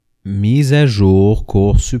Mise à jour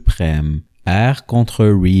Cour suprême. R contre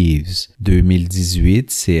Reeves, 2018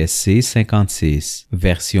 CSC 56,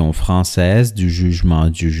 version française du jugement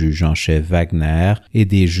du juge en chef Wagner et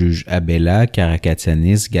des juges Abella,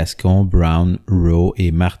 Karakatsanis, Gascon, Brown, Rowe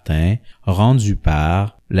et Martin, rendu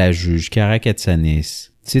par la juge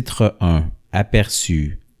Karakatsanis. Titre 1.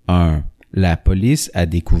 Aperçu. 1. La police a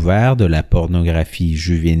découvert de la pornographie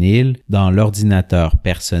juvénile dans l'ordinateur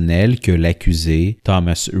personnel que l'accusé,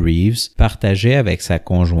 Thomas Reeves, partageait avec sa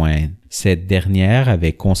conjointe. Cette dernière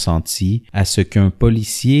avait consenti à ce qu'un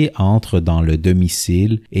policier entre dans le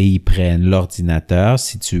domicile et y prenne l'ordinateur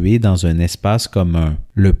situé dans un espace commun.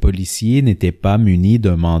 Le policier n'était pas muni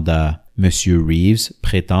d'un mandat. M. Reeves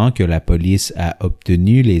prétend que la police a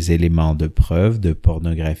obtenu les éléments de preuve de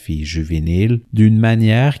pornographie juvénile d'une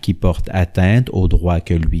manière qui porte atteinte aux droits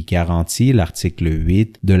que lui garantit l'article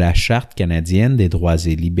 8 de la Charte canadienne des droits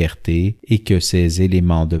et libertés et que ces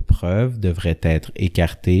éléments de preuve devraient être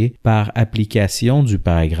écartés par application du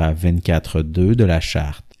paragraphe 24.2 de la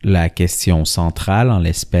Charte. La question centrale en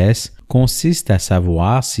l'espèce consiste à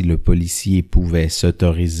savoir si le policier pouvait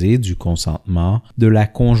s'autoriser du consentement de la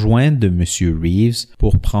conjointe de M. Reeves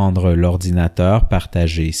pour prendre l'ordinateur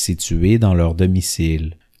partagé situé dans leur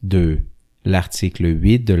domicile. 2. L'article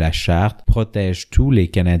 8 de la Charte protège tous les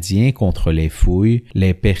Canadiens contre les fouilles,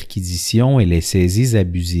 les perquisitions et les saisies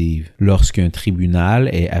abusives. Lorsqu'un tribunal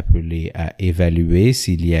est appelé à évaluer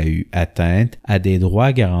s'il y a eu atteinte à des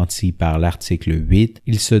droits garantis par l'article 8,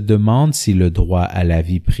 il se demande si le droit à la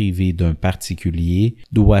vie privée d'un particulier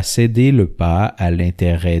doit céder le pas à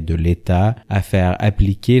l'intérêt de l'État à faire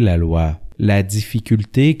appliquer la loi. La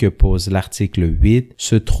difficulté que pose l'article 8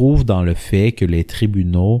 se trouve dans le fait que les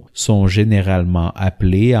tribunaux sont généralement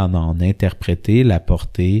appelés à en interpréter la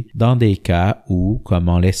portée dans des cas où, comme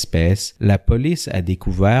en l'espèce, la police a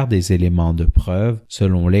découvert des éléments de preuve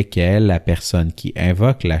selon lesquels la personne qui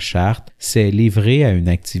invoque la charte s'est livrée à une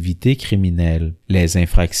activité criminelle. Les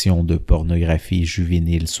infractions de pornographie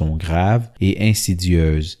juvénile sont graves et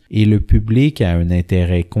insidieuses, et le public a un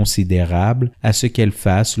intérêt considérable à ce qu'elles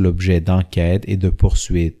fassent l'objet d'enquêtes et de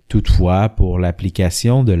poursuites. Toutefois, pour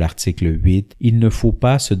l'application de l'article 8, il ne faut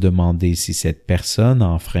pas se demander si cette personne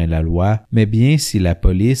enfreint la loi, mais bien si la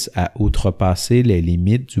police a outrepassé les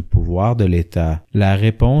limites du pouvoir de l'État. La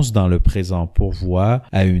réponse dans le présent pourvoi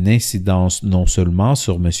a une incidence non seulement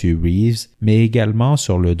sur M. Reeves, mais également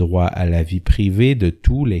sur le droit à la vie privée de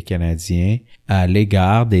tous les Canadiens à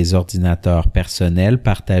l'égard des ordinateurs personnels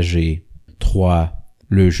partagés. 3.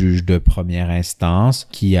 Le juge de première instance,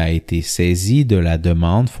 qui a été saisi de la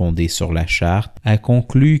demande fondée sur la Charte, a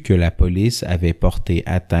conclu que la police avait porté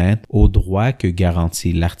atteinte aux droits que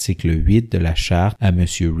garantit l'article 8 de la Charte à M.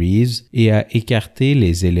 Reeves et a écarté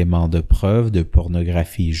les éléments de preuve de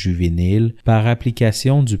pornographie juvénile par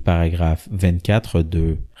application du paragraphe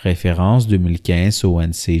 24.2. Référence 2015 au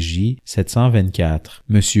NCJ 724.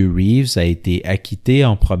 M. Reeves a été acquitté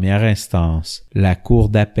en première instance. La Cour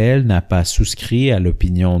d'appel n'a pas souscrit à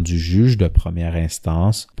l'opinion du juge de première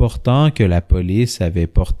instance, portant que la police avait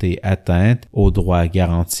porté atteinte aux droits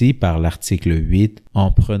garantis par l'article 8 en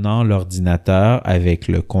prenant l'ordinateur avec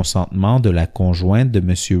le consentement de la conjointe de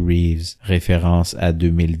M. Reeves. Référence à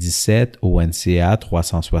 2017 au NCA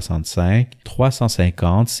 365,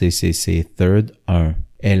 350 CCC 3rd 1.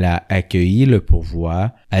 Elle a accueilli le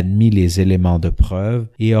pourvoi, admis les éléments de preuve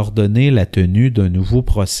et ordonné la tenue d'un nouveau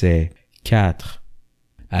procès. 4.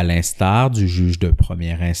 À l'instar du juge de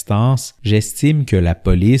première instance, j'estime que la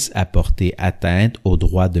police a porté atteinte aux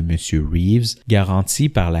droits de M. Reeves garantis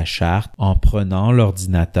par la Charte en prenant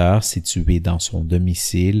l'ordinateur situé dans son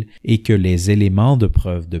domicile et que les éléments de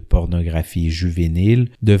preuve de pornographie juvénile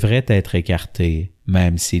devraient être écartés.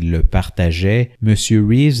 Même s'il le partageait, M.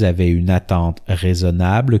 Reeves avait une attente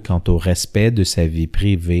raisonnable quant au respect de sa vie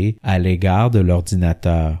privée à l'égard de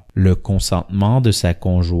l'ordinateur. Le consentement de sa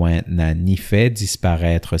conjointe n'a ni fait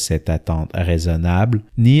disparaître cette attente raisonnable,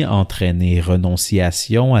 ni entraîné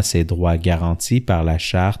renonciation à ses droits garantis par la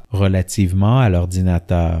Charte relativement à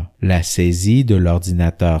l'ordinateur. La saisie de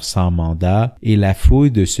l'ordinateur sans mandat et la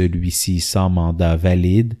fouille de celui-ci sans mandat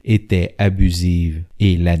valide étaient abusives,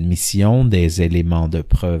 et l'admission des éléments de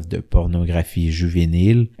preuve de pornographie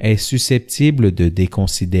juvénile est susceptible de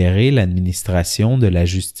déconsidérer l'administration de la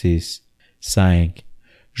justice. 5.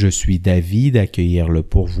 Je suis d'avis d'accueillir le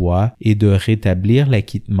pourvoi et de rétablir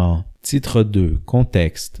l'acquittement. Titre 2.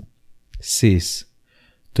 Contexte. 6.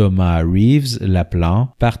 Thomas Reeves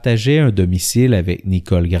Laplan partageait un domicile avec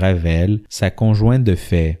Nicole Gravel, sa conjointe de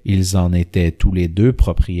fait. Ils en étaient tous les deux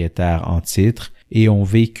propriétaires en titre et ont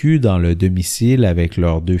vécu dans le domicile avec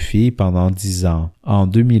leurs 2 filles pendant 10 ans. En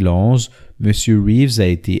 2011, M. Reeves a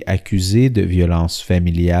été accusé de violence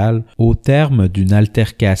familiale au terme d'une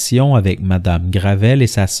altercation avec Mme Gravel et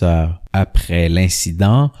sa sœur. Après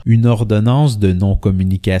l'incident, une ordonnance de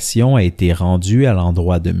non-communication a été rendue à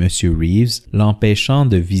l'endroit de M. Reeves, l'empêchant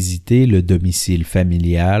de visiter le domicile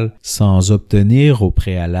familial sans obtenir au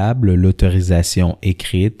préalable l'autorisation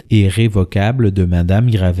écrite et révocable de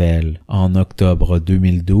Mme Gravel. En octobre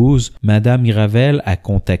 2012, Mme Gravel a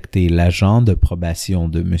contacté l'agent de probation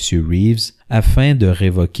de M. Reeves afin de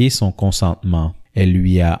révoquer son consentement. Elle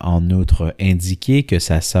lui a en outre indiqué que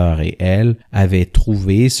sa sœur et elle avaient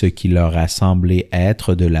trouvé ce qui leur a semblé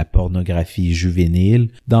être de la pornographie juvénile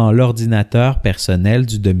dans l'ordinateur personnel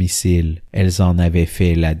du domicile. Elles en avaient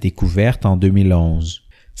fait la découverte en 2011.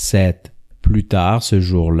 7. Plus tard ce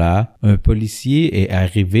jour-là, un policier est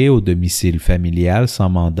arrivé au domicile familial sans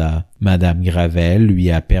mandat. Madame Gravel lui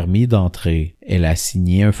a permis d'entrer. Elle a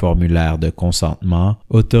signé un formulaire de consentement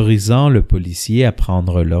autorisant le policier à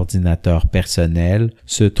prendre l'ordinateur personnel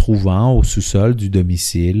se trouvant au sous-sol du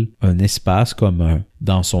domicile, un espace commun.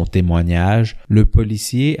 Dans son témoignage, le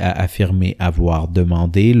policier a affirmé avoir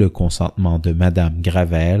demandé le consentement de Madame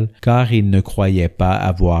Gravel car il ne croyait pas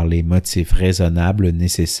avoir les motifs raisonnables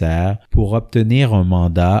nécessaires pour obtenir un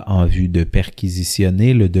mandat en vue de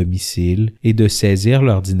perquisitionner le domicile et de saisir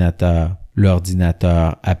l'ordinateur.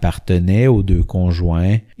 L'ordinateur appartenait aux deux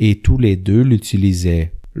conjoints et tous les deux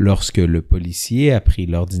l'utilisaient. Lorsque le policier a pris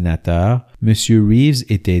l'ordinateur, M. Reeves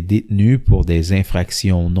était détenu pour des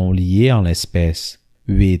infractions non liées en l'espèce.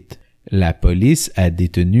 8. La police a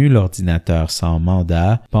détenu l'ordinateur sans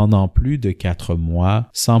mandat pendant plus de 4 mois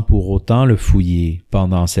sans pour autant le fouiller.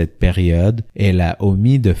 Pendant cette période, elle a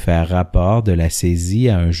omis de faire rapport de la saisie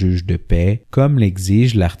à un juge de paix comme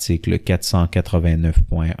l'exige l'article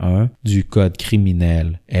 489.1 du Code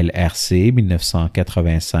criminel, LRC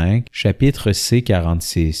 1985, chapitre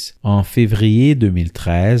C46. En février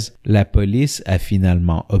 2013, la police a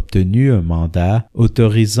finalement obtenu un mandat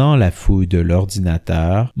autorisant la fouille de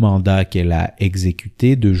l'ordinateur, mandat qu'elle a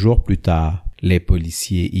exécuté 2 jours plus tard. Les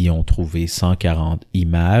policiers y ont trouvé 140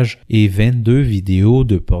 images et 22 vidéos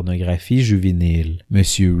de pornographie juvénile. M.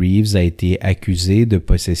 Reeves a été accusé de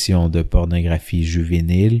possession de pornographie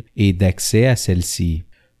juvénile et d'accès à celle-ci.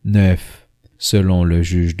 9. Selon le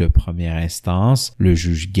juge de première instance, le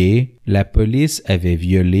juge Gay, la police avait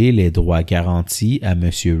violé les droits garantis à M.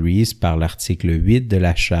 Reeves par l'article 8 de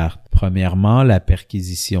la Charte. Premièrement, la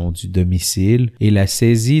perquisition du domicile et la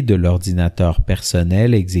saisie de l'ordinateur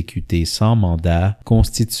personnel exécuté sans mandat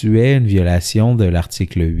constituaient une violation de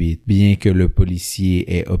l'article 8. Bien que le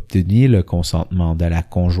policier ait obtenu le consentement de la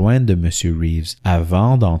conjointe de M. Reeves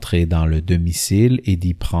avant d'entrer dans le domicile et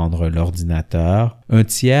d'y prendre l'ordinateur, un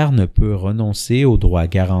tiers ne peut renoncer aux droits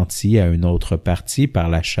garantis à une autre partie par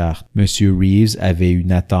la Charte. M. Reeves avait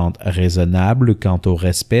une attente raisonnable quant au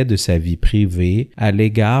respect de sa vie privée à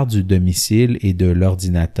l'égard du domicile et de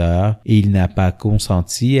l'ordinateur et il n'a pas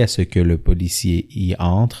consenti à ce que le policier y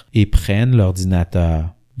entre et prenne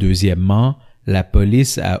l'ordinateur. Deuxièmement, la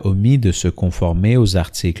police a omis de se conformer aux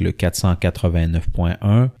articles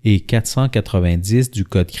 489.1 et 490 du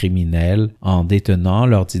Code criminel en détenant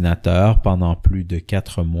l'ordinateur pendant plus de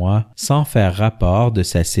 4 mois sans faire rapport de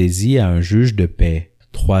sa saisie à un juge de paix.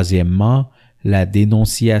 Troisièmement, la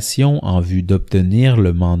dénonciation en vue d'obtenir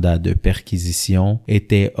le mandat de perquisition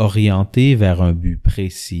était orientée vers un but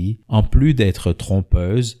précis, en plus d'être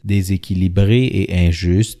trompeuse, déséquilibrée et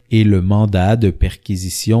injuste, et le mandat de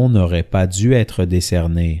perquisition n'aurait pas dû être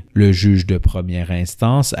décerné. Le juge de première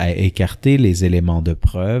instance a écarté les éléments de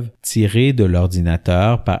preuve tirés de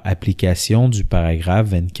l'ordinateur par application du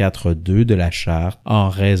paragraphe 24.2 de la Charte en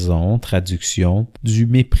raison, traduction, du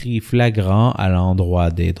mépris flagrant à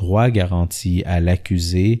l'endroit des droits garantis à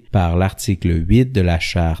l'accusé par l'article 8 de la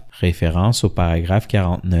Charte, référence au paragraphe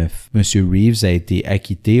 49. M. Reeves a été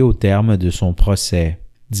acquitté au terme de son procès.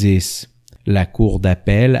 10. La Cour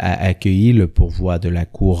d'appel a accueilli le pourvoi de la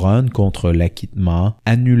Couronne contre l'acquittement,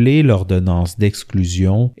 annulé l'ordonnance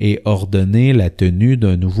d'exclusion et ordonné la tenue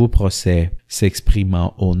d'un nouveau procès.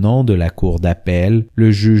 S'exprimant au nom de la Cour d'appel, le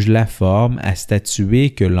juge Laforme a statué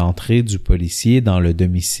que l'entrée du policier dans le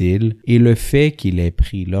domicile et le fait qu'il ait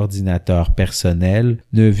pris l'ordinateur personnel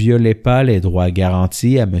ne violaient pas les droits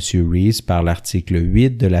garantis à M. Reeves par l'article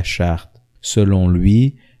 8 de la Charte. Selon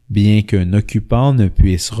lui, bien qu'un occupant ne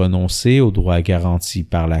puisse renoncer aux droits garantis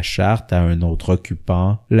par la Charte à un autre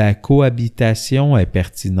occupant, la cohabitation est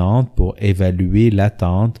pertinente pour évaluer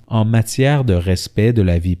l'attente en matière de respect de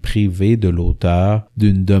la vie privée de l'auteur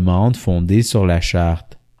d'une demande fondée sur la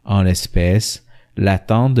Charte. En l'espèce,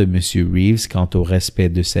 L'attente de M. Reeves quant au respect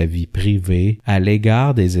de sa vie privée à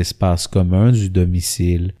l'égard des espaces communs du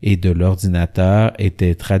domicile et de l'ordinateur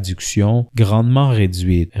était traduction grandement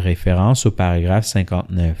réduite, référence au paragraphe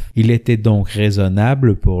 59. Il était donc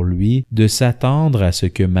raisonnable pour lui de s'attendre à ce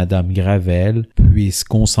que Mme Gravel puisse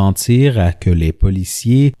consentir à que les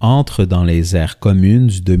policiers entrent dans les aires communes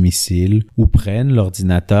du domicile ou prennent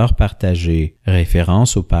l'ordinateur partagé,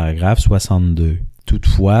 référence au paragraphe 62.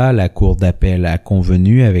 Toutefois, la Cour d'appel a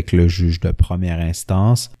convenu avec le juge de première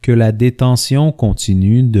instance que la détention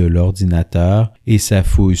continue de l'ordinateur et sa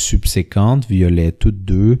fouille subséquente violaient toutes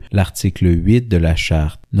deux l'article 8 de la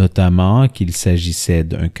Charte. Notamment qu'il s'agissait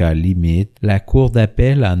d'un cas limite, la Cour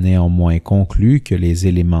d'appel a néanmoins conclu que les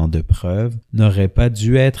éléments de preuve n'auraient pas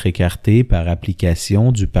dû être écartés par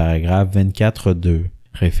application du paragraphe 24.2,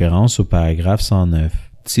 référence au paragraphe 109.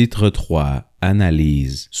 Titre 3.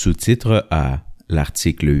 Analyse. Sous-titre A.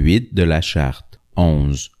 L'article 8 de la Charte.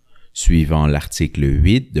 11. Suivant l'article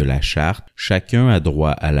 8 de la Charte, chacun a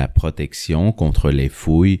droit à la protection contre les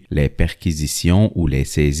fouilles, les perquisitions ou les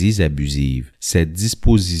saisies abusives. Cette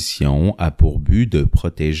disposition a pour but de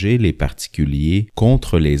protéger les particuliers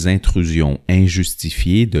contre les intrusions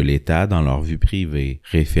injustifiées de l'État dans leur vie privée.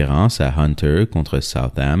 Référence à Hunter contre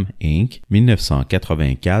Southam, Inc.,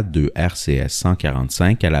 1984 de RCS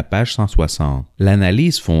 145 à la page 160.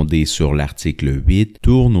 L'analyse fondée sur l'article 8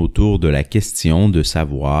 tourne autour de la question de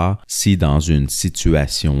savoir si dans une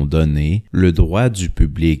situation donnée, le droit du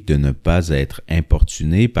public de ne pas être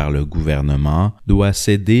importuné par le gouvernement doit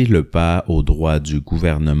céder le pas au droit du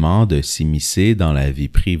gouvernement de s'immiscer dans la vie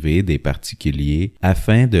privée des particuliers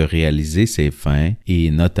afin de réaliser ses fins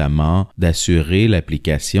et notamment d'assurer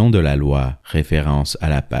l'application de la loi. Référence à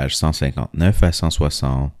la page 159 à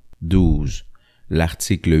 160. 12.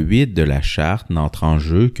 L'article 8 de la Charte n'entre en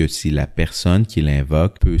jeu que si la personne qui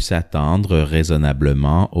l'invoque peut s'attendre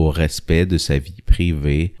raisonnablement au respect de sa vie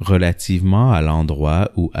privée relativement à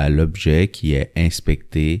l'endroit ou à l'objet qui est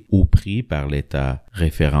inspecté ou pris par l'État.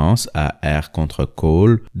 Référence à R. contre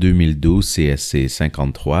Cole, 2012 CSC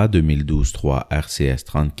 53, 2012 3 RCS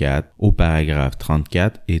 34, au paragraphe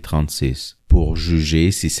 34 et 36. Pour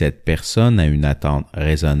juger si cette personne a une attente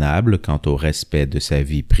raisonnable quant au respect de sa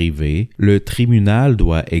vie privée, le tribunal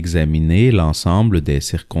doit examiner l'ensemble des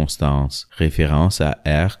circonstances. Référence à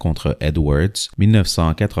R. contre Edwards,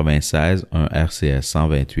 1996, 1 RCS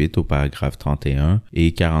 128 au paragraphe 31 et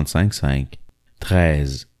 45.5.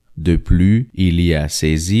 13. De plus, il y a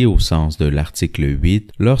saisie au sens de l'article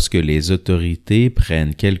 8 lorsque les autorités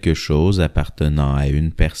prennent quelque chose appartenant à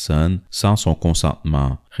une personne sans son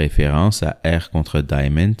consentement. Référence à R. contre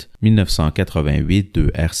Diamond, 1988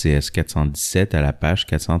 de RCS 417 à la page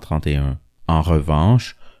 431. En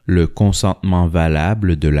revanche, le consentement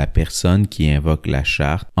valable de la personne qui invoque la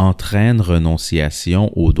Charte entraîne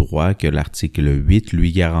renonciation aux droits que l'article 8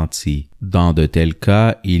 lui garantit. Dans de tels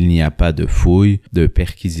cas, il n'y a pas de fouille, de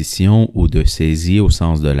perquisition ou de saisie au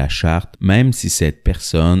sens de la Charte, même si cette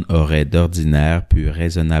personne aurait d'ordinaire pu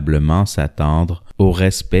raisonnablement s'attendre au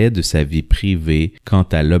respect de sa vie privée quant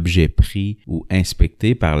à l'objet pris ou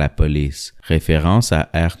inspecté par la police. Référence à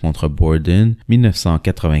R. contre Borden,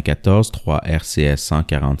 1994, 3 RCS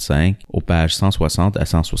 145, aux pages 160 à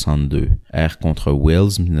 162. R. contre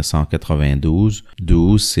Wills, 1992,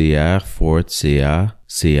 12 CR, Fort CA,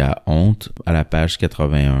 CA honte, à la page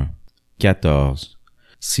 81. 14.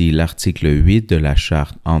 Si l'article 8 de la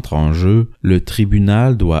Charte entre en jeu, le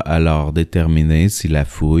tribunal doit alors déterminer si la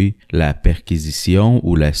fouille, la perquisition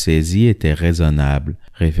ou la saisie était raisonnable.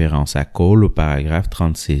 Référence à Cole au paragraphe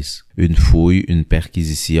 36. Une fouille, une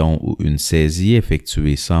perquisition ou une saisie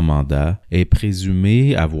effectuée sans mandat est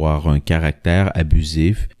présumée avoir un caractère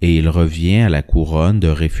abusif et il revient à la couronne de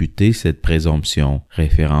réfuter cette présomption.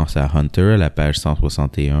 Référence à Hunter à la page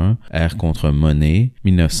 161, R. contre Monet,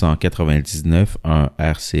 1999, 1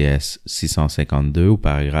 RCS 652 au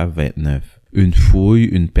paragraphe 29. Une fouille,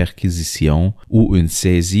 une perquisition ou une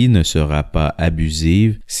saisie ne sera pas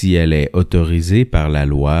abusive si elle est autorisée par la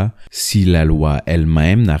loi, si la loi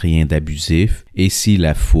elle-même n'a rien d'abusif et si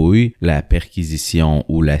la fouille, la perquisition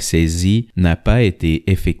ou la saisie n'a pas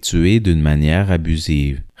été effectuée d'une manière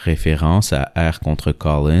abusive. Référence à R. contre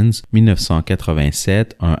Collins,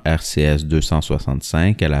 1987, 1 RCS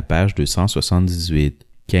 265 à la page 278.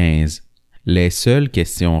 15. Les seules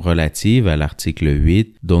questions relatives à l'article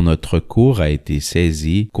 8 dont notre cour a été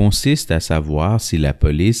saisie consistent à savoir si la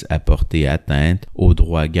police a porté atteinte aux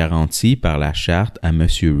droits garantis par la Charte à M.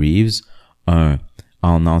 Reeves, 1.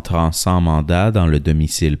 en entrant sans mandat dans le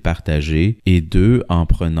domicile partagé et 2. En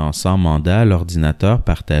prenant sans mandat l'ordinateur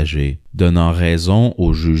partagé. Donnant raison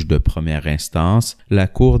au juge de première instance, la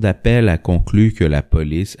Cour d'appel a conclu que la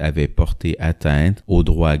police avait porté atteinte aux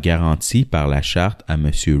droits garantis par la charte à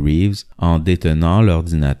M. Reeves en détenant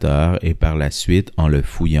l'ordinateur et par la suite en le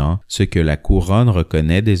fouillant, ce que la couronne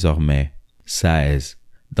reconnaît désormais. 16.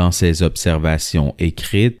 Dans ses observations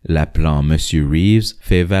écrites, l'appelant M. Reeves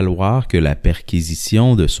fait valoir que la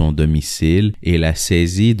perquisition de son domicile et la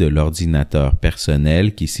saisie de l'ordinateur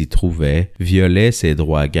personnel qui s'y trouvait violaient ses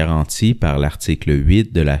droits garantis par l'article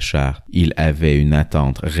 8 de la Charte. Il avait une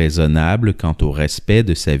attente raisonnable quant au respect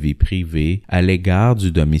de sa vie privée à l'égard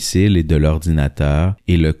du domicile et de l'ordinateur,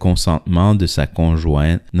 et le consentement de sa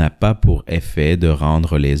conjointe n'a pas pour effet de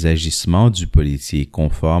rendre les agissements du policier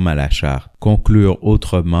conformes à la Charte. Conclure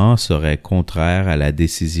autrement serait contraire à la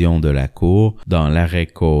décision de la Cour dans l'arrêt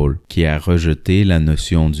Cole, qui a rejeté la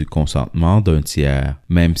notion du consentement d'un tiers.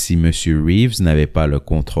 Même si M. Reeves n'avait pas le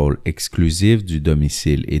contrôle exclusif du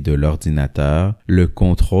domicile et de l'ordinateur, le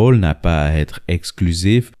contrôle n'a pas à être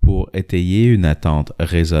exclusif pour étayer une attente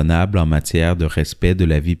raisonnable en matière de respect de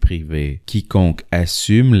la vie privée. Quiconque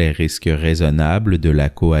assume les risques raisonnables de la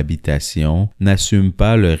cohabitation n'assume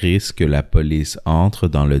pas le risque que la police entre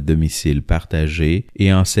dans le domicile partagé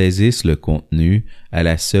et en saisisse le contenu à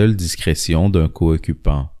la seule discrétion d'un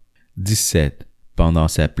co-occupant. 17. Pendant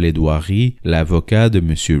sa plaidoirie, l'avocat de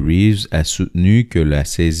M. Reeves a soutenu que la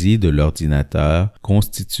saisie de l'ordinateur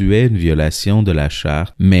constituait une violation de la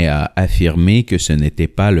charte, mais a affirmé que ce n'était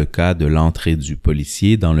pas le cas de l'entrée du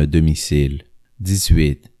policier dans le domicile.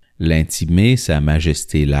 18. L'intimé, Sa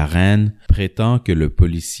Majesté la Reine, prétend que le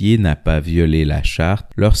policier n'a pas violé la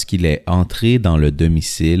charte lorsqu'il est entré dans le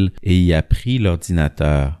domicile et y a pris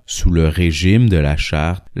l'ordinateur. Sous le régime de la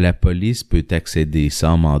charte, la police peut accéder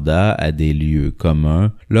sans mandat à des lieux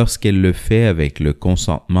communs lorsqu'elle le fait avec le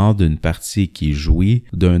consentement d'une partie qui jouit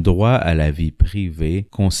d'un droit à la vie privée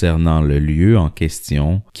concernant le lieu en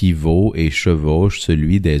question, qui vaut et chevauche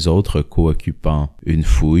celui des autres co-occupants. Une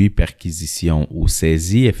fouille, perquisition ou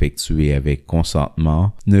saisie effectuée avec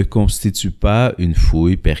consentement ne constitue pas une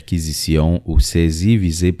fouille, perquisition ou saisie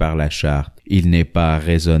visée par la charte. Il n'est pas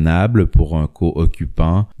raisonnable pour un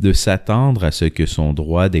co-occupant de s'attendre à ce que son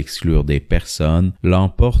droit d'exclure des personnes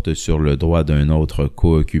l'emporte sur le droit d'un autre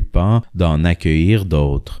co-occupant d'en accueillir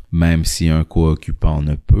d'autres. Même si un co-occupant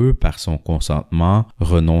ne peut, par son consentement,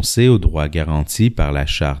 renoncer aux droits garantis par la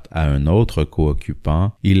charte à un autre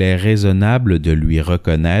co-occupant, il est raisonnable de lui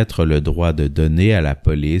reconnaître le droit de donner à la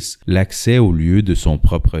police l'accès au lieu de son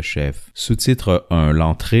propre chef. Sous-titre 1.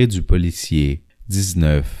 L'entrée du policier.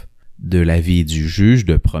 19. De l'avis du juge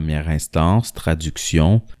de première instance,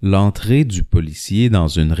 traduction, l'entrée du policier dans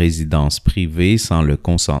une résidence privée sans le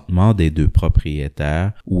consentement des deux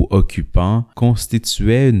propriétaires ou occupants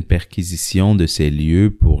constituait une perquisition de ces lieux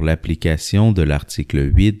pour l'application de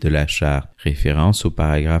l'article 8 de la Charte, référence au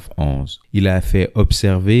paragraphe 11. Il a fait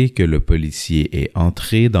observer que le policier est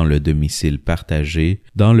entré dans le domicile partagé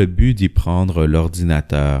dans le but d'y prendre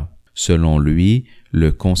l'ordinateur. Selon lui,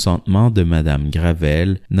 le consentement de Madame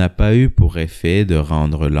Gravel n'a pas eu pour effet de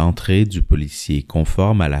rendre l'entrée du policier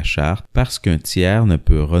conforme à la charte parce qu'un tiers ne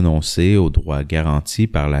peut renoncer aux droits garantis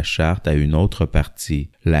par la charte à une autre partie.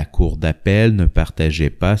 La Cour d'appel ne partageait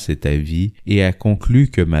pas cet avis et a conclu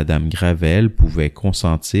que Madame Gravel pouvait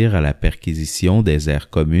consentir à la perquisition des aires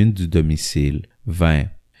communes du domicile. 20.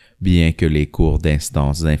 Bien que les cours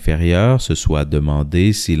d'instance inférieures se soient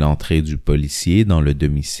demandé si l'entrée du policier dans le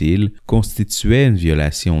domicile constituait une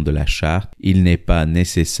violation de la charte, il n'est pas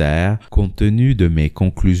nécessaire, compte tenu de mes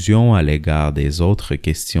conclusions à l'égard des autres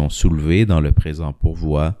questions soulevées dans le présent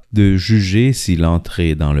pourvoi, de juger si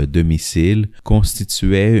l'entrée dans le domicile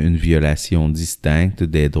constituait une violation distincte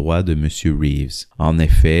des droits de M. Reeves. En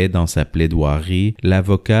effet, dans sa plaidoirie,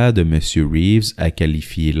 l'avocat de M. Reeves a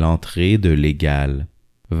qualifié l'entrée de légale.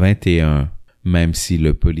 21. Même si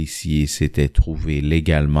le policier s'était trouvé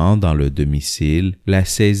légalement dans le domicile, la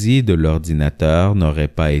saisie de l'ordinateur n'aurait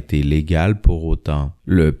pas été légale pour autant.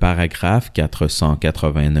 Le paragraphe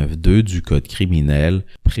 489.2 du Code criminel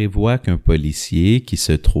prévoit qu'un policier qui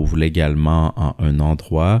se trouve légalement en un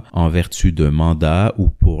endroit en vertu d'un mandat ou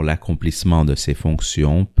pour l'accomplissement de ses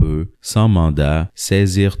fonctions peut, sans mandat,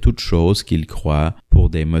 saisir toute chose qu'il croit, pour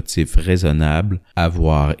des motifs raisonnables,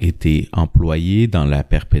 avoir été employé dans la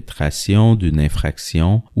perpétration d'une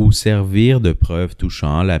infraction ou servir de preuve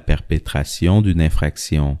touchant la perpétration d'une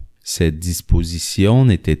infraction. Cette disposition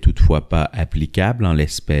n'était toutefois pas applicable en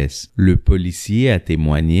l'espèce. Le policier a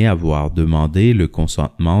témoigné avoir demandé le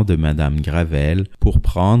consentement de Madame Gravel pour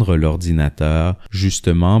prendre l'ordinateur,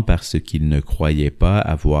 justement parce qu'il ne croyait pas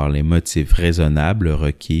avoir les motifs raisonnables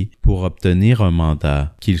requis pour obtenir un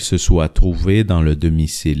mandat. Qu'il se soit trouvé dans le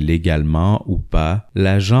domicile légalement ou pas,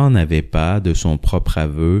 l'agent n'avait pas, de son propre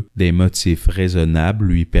aveu, des motifs raisonnables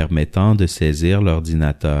lui permettant de saisir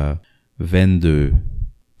l'ordinateur. 22.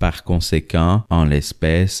 Par conséquent, en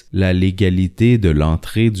l'espèce, la légalité de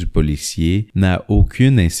l'entrée du policier n'a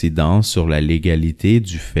aucune incidence sur la légalité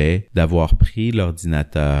du fait d'avoir pris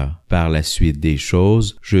l'ordinateur. Par la suite des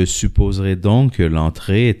choses, je supposerai donc que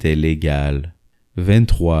l'entrée était légale.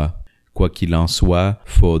 23. Quoi qu'il en soit,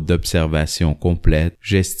 faute d'observation complète,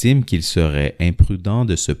 j'estime qu'il serait imprudent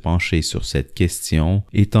de se pencher sur cette question,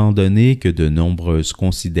 étant donné que de nombreuses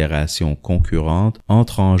considérations concurrentes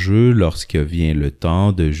entrent en jeu lorsque vient le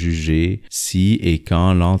temps de juger si et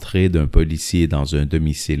quand l'entrée d'un policier dans un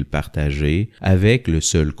domicile partagé, avec le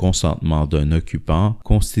seul consentement d'un occupant,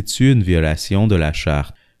 constitue une violation de la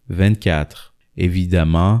Charte. 24.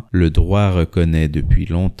 Évidemment, le droit reconnaît depuis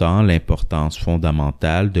longtemps l'importance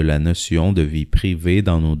fondamentale de la notion de vie privée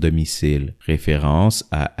dans nos domiciles. Référence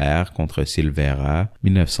à R contre Silvera,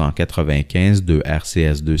 1995 de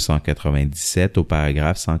RCS 297 au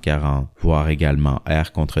paragraphe 140. Voir également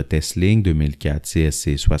R contre Tesling, 2004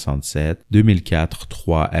 CSC 67, 2004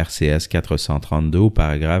 3 RCS 432 au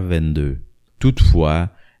paragraphe 22.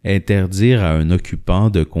 Toutefois, interdire à un occupant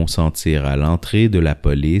de consentir à l'entrée de la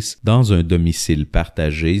police dans un domicile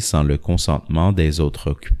partagé sans le consentement des autres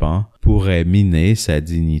occupants pourrait miner sa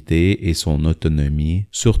dignité et son autonomie,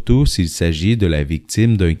 surtout s'il s'agit de la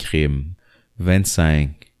victime d'un crime.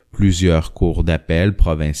 25. Plusieurs cours d'appel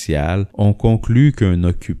provinciales ont conclu qu'un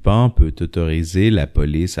occupant peut autoriser la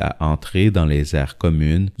police à entrer dans les aires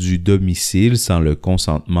communes du domicile sans le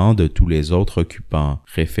consentement de tous les autres occupants.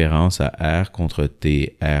 Référence à R contre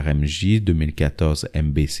T RMJ 2014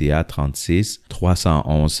 MBCA 36,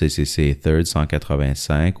 311 CCC 3rd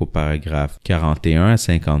 185 au paragraphe 41 à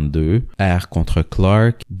 52, R contre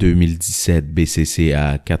Clark 2017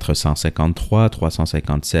 BCCA 453,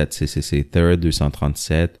 357 CCC 3rd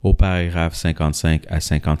 237 au paragraphe 55 à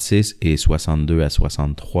 56 et 62 à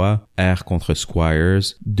 63, R contre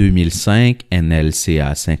Squires, 2005,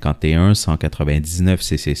 NLCA 51, 199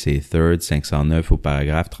 CCC 3rd 509 au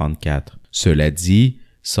paragraphe 34. Cela dit,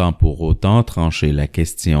 sans pour autant trancher la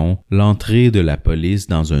question, l'entrée de la police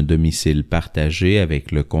dans un domicile partagé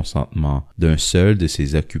avec le consentement d'un seul de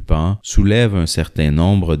ses occupants soulève un certain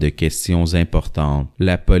nombre de questions importantes.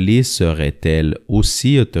 La police serait-elle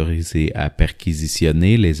aussi autorisée à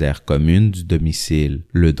perquisitionner les aires communes du domicile?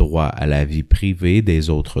 Le droit à la vie privée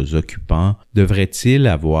des autres occupants devrait-il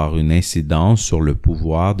avoir une incidence sur le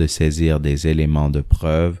pouvoir de saisir des éléments de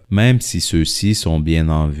preuve, même si ceux-ci sont bien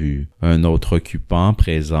en vue? Un autre occupant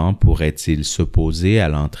présent pourrait-il s'opposer à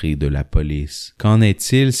l'entrée de la police? Qu'en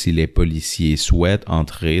est-il si les policiers souhaitent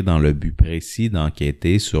entrer dans le but précis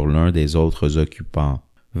d'enquêter sur l'un des autres occupants?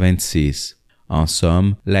 26. En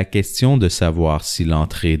somme, la question de savoir si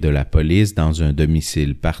l'entrée de la police dans un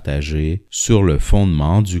domicile partagé, sur le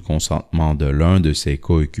fondement du consentement de l'un de ses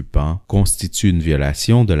co-occupants, constitue une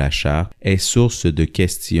violation de la Charte est source de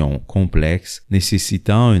questions complexes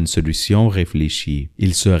nécessitant une solution réfléchie.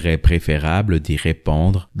 Il serait préférable d'y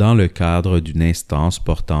répondre dans le cadre d'une instance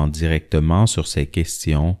portant directement sur ces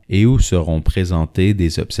questions et où seront présentées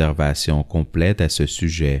des observations complètes à ce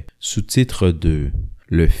sujet. Sous-titre 2.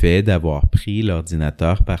 Le fait d'avoir pris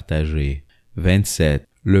l'ordinateur partagé. 27.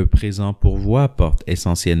 Le présent pourvoi porte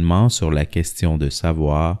essentiellement sur la question de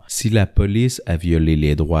savoir si la police a violé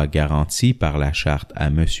les droits garantis par la Charte à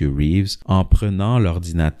M. Reeves en prenant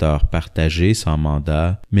l'ordinateur partagé sans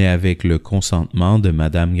mandat, mais avec le consentement de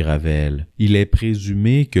Mme Gravel. Il est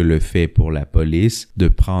présumé que le fait pour la police de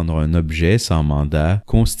prendre un objet sans mandat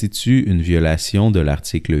constitue une violation de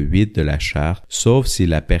l'article 8 de la Charte, sauf si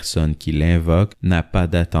la personne qui l'invoque n'a pas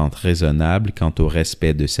d'attente raisonnable quant au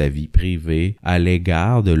respect de sa vie privée à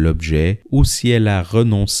l'égard de l'objet ou si elle a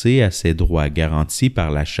renoncé à ses droits garantis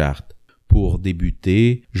par la Charte. Pour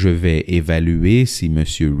débuter, je vais évaluer si M.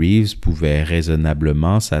 Reeves pouvait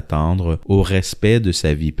raisonnablement s'attendre au respect de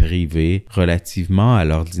sa vie privée relativement à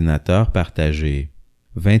l'ordinateur partagé.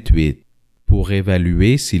 28. pour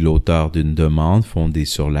évaluer si l'auteur d'une demande fondée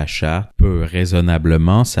sur la charte peut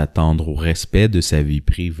raisonnablement s'attendre au respect de sa vie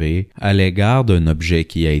privée à l'égard d'un objet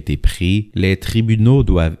qui a été pris, les tribunaux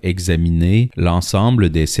doivent examiner l'ensemble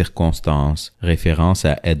des circonstances, référence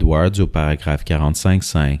à Edwards au paragraphe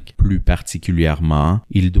 45.5. Plus particulièrement,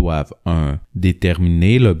 ils doivent 1.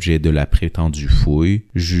 Déterminer l'objet de la prétendue fouille,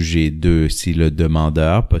 juger 2. Si le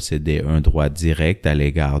demandeur possédait un droit direct à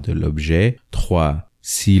l'égard de l'objet, 3.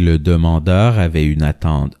 Si le demandeur avait une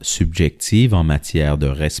attente subjective en matière de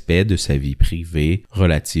respect de sa vie privée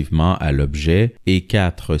relativement à l'objet, et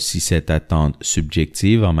 4. Si cette attente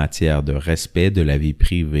subjective en matière de respect de la vie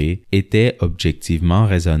privée était objectivement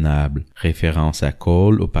raisonnable. Référence à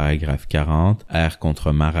Cole au paragraphe 40, R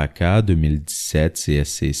contre Maraca 2017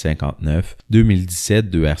 CSC 59, 2017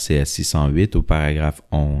 de RCS 608 au paragraphe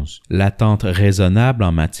 11. L'attente raisonnable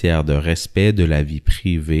en matière de respect de la vie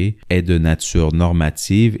privée est de nature normative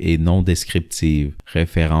et non descriptive.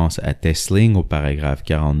 Référence à Tesling au paragraphe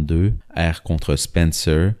 42, R contre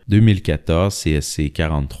Spencer, 2014 CSC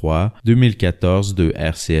 43, 2014 de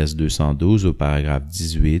RCS 212 au paragraphe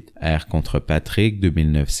 18, R contre Patrick,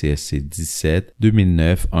 2009 CSC 17,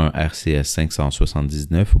 2009 1 RCS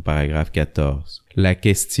 579 au paragraphe 14. La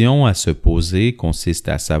question à se poser consiste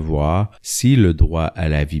à savoir si le droit à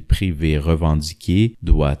la vie privée revendiqué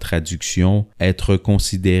doit, traduction, être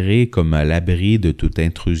considéré comme à l'abri de toute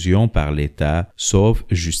intrusion par l'État, sauf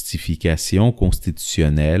justification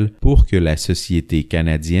constitutionnelle pour que la société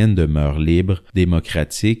canadienne demeure libre,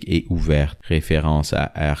 démocratique et ouverte. Référence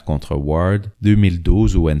à R contre Ward,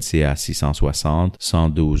 2012 au NCA 660,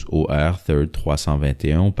 112 OR 3rd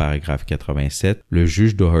 321 au paragraphe 87, le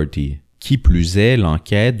juge Doherty. Qui plus est,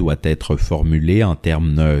 l'enquête doit être formulée en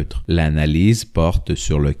termes neutres. L'analyse porte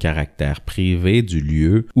sur le caractère privé du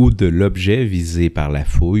lieu ou de l'objet visé par la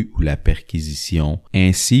fouille ou la perquisition,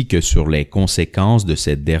 ainsi que sur les conséquences de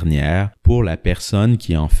cette dernière pour la personne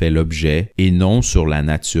qui en fait l'objet et non sur la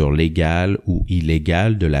nature légale ou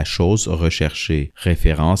illégale de la chose recherchée.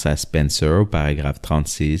 Référence à Spencer au paragraphe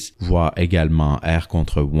 36, voire également R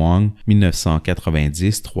contre Wong,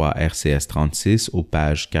 1990, 3 RCS 36 aux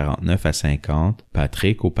pages 49 à 50,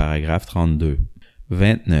 Patrick au paragraphe 32.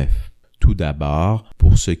 29. Tout d'abord,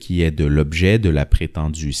 pour ce qui est de l'objet de la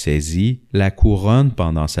prétendue saisie, la couronne,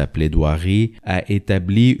 pendant sa plaidoirie, a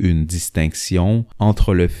établi une distinction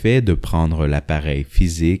entre le fait de prendre l'appareil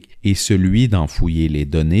physique et celui d'en fouiller les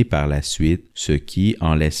données par la suite, ce qui,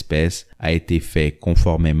 en l'espèce, a été fait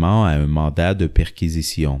conformément à un mandat de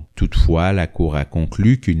perquisition. Toutefois, la Cour a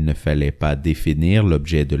conclu qu'il ne fallait pas définir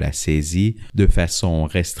l'objet de la saisie de façon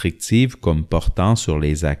restrictive comme portant sur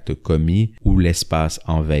les actes commis ou l'espace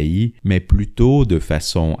envahi, mais plutôt de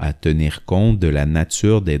façon à tenir compte de la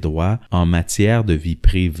nature des droits en matière de vie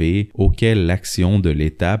privée auxquels l'action de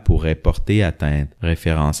l'État pourrait porter atteinte.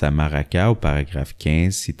 Référence à Maraca au paragraphe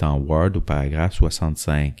 15, citant Ward au paragraphe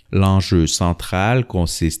 65. L'enjeu central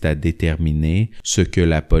consiste à déterminer ce que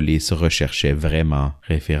la police recherchait vraiment.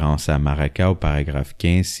 Référence à Maraca au paragraphe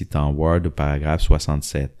 15, citant Ward au paragraphe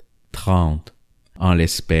 67. 30. En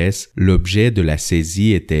l'espèce, l'objet de la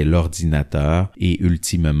saisie était l'ordinateur et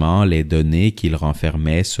ultimement les données qu'il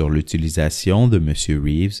renfermait sur l'utilisation de M.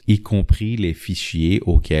 Reeves, y compris les fichiers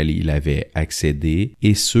auxquels il avait accédé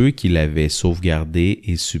et ceux qu'il avait sauvegardés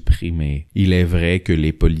et supprimés. Il est vrai que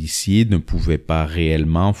les policiers ne pouvaient pas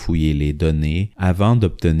réellement fouiller les données avant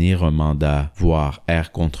d'obtenir un mandat, voire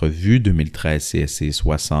R contre vue 2013 CSC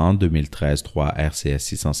 60, 2013 3 RCS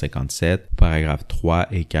 657, paragraphes 3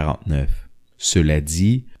 et 49. Cela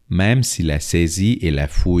dit, même si la saisie et la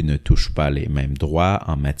fouille ne touchent pas les mêmes droits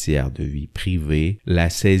en matière de vie privée,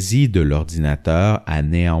 la saisie de l'ordinateur a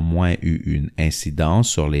néanmoins eu une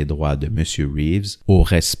incidence sur les droits de M. Reeves au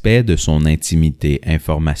respect de son intimité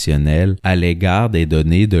informationnelle à l'égard des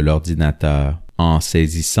données de l'ordinateur. En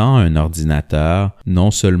saisissant un ordinateur, non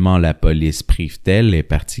seulement la police prive-t-elle les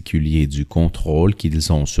particuliers du contrôle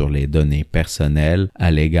qu'ils ont sur les données personnelles à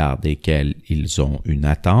l'égard desquelles ils ont une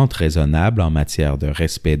attente raisonnable en matière de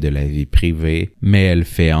respect de la vie privée, mais elle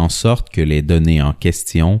fait en sorte que les données en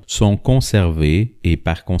question sont conservées et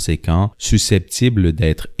par conséquent susceptibles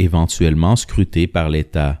d'être éventuellement scrutées par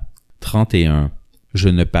l'État. 31. Je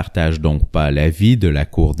ne partage donc pas l'avis de la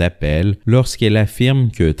Cour d'appel lorsqu'elle affirme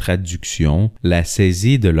que, traduction, la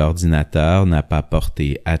saisie de l'ordinateur n'a pas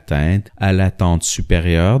porté atteinte à l'attente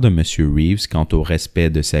supérieure de M. Reeves quant au respect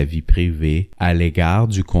de sa vie privée à l'égard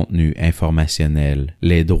du contenu informationnel.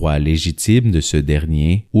 Les droits légitimes de ce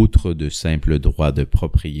dernier, outre de simples droits de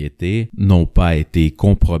propriété, n'ont pas été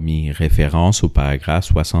compromis. Référence au paragraphe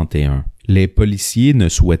 61. Les policiers ne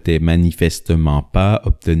souhaitaient manifestement pas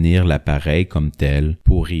obtenir l'appareil comme tel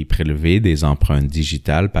pour y prélever des empreintes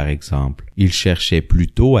digitales par exemple. Ils cherchaient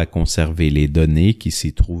plutôt à conserver les données qui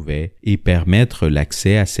s'y trouvaient et permettre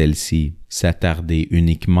l'accès à celles-ci. S'attarder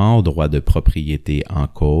uniquement au droit de propriété en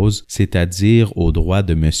cause, c'est-à-dire au droit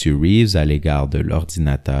de M. Reeves à l'égard de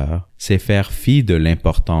l'ordinateur, c'est faire fi de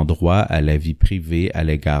l'important droit à la vie privée à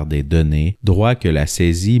l'égard des données, droit que la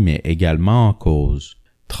saisie met également en cause.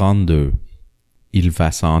 32. Il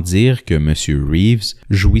va sans dire que M. Reeves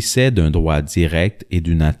jouissait d'un droit direct et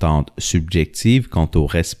d'une attente subjective quant au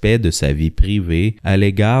respect de sa vie privée à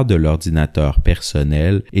l'égard de l'ordinateur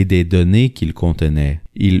personnel et des données qu'il contenait.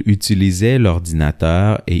 Il utilisait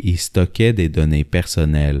l'ordinateur et y stockait des données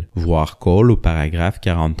personnelles, voir Cole au paragraphe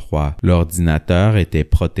 43. L'ordinateur était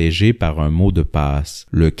protégé par un mot de passe.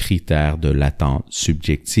 Le critère de l'attente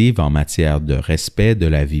subjective en matière de respect de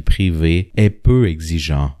la vie privée est peu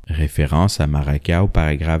exigeant. Référence à Maraca au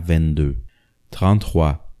paragraphe 22.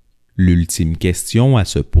 33. L'ultime question à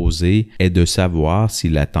se poser est de savoir si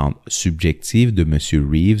l'attente subjective de M.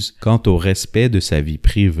 Reeves quant au respect de sa vie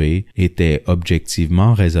privée était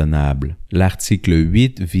objectivement raisonnable. L'article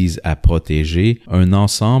 8 vise à protéger un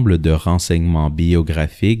ensemble de renseignements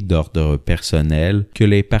biographiques d'ordre personnel que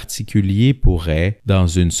les particuliers pourraient, dans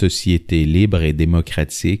une société libre et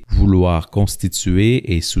démocratique, vouloir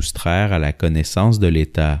constituer et soustraire à la connaissance de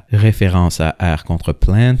l'État. Référence à R. contre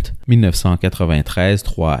Plant, 1993,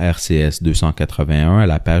 3 RCS 281 à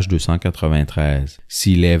la page 293.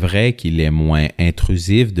 S'il est vrai qu'il est moins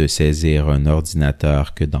intrusif de saisir un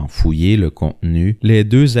ordinateur que d'en fouiller le contenu, les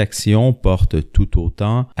deux actions portent tout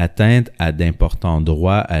autant atteinte à d'importants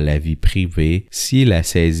droits à la vie privée si la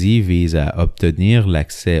saisie vise à obtenir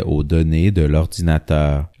l'accès aux données de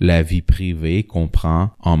l'ordinateur. La vie privée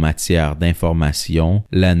comprend, en matière d'information,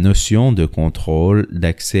 la notion de contrôle,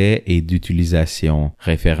 d'accès et d'utilisation.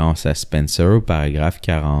 Référence à Spencer, paragraphe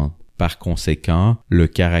 40. Par conséquent, le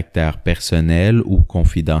caractère personnel ou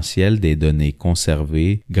confidentiel des données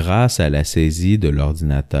conservées grâce à la saisie de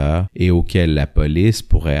l'ordinateur et auxquelles la police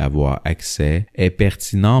pourrait avoir accès est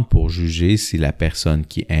pertinent pour juger si la personne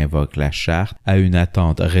qui invoque la charte a une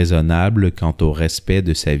attente raisonnable quant au respect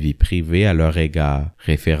de sa vie privée à leur égard.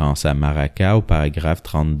 Référence à Maraca au paragraphe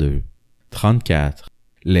 32. 34.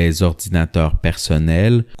 Les ordinateurs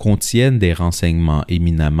personnels contiennent des renseignements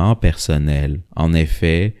éminemment personnels. En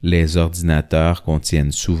effet, les ordinateurs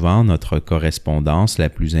contiennent souvent notre correspondance la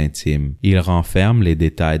plus intime. Ils renferment les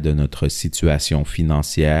détails de notre situation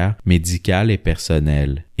financière, médicale et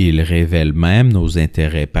personnelle. Ils révèlent même nos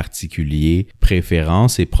intérêts particuliers,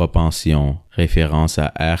 préférences et propensions. Référence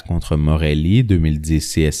à R. contre Morelli,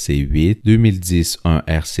 2010 CSC 8, 2010 1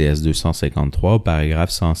 RCS 253 au paragraphe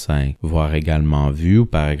 105. Voir également vu au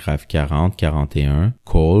paragraphe 40-41,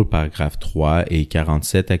 Cole, paragraphe 3 et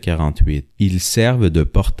 47 à 48. Ils servent de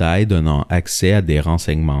portail donnant accès à des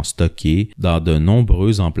renseignements stockés dans de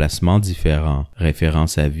nombreux emplacements différents.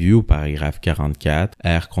 Référence à vue au paragraphe 44,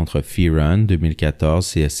 R. contre Fearon, 2014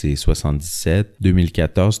 CSC 77,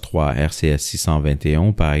 2014 3 RCS 621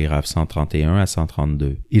 au paragraphe 131 à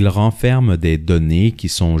 132. Il renferme des données qui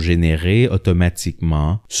sont générées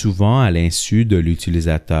automatiquement, souvent à l'insu de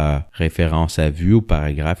l'utilisateur. Référence à vue au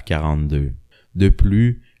paragraphe 42. De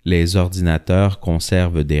plus, les ordinateurs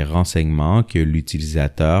conservent des renseignements que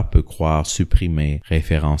l'utilisateur peut croire supprimer.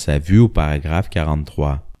 Référence à vue au paragraphe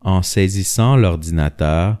 43. En saisissant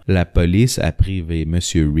l'ordinateur, la police a privé M.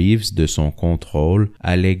 Reeves de son contrôle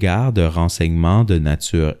à l'égard de renseignements de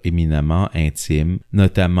nature éminemment intime,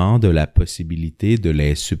 notamment de la possibilité de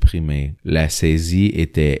les supprimer. La saisie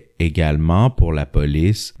était également pour la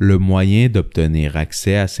police le moyen d'obtenir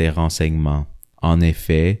accès à ces renseignements. En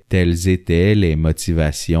effet, telles étaient les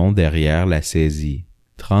motivations derrière la saisie.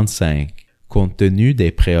 35. Compte tenu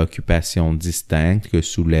des préoccupations distinctes que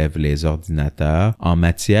soulèvent les ordinateurs en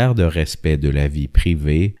matière de respect de la vie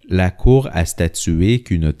privée, la Cour a statué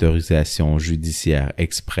qu'une autorisation judiciaire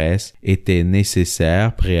expresse était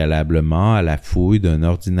nécessaire préalablement à la fouille d'un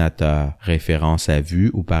ordinateur, référence à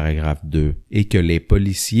vue au paragraphe 2, et que les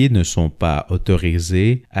policiers ne sont pas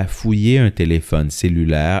autorisés à fouiller un téléphone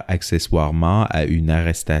cellulaire accessoirement à une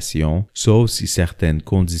arrestation, sauf si certaines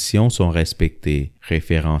conditions sont respectées.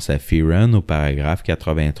 Référence à Fearon au paragraphe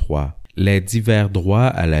 83. Les divers droits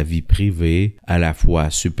à la vie privée, à la fois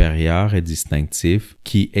supérieurs et distinctifs,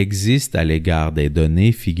 qui existent à l'égard des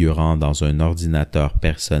données figurant dans un ordinateur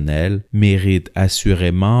personnel, méritent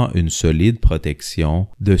assurément une solide protection,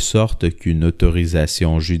 de sorte qu'une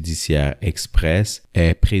autorisation judiciaire expresse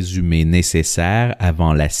est présumée nécessaire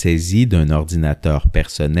avant la saisie d'un ordinateur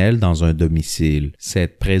personnel dans un domicile.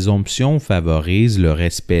 Cette présomption favorise le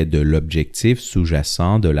respect de l'objectif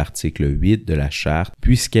sous-jacent de l'article 8 de la Charte,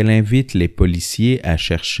 puisqu'elle invite les policiers à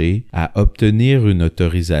chercher à obtenir une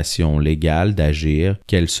autorisation légale d'agir,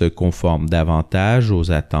 qu'elle se conforme davantage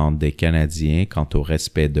aux attentes des Canadiens quant au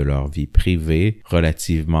respect de leur vie privée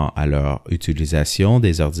relativement à leur utilisation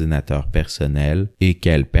des ordinateurs personnels et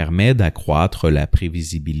qu'elle permet d'accroître la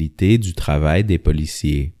prévisibilité du travail des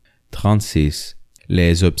policiers. 36.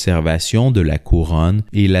 Les observations de la Couronne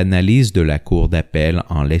et l'analyse de la Cour d'appel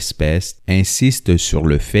en l'espèce insistent sur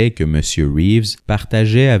le fait que M. Reeves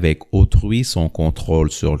partageait avec autrui son contrôle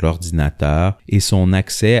sur l'ordinateur et son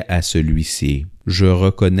accès à celui-ci. Je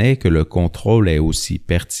reconnais que le contrôle est aussi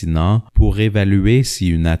pertinent pour évaluer si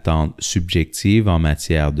une attente subjective en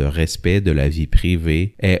matière de respect de la vie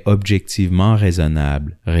privée est objectivement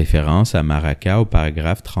raisonnable. Référence à Maraca au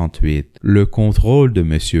paragraphe 38. Le contrôle de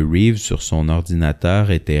M. Reeves sur son ordinateur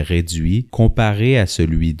était réduit comparé à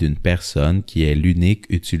celui d'une personne qui est l'unique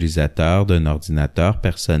utilisateur d'un ordinateur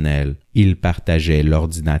personnel. Il partageait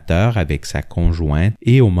l'ordinateur avec sa conjointe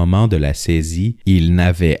et au moment de la saisie, il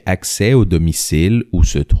n'avait accès au domicile où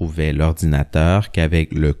se trouvait l'ordinateur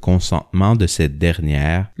qu'avec le consentement de cette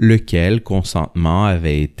dernière, lequel consentement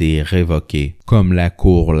avait été révoqué. Comme la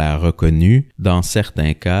Cour l'a reconnu, dans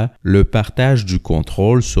certains cas, le partage du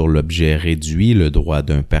contrôle sur l'objet réduit le droit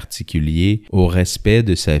d'un particulier au respect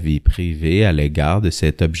de sa vie privée à l'égard de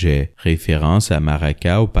cet objet. Référence à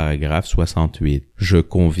Maraca au paragraphe 68. Je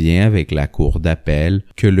conviens avec la Cour d'appel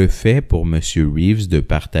que le fait pour M. Reeves de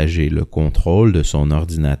partager le contrôle de son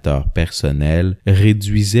ordinateur personnel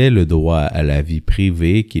réduisait le droit à la vie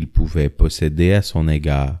privée qu'il pouvait posséder à son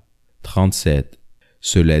égard. 37.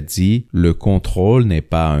 Cela dit, le contrôle n'est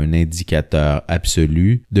pas un indicateur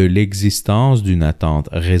absolu de l'existence d'une attente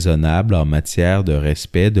raisonnable en matière de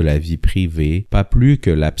respect de la vie privée, pas plus que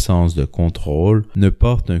l'absence de contrôle ne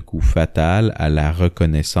porte un coup fatal à la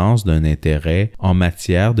reconnaissance d'un intérêt en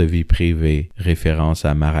matière de vie privée. Référence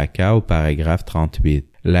à Maraca au paragraphe 38.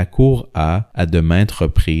 La Cour a, à de maintes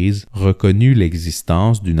reprises, reconnu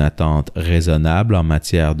l'existence d'une attente raisonnable en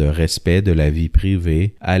matière de respect de la vie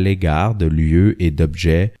privée à l'égard de lieux et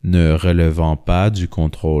d'objets ne relevant pas du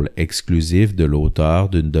contrôle exclusif de l'auteur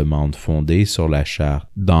d'une demande fondée sur la Charte.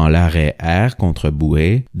 Dans l'arrêt R contre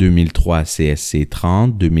Bouet, 2003 CSC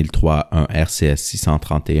 30, 2003 1 RCS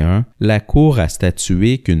 631, la Cour a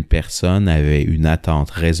statué qu'une personne avait une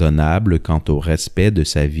attente raisonnable quant au respect de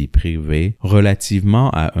sa vie privée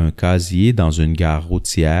relativement à un casier dans une gare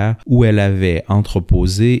routière où elle avait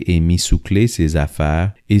entreposé et mis sous clé ses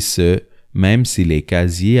affaires, et ce, même si les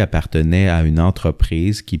casiers appartenaient à une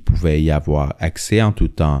entreprise qui pouvait y avoir accès en tout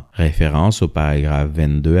temps. Référence au paragraphe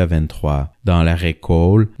 22 à 23. Dans l'arrêt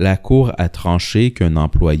Cole, la Cour a tranché qu'un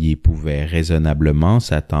employé pouvait raisonnablement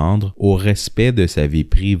s'attendre au respect de sa vie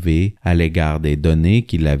privée à l'égard des données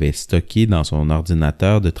qu'il avait stockées dans son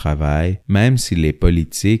ordinateur de travail, même si les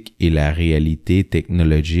politiques et la réalité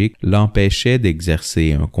technologique l'empêchaient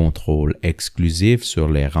d'exercer un contrôle exclusif sur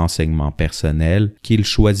les renseignements personnels qu'il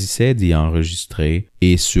choisissait d'y enregistrer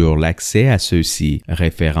et sur l'accès à ceux-ci.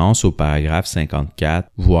 Référence au paragraphe 54,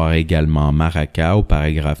 voire également Maraca au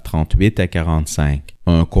paragraphe 38 à 45.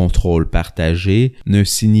 Un contrôle partagé ne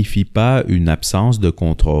signifie pas une absence de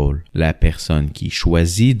contrôle. La personne qui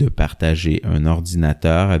choisit de partager un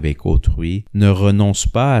ordinateur avec autrui ne renonce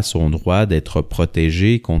pas à son droit d'être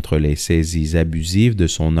protégée contre les saisies abusives de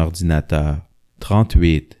son ordinateur.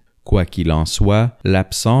 38. Quoi qu'il en soit,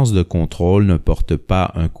 l'absence de contrôle ne porte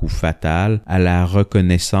pas un coup fatal à la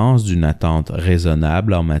reconnaissance d'une attente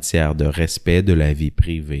raisonnable en matière de respect de la vie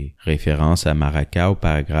privée. Référence à Maraca au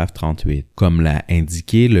paragraphe 38. Comme l'a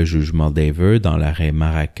indiqué le juge Moldaver dans l'arrêt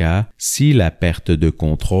Maraca, si la perte de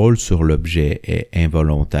contrôle sur l'objet est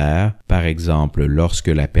involontaire, par exemple lorsque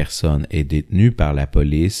la personne est détenue par la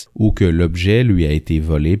police ou que l'objet lui a été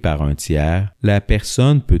volé par un tiers, la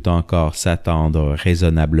personne peut encore s'attendre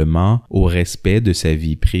raisonnablement raisonnablement au respect de sa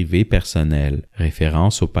vie privée personnelle.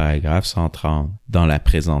 Référence au paragraphe 130. Dans la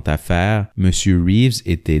présente affaire, M. Reeves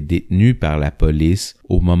était détenu par la police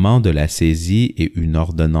au moment de la saisie et une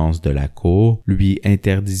ordonnance de la Cour lui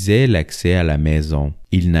interdisait l'accès à la maison.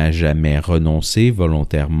 Il n'a jamais renoncé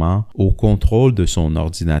volontairement au contrôle de son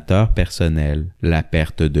ordinateur personnel. La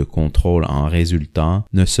perte de contrôle en résultant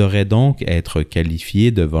ne saurait donc être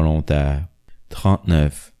qualifiée de volontaire.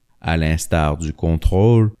 39. À l'instar du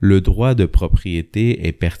contrôle, le droit de propriété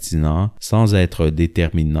est pertinent sans être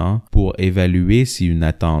déterminant pour évaluer si une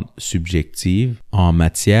attente subjective en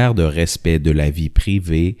matière de respect de la vie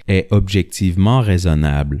privée est objectivement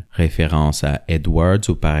raisonnable. Référence à Edwards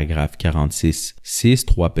au paragraphe 46, 6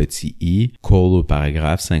 i, Cole au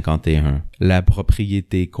paragraphe 51. La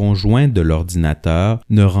propriété conjointe de l'ordinateur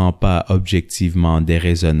ne rend pas objectivement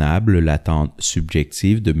déraisonnable l'attente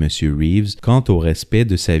subjective de M. Reeves quant au respect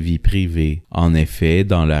de sa vie privée. En effet,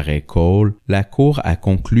 dans l'arrêt Cole, la Cour a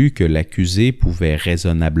conclu que l'accusé pouvait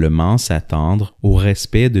raisonnablement s'attendre au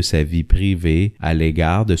respect de sa vie privée à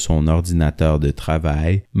l'égard de son ordinateur de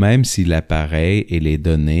travail, même si l'appareil et les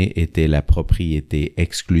données étaient la propriété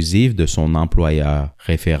exclusive de son employeur.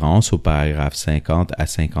 Référence aux paragraphes 50 à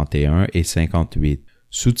 51 et 58.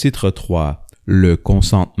 Sous-titre 3. Le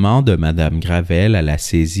consentement de Mme Gravel à la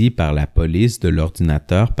saisie par la police de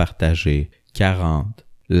l'ordinateur partagé. 40.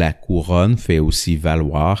 La couronne fait aussi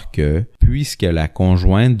valoir que, puisque la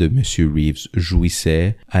conjointe de M. Reeves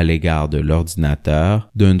jouissait, à l'égard de l'ordinateur,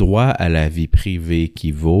 d'un droit à la vie privée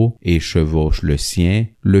qui vaut et chevauche le sien,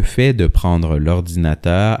 le fait de prendre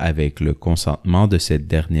l'ordinateur avec le consentement de cette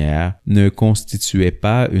dernière ne constituait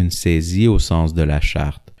pas une saisie au sens de la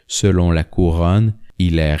charte. Selon la couronne,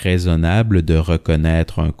 il est raisonnable de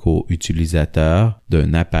reconnaître un co-utilisateur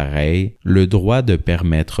d'un appareil le droit de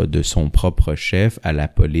permettre de son propre chef à la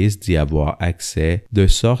police d'y avoir accès, de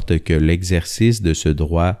sorte que l'exercice de ce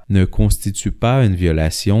droit ne constitue pas une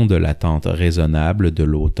violation de l'attente raisonnable de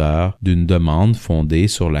l'auteur d'une demande fondée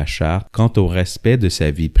sur la charte quant au respect de sa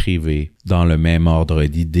vie privée. Dans le même ordre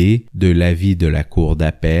d'idées, de l'avis de la Cour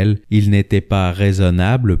d'appel, il n'était pas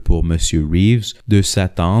raisonnable pour M. Reeves de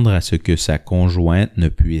s'attendre à ce que sa conjointe ne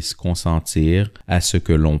puisse consentir à ce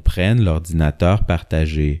que l'on prenne l'ordinateur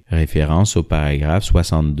partagé. Référence au paragraphe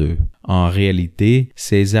 62. En réalité,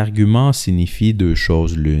 ces arguments signifient deux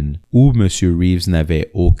choses l'une. Ou M. Reeves n'avait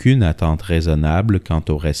aucune attente raisonnable quant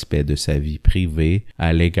au respect de sa vie privée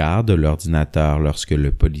à l'égard de l'ordinateur lorsque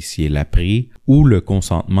le policier l'a pris, ou le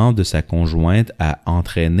consentement de sa conjointe a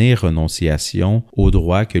entraîné renonciation au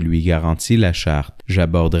droit que lui garantit la charte.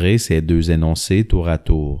 J'aborderai ces deux énoncés tour à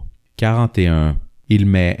tour. 41. Il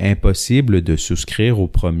m'est impossible de souscrire au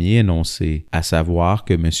premier énoncé, à savoir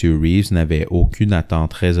que M. Reeves n'avait aucune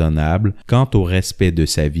attente raisonnable quant au respect de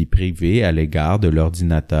sa vie privée à l'égard de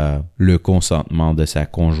l'ordinateur. Le consentement de sa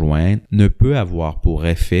conjointe ne peut avoir pour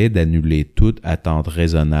effet d'annuler toute attente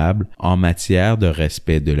raisonnable en matière de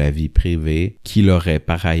respect de la vie privée qu'il aurait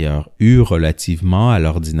par ailleurs eu relativement à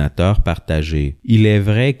l'ordinateur partagé. Il est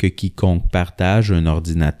vrai que quiconque partage un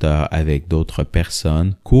ordinateur avec d'autres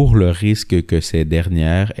personnes court le risque que ces dernières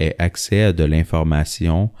aient accès à de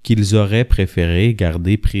l'information qu'ils auraient préféré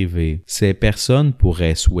garder privée. Ces personnes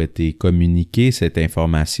pourraient souhaiter communiquer cette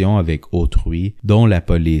information avec autrui, dont la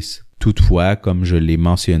police. Toutefois, comme je l'ai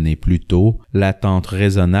mentionné plus tôt, l'attente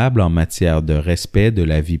raisonnable en matière de respect de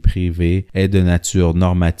la vie privée est de nature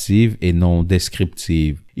normative et non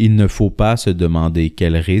descriptive. Il ne faut pas se demander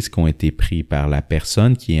quels risques ont été pris par la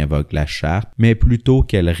personne qui invoque la charte, mais plutôt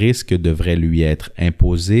quels risques devraient lui être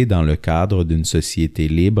imposés dans le cadre d'une société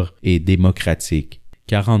libre et démocratique.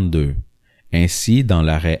 42. Ainsi, dans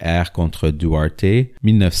l'arrêt R contre Duarte,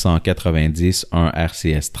 1990-1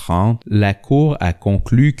 RCS 30, la Cour a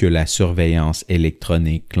conclu que la surveillance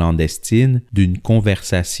électronique clandestine d'une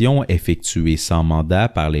conversation effectuée sans mandat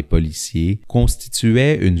par les policiers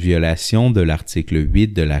constituait une violation de l'article 8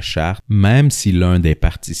 de la Charte, même si l'un des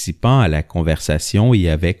participants à la conversation y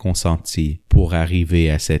avait consenti. Pour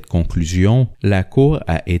arriver à cette conclusion, la Cour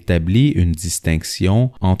a établi une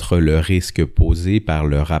distinction entre le risque posé par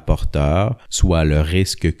le rapporteur, soit le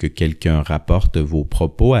risque que quelqu'un rapporte vos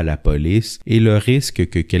propos à la police, et le risque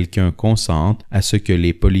que quelqu'un consente à ce que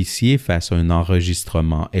les policiers fassent un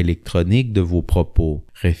enregistrement électronique de vos propos.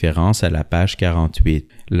 Référence à la page 48.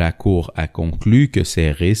 La Cour a conclu que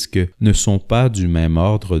ces risques ne sont pas du même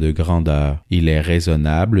ordre de grandeur. Il est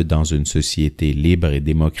raisonnable dans une société libre et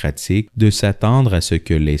démocratique de s'attendre à ce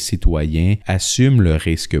que les citoyens assument le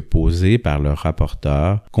risque posé par le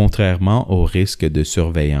rapporteur, contrairement au risque de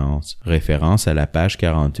surveillance. Référence à la page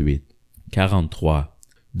 48. 43.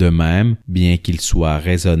 De même, bien qu'il soit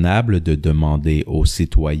raisonnable de demander aux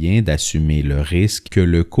citoyens d'assumer le risque que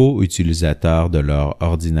le co-utilisateur de leur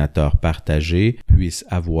ordinateur partagé puisse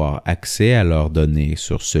avoir accès à leurs données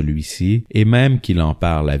sur celui-ci, et même qu'il en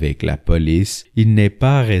parle avec la police, il n'est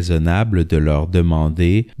pas raisonnable de leur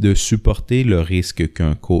demander de supporter le risque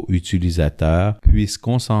qu'un co-utilisateur puisse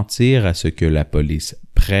consentir à ce que la police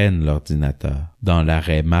prenne l'ordinateur. Dans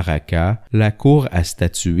l'arrêt Maraca, la Cour a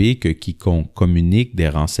statué que quiconque communique des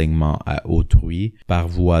renseignements à autrui par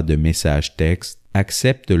voie de message texte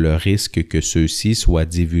accepte le risque que ceux-ci soient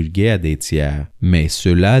divulgués à des tiers, mais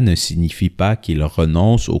cela ne signifie pas qu'il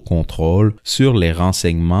renonce au contrôle sur les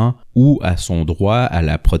renseignements ou à son droit à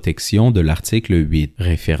la protection de l'article 8,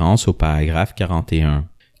 référence au paragraphe 41.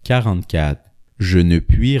 44. Je ne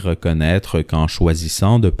puis reconnaître qu'en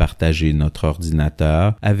choisissant de partager notre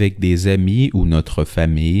ordinateur avec des amis ou notre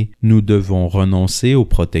famille, nous devons renoncer aux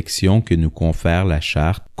protections que nous confère la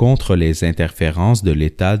Charte contre les interférences de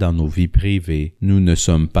l'État dans nos vies privées. Nous ne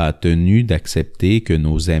sommes pas tenus d'accepter que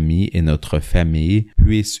nos amis et notre famille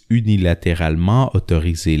puissent unilatéralement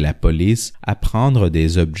autoriser la police à prendre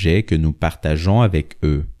des objets que nous partageons avec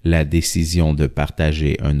eux. La décision de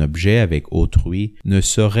partager un objet avec autrui ne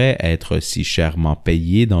saurait être si chèrement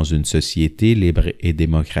payée dans une société libre et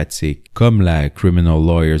démocratique. Comme la Criminal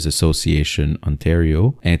Lawyers Association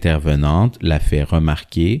Ontario, intervenante, l'a fait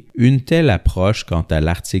remarquer, une telle approche quant à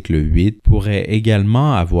l'article 8 pourrait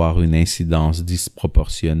également avoir une incidence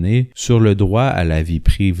disproportionnée sur le droit à la vie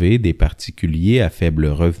privée des particuliers à faible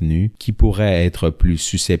revenu qui pourraient être plus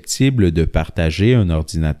susceptibles de partager un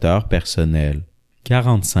ordinateur personnel.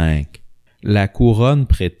 45. La Couronne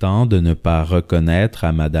prétend de ne pas reconnaître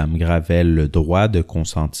à Madame Gravel le droit de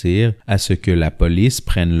consentir à ce que la police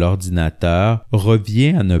prenne l'ordinateur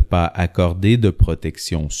revient à ne pas accorder de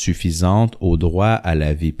protection suffisante au droit à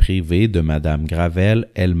la vie privée de Madame Gravel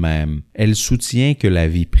elle-même. Elle soutient que la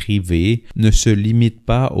vie privée ne se limite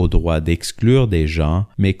pas au droit d'exclure des gens,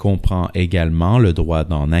 mais comprend également le droit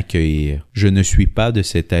d'en accueillir. Je ne suis pas de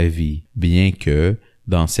cet avis, bien que,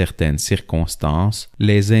 dans certaines circonstances,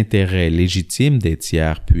 les intérêts légitimes des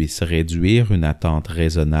tiers puissent réduire une attente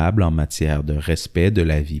raisonnable en matière de respect de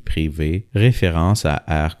la vie privée, référence à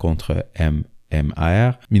R contre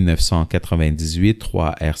MR 1998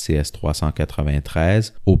 3 RCS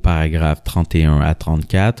 393 au paragraphe 31 à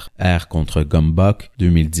 34, R contre Gumbuck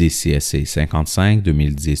 2010 CSC 55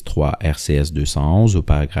 2010 3 RCS 211 au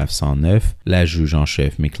paragraphe 109, la juge en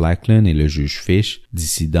chef McLachlan et le juge Fish,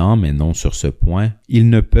 dissidents mais non sur ce point, ils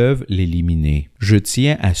ne peuvent l'éliminer. Je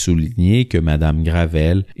tiens à souligner que Madame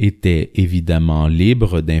Gravel était évidemment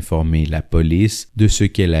libre d'informer la police de ce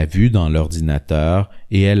qu'elle a vu dans l'ordinateur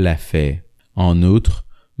et elle l'a fait. En outre,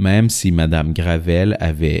 même si Madame Gravel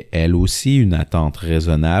avait elle aussi une attente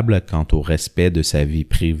raisonnable quant au respect de sa vie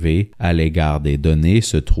privée à l'égard des données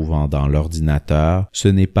se trouvant dans l'ordinateur, ce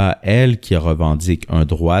n'est pas elle qui revendique un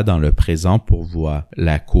droit dans le présent pourvoi.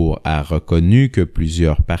 La Cour a reconnu que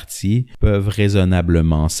plusieurs parties peuvent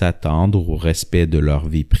raisonnablement s'attendre au respect de leur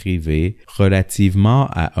vie privée relativement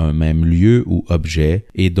à un même lieu ou objet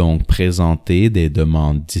et donc présenter des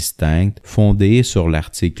demandes distinctes fondées sur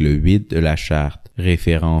l'article 8 de la Charte.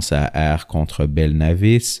 Référence à R contre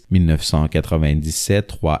Belnavis, 1997,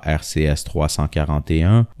 3 RCS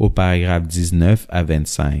 341, au paragraphe 19 à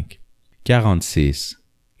 25. 46.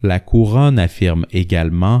 La Couronne affirme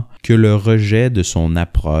également que le rejet de son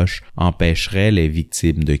approche empêcherait les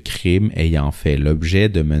victimes de crimes ayant fait l'objet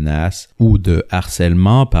de menaces ou de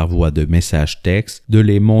harcèlement par voie de message texte de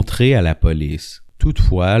les montrer à la police.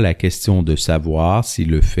 Toutefois, la question de savoir si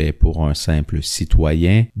le fait pour un simple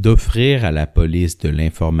citoyen d'offrir à la police de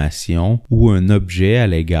l'information ou un objet à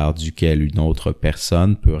l'égard duquel une autre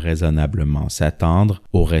personne peut raisonnablement s'attendre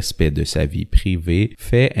au respect de sa vie privée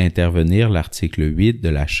fait intervenir l'article 8 de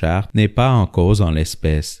la Charte n'est pas en cause en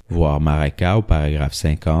l'espèce. Voir Maraca au paragraphe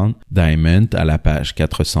 50, Diamond à la page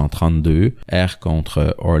 432, R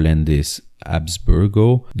contre Orlandis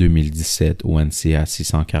Habsburgo, 2017 ONCA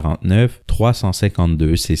 649,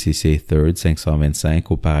 352 CCC 3rd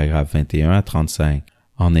 525 au paragraphe 21 à 35.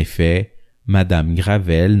 En effet, Madame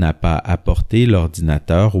Gravel n'a pas apporté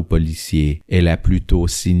l'ordinateur au policier. Elle a plutôt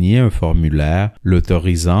signé un formulaire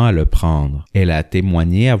l'autorisant à le prendre. Elle a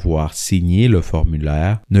témoigné avoir signé le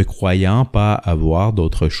formulaire, ne croyant pas avoir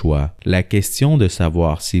d'autre choix. La question de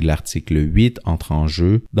savoir si l'article 8 entre en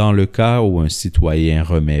jeu dans le cas où un citoyen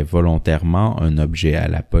remet volontairement un objet à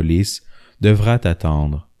la police devra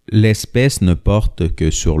attendre. L'espèce ne porte que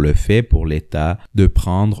sur le fait pour l'État de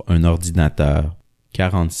prendre un ordinateur.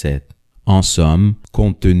 47. En somme,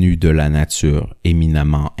 compte tenu de la nature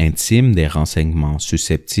éminemment intime des renseignements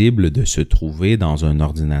susceptibles de se trouver dans un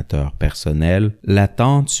ordinateur personnel,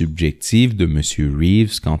 l'attente subjective de M.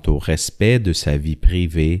 Reeves quant au respect de sa vie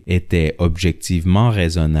privée était objectivement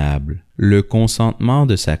raisonnable. Le consentement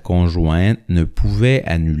de sa conjointe ne pouvait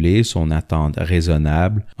annuler son attente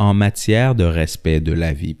raisonnable en matière de respect de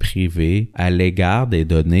la vie privée à l'égard des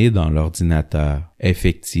données dans l'ordinateur.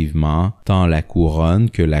 Effectivement, tant la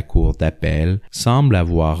couronne que la cour d'appel semblent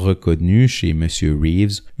avoir reconnu chez M.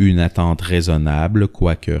 Reeves une attente raisonnable,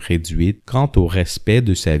 quoique réduite, quant au respect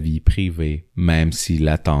de sa vie privée, même si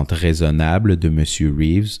l'attente raisonnable de M.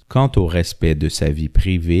 Reeves quant au respect de sa vie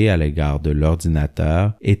privée à l'égard de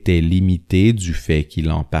l'ordinateur était limitée du fait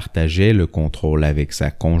qu'il en partageait le contrôle avec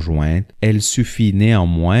sa conjointe, elle suffit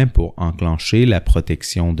néanmoins pour enclencher la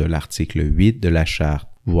protection de l'article 8 de la Charte,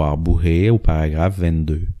 voir Bouhet au paragraphe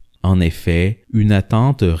 22. En effet, une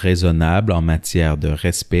attente raisonnable en matière de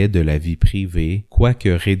respect de la vie privée, quoique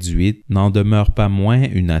réduite, n'en demeure pas moins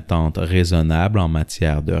une attente raisonnable en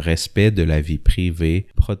matière de respect de la vie privée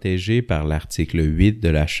protégée par l'article 8 de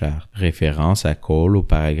la Charte. Référence à Cole au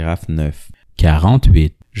paragraphe 9.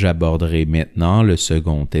 48. J'aborderai maintenant le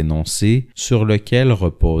second énoncé sur lequel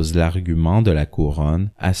repose l'argument de la couronne,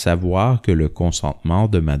 à savoir que le consentement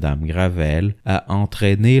de Madame Gravel a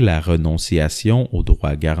entraîné la renonciation aux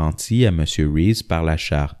droits garantis à M. Reeves par la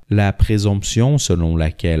Charte. La présomption selon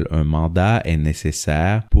laquelle un mandat est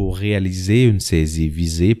nécessaire pour réaliser une saisie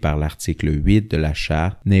visée par l'article 8 de la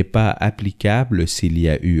Charte n'est pas applicable s'il y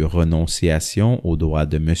a eu renonciation aux droits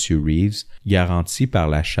de M. Reeves garantis par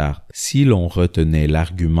la Charte. Si l'on retenait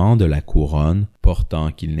l'argument de la couronne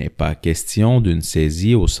portant qu'il n'est pas question d'une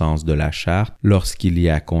saisie au sens de la Charte lorsqu'il y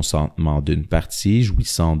a consentement d'une partie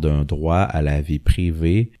jouissant d'un droit à la vie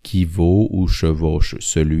privée qui vaut ou chevauche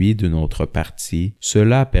celui d'une autre partie,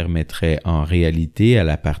 cela permettrait en réalité à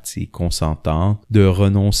la partie consentante de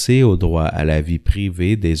renoncer au droit à la vie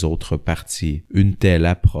privée des autres parties. Une telle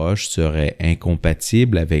approche serait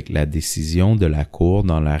incompatible avec la décision de la Cour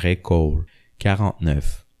dans l'arrêt Cole.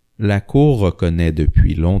 49. La Cour reconnaît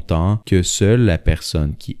depuis longtemps que seule la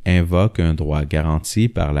personne qui invoque un droit garanti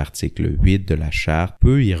par l'article 8 de la Charte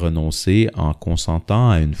peut y renoncer en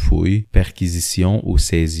consentant à une fouille, perquisition ou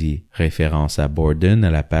saisie. Référence à Borden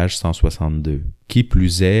à la page 162. Qui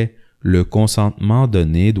plus est, le consentement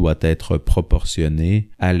donné doit être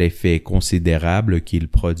proportionné à l'effet considérable qu'il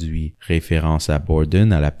produit. Référence à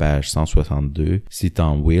Borden à la page 162,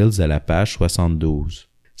 citant Wills à la page 72.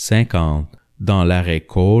 50. Dans l'arrêt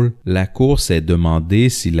Cole, la Cour s'est demandé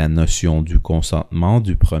si la notion du consentement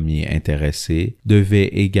du premier intéressé devait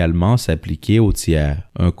également s'appliquer au tiers.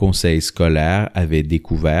 Un conseil scolaire avait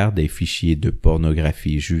découvert des fichiers de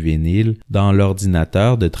pornographie juvénile dans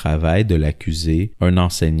l'ordinateur de travail de l'accusé, un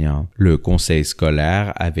enseignant. Le conseil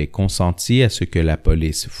scolaire avait consenti à ce que la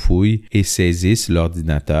police fouille et saisisse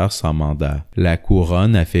l'ordinateur sans mandat. La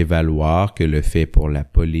couronne a fait valoir que le fait pour la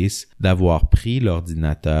police d'avoir pris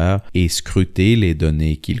l'ordinateur et scruté les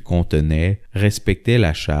données qu'il contenait respectait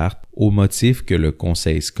la Charte au motif que le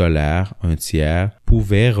conseil scolaire, un tiers,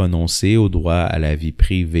 pouvait renoncer au droit à la vie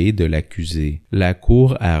privée de l'accusé. La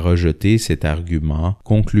Cour a rejeté cet argument,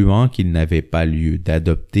 concluant qu'il n'avait pas lieu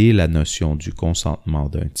d'adopter la notion du consentement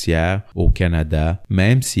d'un tiers au Canada,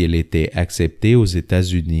 même si elle était acceptée aux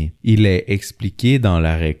États-Unis. Il est expliqué dans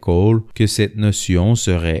l'arrêt Cole que cette notion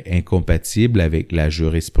serait incompatible avec la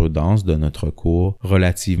jurisprudence de notre Cour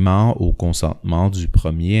relativement au consentement du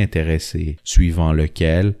premier intéressé, suivant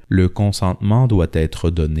lequel le consentement doit être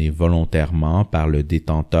donné volontairement par le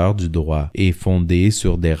détenteur du droit et fondé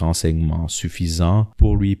sur des renseignements suffisants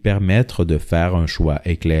pour lui permettre de faire un choix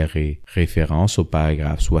éclairé. Référence aux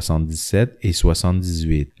paragraphes 77 et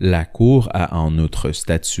 78. La Cour a en outre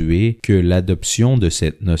statué que l'adoption de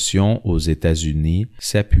cette notion aux États-Unis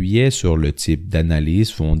s'appuyait sur le type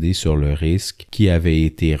d'analyse fondée sur le risque qui avait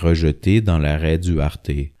été rejeté dans l'arrêt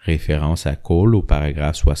Duarte. Référence à Cole aux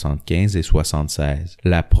paragraphes 75 et 76.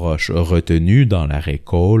 L'approche retenue dans l'arrêt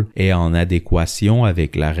Cole est en adéquation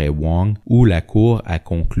avec l'arrêt Wong où la Cour a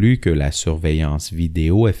conclu que la surveillance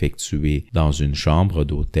vidéo effectuée dans une chambre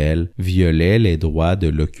d'hôtel violait les droits de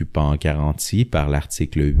l'occupant garantis par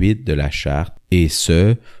l'article 8 de la Charte, et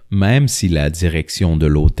ce, même si la direction de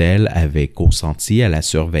l'hôtel avait consenti à la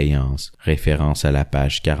surveillance. Référence à la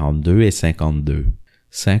page 42 et 52.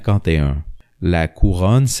 51. La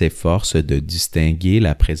couronne s'efforce de distinguer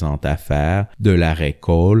la présente affaire de l'arrêt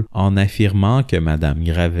Cole en affirmant que Madame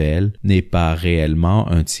Gravel n'est pas réellement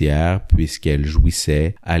un tiers puisqu'elle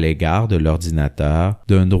jouissait, à l'égard de l'ordinateur,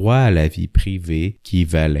 d'un droit à la vie privée qui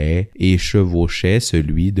valait et chevauchait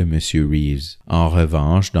celui de M. Reeves. En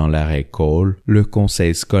revanche, dans l'arrêt Cole, le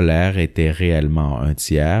conseil scolaire était réellement un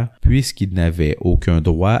tiers puisqu'il n'avait aucun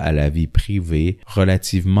droit à la vie privée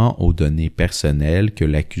relativement aux données personnelles que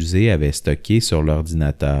l'accusé avait stockées sur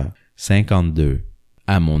l'ordinateur. 52.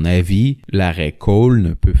 À mon avis, l'arrêt Cole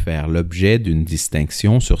ne peut faire l'objet d'une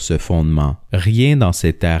distinction sur ce fondement. Rien dans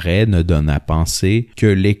cet arrêt ne donne à penser que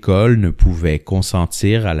l'école ne pouvait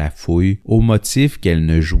consentir à la fouille au motif qu'elle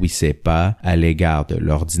ne jouissait pas, à l'égard de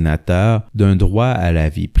l'ordinateur, d'un droit à la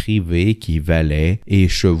vie privée qui valait et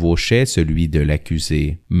chevauchait celui de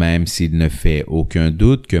l'accusé, même s'il ne fait aucun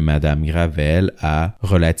doute que Madame Gravel a,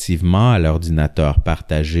 relativement à l'ordinateur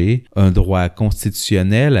partagé, un droit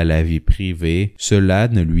constitutionnel à la vie privée. Cela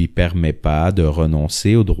ne lui permet pas de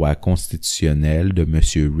renoncer au droit constitutionnel de M.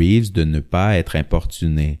 Reeves de ne pas être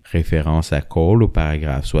importuné. Référence à Cole au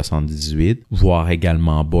paragraphe 78, voir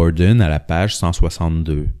également Borden à la page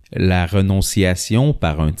 162. La renonciation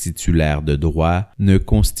par un titulaire de droit ne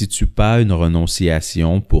constitue pas une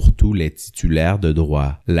renonciation pour tous les titulaires de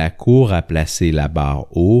droit. La Cour a placé la barre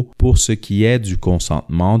haut pour ce qui est du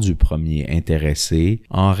consentement du premier intéressé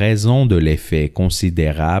en raison de l'effet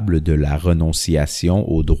considérable de la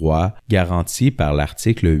renonciation au droit garanti par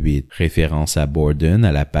l'article 8. Référence à Borden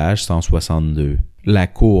à la page 162. La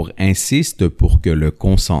Cour insiste pour que le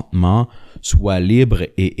consentement soit libre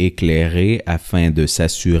et éclairé afin de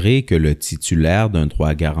s'assurer que le titulaire d'un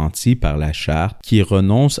droit garanti par la Charte qui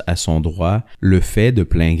renonce à son droit le fait de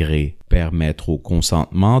plein gré. Permettre au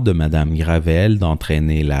consentement de Madame Gravel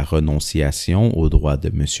d'entraîner la renonciation au droit de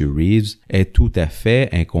M. Reeves est tout à fait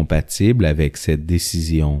incompatible avec cette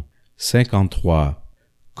décision. 53.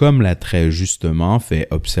 Comme l'a très justement fait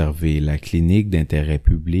observer la clinique d'intérêt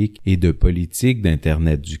public et de politique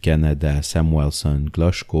d'Internet du Canada Samuelson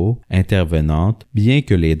Gloshko, intervenante, bien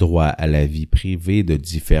que les droits à la vie privée de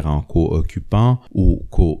différents co-occupants ou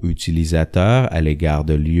co-utilisateurs à l'égard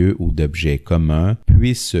de lieux ou d'objets communs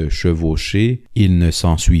puissent se chevaucher, il ne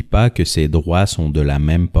s'ensuit pas que ces droits sont de la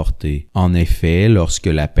même portée. En effet, lorsque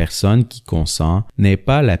la personne qui consent n'est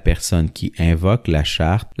pas la personne qui invoque la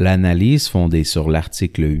Charte, l'analyse fondée sur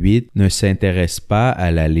l'article 8 ne s'intéresse pas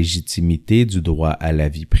à la légitimité du droit à la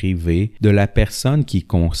vie privée de la personne qui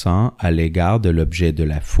consent à l'égard de l'objet de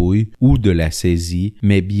la fouille ou de la saisie,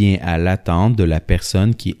 mais bien à l'attente de la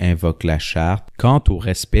personne qui invoque la Charte quant au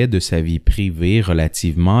respect de sa vie privée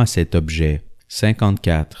relativement à cet objet.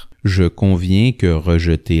 54. Je conviens que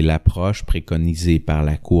rejeter l'approche préconisée par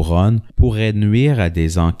la Couronne pourrait nuire à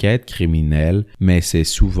des enquêtes criminelles, mais c'est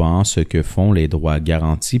souvent ce que font les droits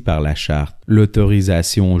garantis par la Charte.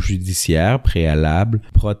 L'autorisation judiciaire préalable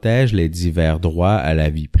protège les divers droits à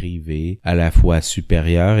la vie privée, à la fois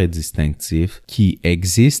supérieurs et distinctifs, qui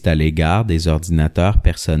existent à l'égard des ordinateurs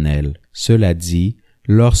personnels. Cela dit,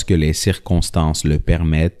 lorsque les circonstances le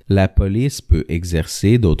permettent, la police peut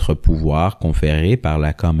exercer d'autres pouvoirs conférés par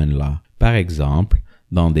la common law. Par exemple,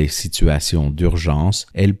 dans des situations d'urgence,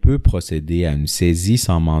 elle peut procéder à une saisie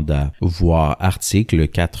sans mandat, voir article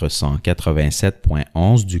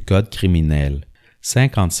 487.11 du Code criminel.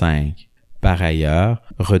 55. Par ailleurs,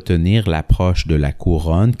 retenir l'approche de la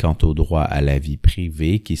Couronne quant au droit à la vie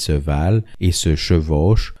privée qui se valent et se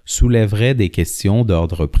chevauchent soulèverait des questions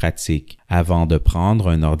d'ordre pratique. Avant de prendre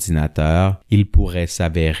un ordinateur, il pourrait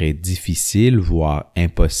s'avérer difficile, voire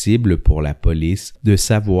impossible pour la police de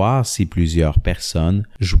savoir si plusieurs personnes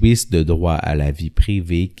jouissent de droits à la vie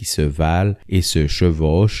privée qui se valent et se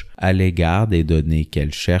chevauchent à l'égard des données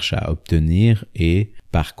qu'elles cherchent à obtenir et,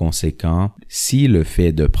 par conséquent, si le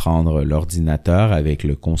fait de prendre l'ordinateur avec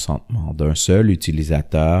le consentement d'un seul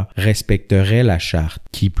utilisateur respecterait la Charte.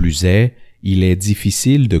 Qui plus est, il est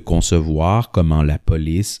difficile de concevoir comment la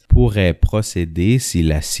police pourrait procéder si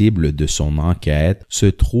la cible de son enquête se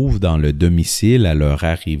trouve dans le domicile à leur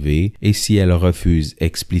arrivée et si elle refuse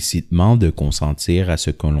explicitement de consentir à ce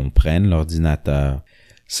que l'on prenne l'ordinateur.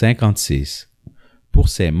 56. Pour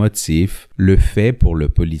ces motifs, le fait pour le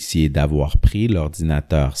policier d'avoir pris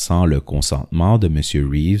l'ordinateur sans le consentement de M.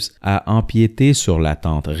 Reeves a empiété sur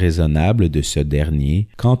l'attente raisonnable de ce dernier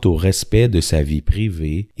quant au respect de sa vie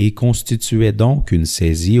privée et constituait donc une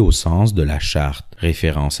saisie au sens de la Charte.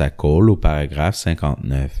 Référence à Cole au paragraphe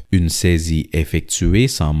 59. Une saisie effectuée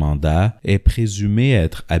sans mandat est présumée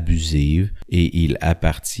être abusive et il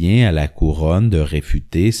appartient à la Couronne de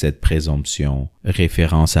réfuter cette présomption.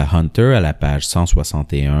 Référence à Hunter à la page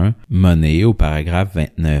 161, Monnet au paragraphe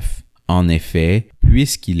 29. En effet,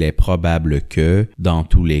 puisqu'il est probable que, dans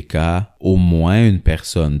tous les cas, au moins une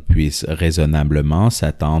personne puisse raisonnablement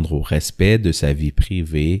s'attendre au respect de sa vie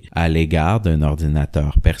privée à l'égard d'un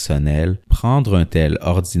ordinateur personnel, prendre un tel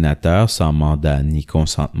ordinateur sans mandat ni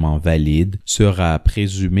consentement valide sera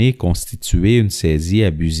présumé constituer une saisie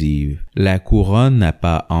abusive. La Couronne n'a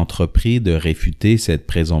pas entrepris de réfuter cette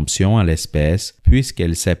présomption à l'espèce,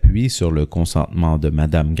 puisqu'elle s'appuie sur le consentement de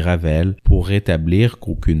Madame Gravel pour établir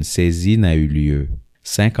qu'aucune saisie n'a eu lieu.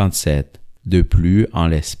 57. De plus, en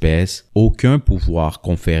l'espèce, aucun pouvoir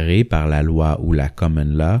conféré par la loi ou la common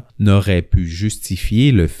law n'aurait pu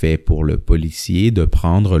justifier le fait pour le policier de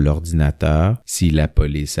prendre l'ordinateur. Si la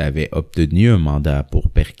police avait obtenu un mandat pour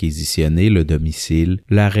perquisitionner le domicile,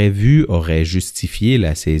 l'arrêt vu aurait justifié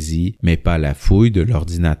la saisie, mais pas la fouille de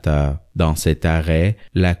l'ordinateur. Dans cet arrêt,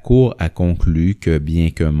 la Cour a conclu que bien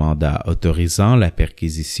qu'un mandat autorisant la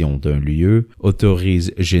perquisition d'un lieu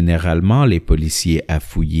autorise généralement les policiers à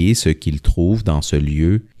fouiller ce qu'ils trouvent dans ce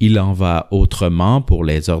lieu, il en va autrement pour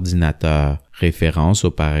les ordinateurs, référence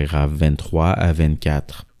au paragraphe 23 à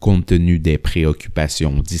 24. Compte tenu des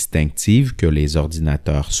préoccupations distinctives que les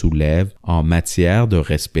ordinateurs soulèvent en matière de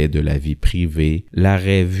respect de la vie privée,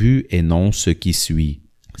 l'arrêt vu énonce ce qui suit.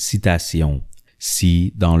 Citation.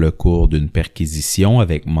 Si, dans le cours d'une perquisition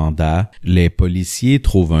avec mandat, les policiers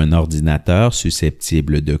trouvent un ordinateur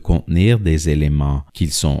susceptible de contenir des éléments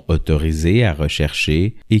qu'ils sont autorisés à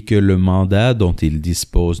rechercher et que le mandat dont ils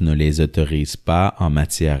disposent ne les autorise pas en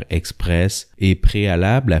matière expresse et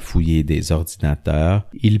préalable à fouiller des ordinateurs,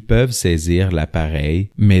 ils peuvent saisir l'appareil,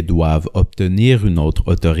 mais doivent obtenir une autre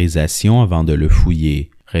autorisation avant de le fouiller.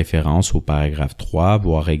 Référence au paragraphe 3,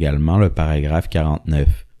 voire également le paragraphe 49.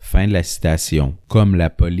 Fin de la citation. Comme la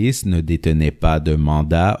police ne détenait pas de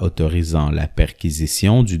mandat autorisant la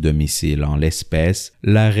perquisition du domicile en l'espèce,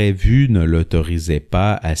 l'arrêt vu ne l'autorisait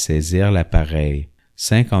pas à saisir l'appareil.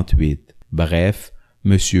 58. Bref,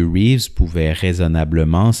 M. Reeves pouvait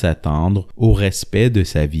raisonnablement s'attendre au respect de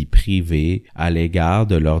sa vie privée à l'égard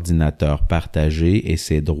de l'ordinateur partagé et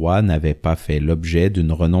ses droits n'avaient pas fait l'objet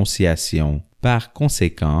d'une renonciation. Par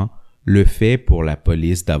conséquent, le fait pour la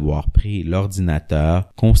police d'avoir pris l'ordinateur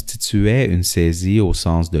constituait une saisie au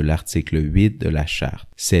sens de l'article 8 de la Charte.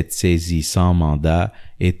 Cette saisie sans mandat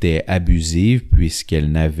était abusive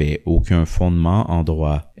puisqu'elle n'avait aucun fondement en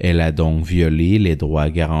droit. Elle a donc violé les droits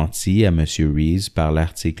garantis à M. Reeves par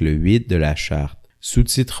l'article 8 de la Charte.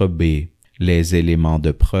 Sous-titre B. Les éléments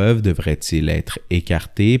de preuve devraient-ils être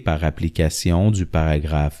écartés par application du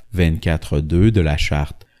paragraphe 24.2 de la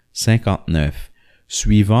Charte? 59.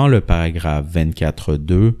 Suivant le paragraphe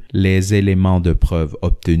 24.2, les éléments de preuve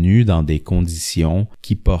obtenus dans des conditions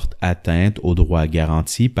qui portent atteinte aux droits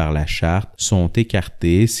garantis par la Charte sont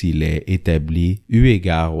écartés s'il est établi, eu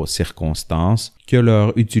égard aux circonstances, que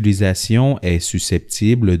leur utilisation est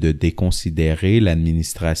susceptible de déconsidérer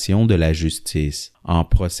l'administration de la justice. En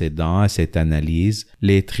procédant à cette analyse,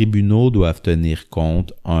 les tribunaux doivent tenir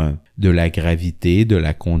compte 1. De la gravité de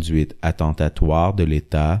la conduite attentatoire de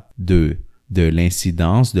l'État, 2. De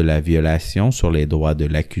l'incidence de la violation sur les droits de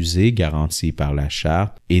l'accusé garantis par la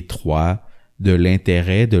Charte et 3. De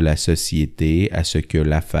l'intérêt de la société à ce que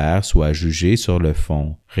l'affaire soit jugée sur le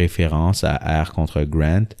fond. Référence à R contre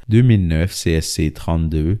Grant, 2009 CSC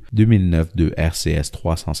 32, 2009 2 RCS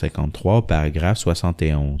 353, paragraphe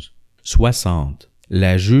 71. 60.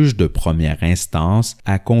 La juge de première instance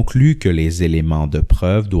a conclu que les éléments de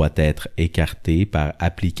preuve doivent être écartés par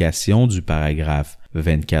application du paragraphe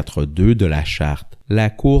 24.2 de la Charte. La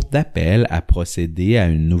Cour d'appel a procédé à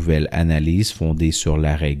une nouvelle analyse fondée sur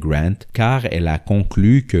l'arrêt Grant car elle a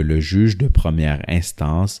conclu que le juge de première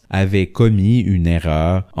instance avait commis une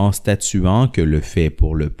erreur en statuant que le fait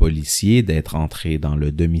pour le policier d'être entré dans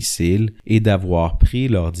le domicile et d'avoir pris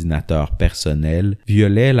l'ordinateur personnel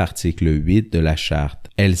violait l'article 8 de la Charte.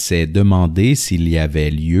 Elle s'est demandé s'il y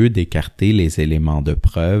avait lieu d'écarter les éléments de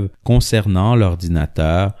preuve concernant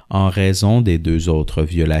l'ordinateur en raison des deux autres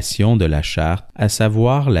violations de la Charte, à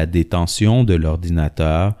savoir la détention de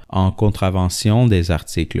l'ordinateur en contravention des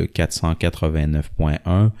articles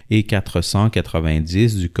 489.1 et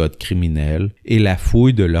 490 du Code criminel et la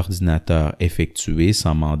fouille de l'ordinateur effectuée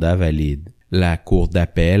sans mandat valide. La Cour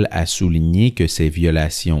d'appel a souligné que ces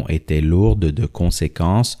violations étaient lourdes de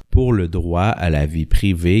conséquences pour le droit à la vie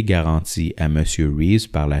privée garanti à M. Reeves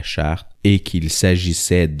par la Charte et qu'il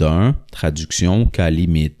s'agissait d'un, traduction cas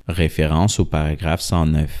limite, référence au paragraphe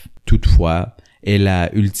 109. Toutefois, elle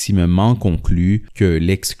a ultimement conclu que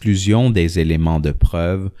l'exclusion des éléments de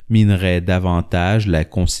preuve minerait davantage la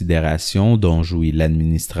considération dont jouit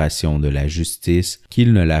l'administration de la justice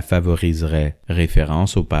qu'il ne la favoriserait,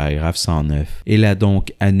 référence au paragraphe 109. Elle a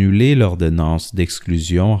donc annulé l'ordonnance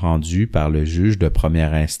d'exclusion rendue par le juge de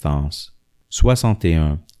première instance.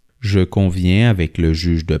 61. Je conviens avec le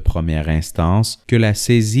juge de première instance que la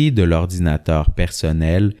saisie de l'ordinateur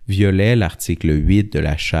personnel violait l'article 8 de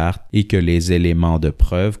la Charte et que les éléments de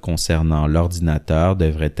preuve concernant l'ordinateur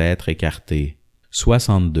devraient être écartés.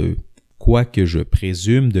 62. Quoique je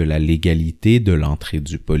présume de la légalité de l'entrée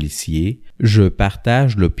du policier, je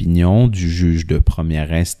partage l'opinion du juge de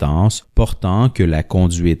première instance portant que la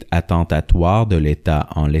conduite attentatoire de l'État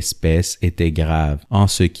en l'espèce était grave en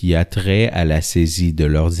ce qui a trait à la saisie de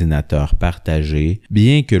l'ordinateur partagé,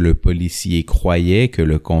 bien que le policier croyait que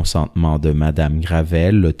le consentement de Madame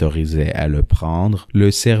Gravel l'autorisait à le prendre,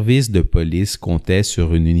 le service de police comptait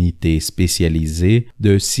sur une unité spécialisée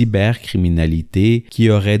de cybercriminalité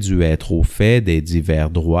qui aurait dû être au fait des divers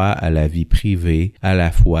droits à la vie privée, à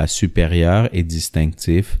la fois supérieurs et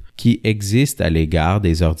distinctifs, qui existent à l'égard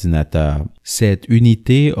des ordinateurs. Cette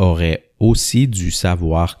unité aurait aussi dû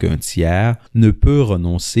savoir qu'un tiers ne peut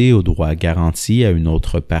renoncer aux droits garantis à une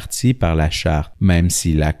autre partie par la Charte, même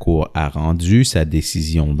si la Cour a rendu sa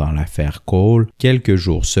décision dans l'affaire Cole quelques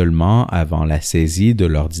jours seulement avant la saisie de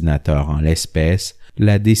l'ordinateur en l'espèce.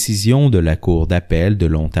 La décision de la Cour d'appel de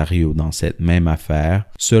l'Ontario dans cette même affaire,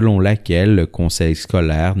 selon laquelle le conseil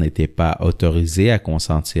scolaire n'était pas autorisé à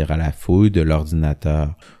consentir à la fouille de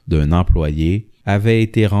l'ordinateur d'un employé, avait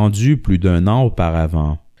été rendue plus d'1 an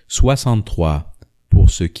auparavant. 63. Pour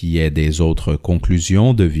ce qui est des autres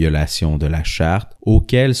conclusions de violation de la Charte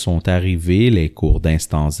auxquelles sont arrivées les cours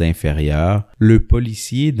d'instance inférieures, le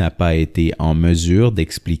policier n'a pas été en mesure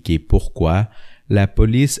d'expliquer pourquoi la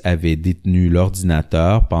police avait détenu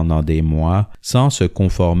l'ordinateur pendant des mois sans se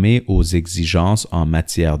conformer aux exigences en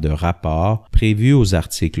matière de rapport prévues aux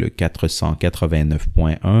articles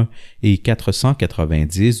 489.1 et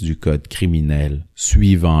 490 du Code criminel.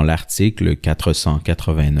 Suivant l'article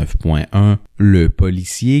 489.1, le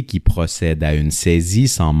policier qui procède à une saisie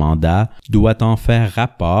sans mandat doit en faire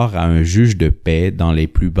rapport à un juge de paix dans les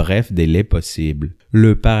plus brefs délais possibles.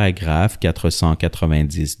 Le paragraphe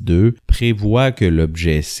 490.2 prévoit que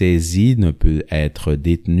l'objet saisi ne peut être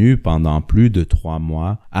détenu pendant plus de 3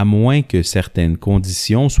 mois, à moins que certaines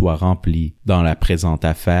conditions soient remplies. Dans la présente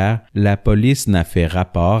affaire, la police n'a fait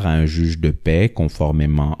rapport à un juge de paix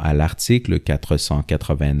conformément à l'article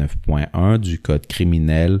 489.1 du Code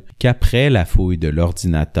criminel qu'après la fouille de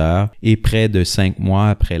l'ordinateur et près de 5 mois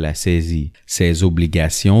après la saisie. Ces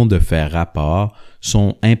obligations de faire rapport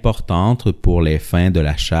sont importantes pour les fins de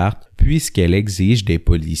la Charte puisqu'elle exige des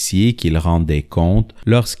policiers qu'ils rendent des comptes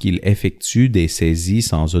lorsqu'ils effectuent des saisies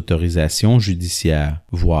sans autorisation judiciaire.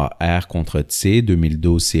 Voir R contre C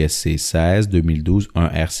 2012 CSC 16 2012 1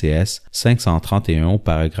 RCS 531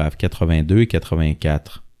 paragraphe 82 et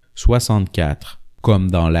 84. 64.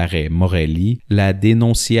 Comme dans l'arrêt Morelli, la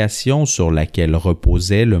dénonciation sur laquelle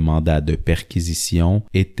reposait le mandat de perquisition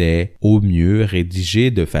était, au mieux,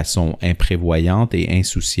 rédigée de façon imprévoyante et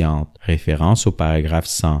insouciante, référence au paragraphe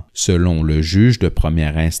 100. Selon le juge de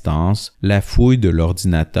première instance, la fouille de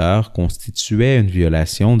l'ordinateur constituait une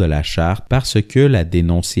violation de la Charte parce que la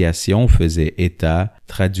dénonciation faisait état,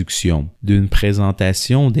 traduction, d'une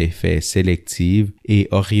présentation des faits sélective et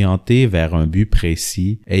orientée vers un but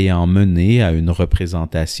précis ayant mené à une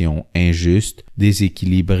représentation injuste,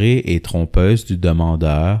 déséquilibrée et trompeuse du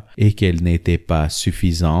demandeur et qu'elle n'était pas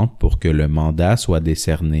suffisante pour que le mandat soit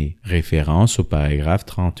décerné. Référence au paragraphe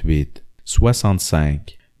 38.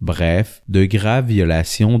 65. Bref, de graves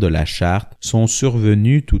violations de la Charte sont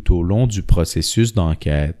survenues tout au long du processus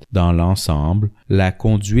d'enquête. Dans l'ensemble, la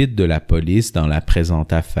conduite de la police dans la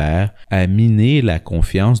présente affaire a miné la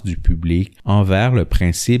confiance du public envers le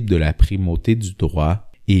principe de la primauté du droit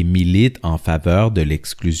et milite en faveur de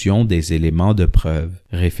l'exclusion des éléments de preuve.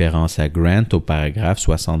 Référence à Grant au paragraphe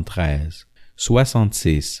 73.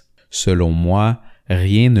 66. Selon moi,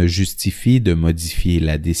 rien ne justifie de modifier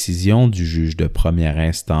la décision du juge de première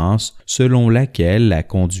instance selon laquelle la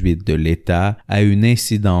conduite de l'État a une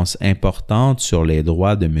incidence importante sur les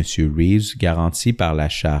droits de M. Reeves garantis par la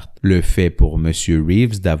Charte. le fait pour M.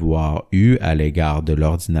 Reeves d'avoir eu à l'égard de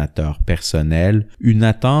l'ordinateur personnel une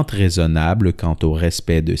attente raisonnable quant au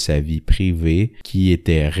respect de sa vie privée qui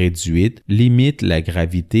était réduite limite la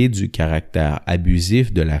gravité du caractère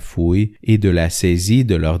abusif de la fouille et de la saisie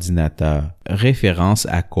de l'ordinateur. Référence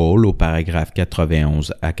à Cole au paragraphe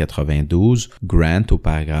 91 à 92, Grant au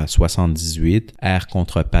paragraphe 78, R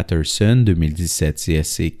contre Patterson 2017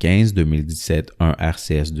 CSC 15 2017 1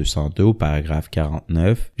 RCS 202 au paragraphe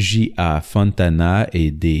 49, J.A. Fontana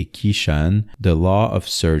et D. Keeshan, The Law of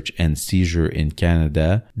Search and Seizure in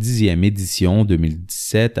Canada, 10e édition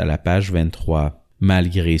 2017 à la page 23.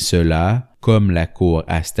 Malgré cela, comme la Cour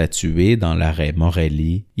a statué dans l'arrêt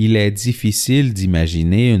Morelli, il est difficile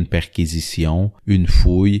d'imaginer une perquisition, une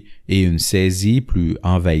fouille et une saisie plus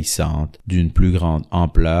envahissantes, d'une plus grande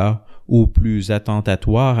ampleur ou plus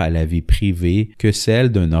attentatoire à la vie privée que celle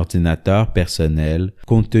d'un ordinateur personnel,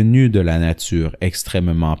 compte tenu de la nature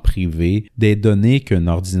extrêmement privée des données qu'un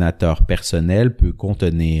ordinateur personnel peut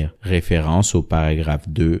contenir. Référence au paragraphe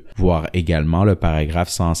 2, voire également le paragraphe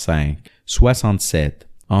 105. 67.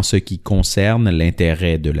 En ce qui concerne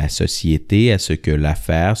l'intérêt de la société à ce que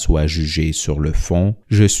l'affaire soit jugée sur le fond,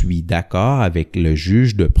 je suis d'accord avec le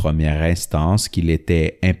juge de première instance qu'il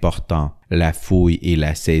était important. La fouille et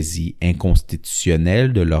la saisie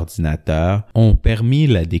inconstitutionnelle de l'ordinateur ont permis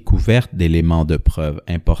la découverte d'éléments de preuve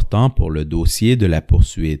importants pour le dossier de la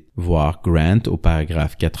poursuite, voir Grant au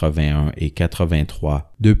paragraphe 81 et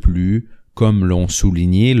 83. De plus, comme l'ont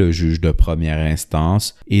souligné le juge de première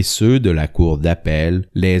instance et ceux de la cour d'appel,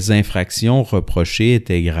 les infractions reprochées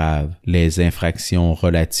étaient graves. Les infractions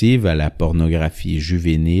relatives à la pornographie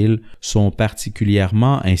juvénile sont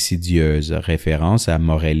particulièrement insidieuses, référence à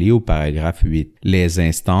Morelli au paragraphe 8. Les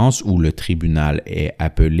instances où le tribunal est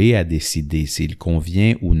appelé à décider s'il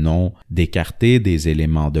convient ou non d'écarter des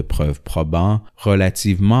éléments de preuve probants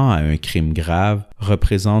relativement à un crime grave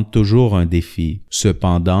représente toujours un défi.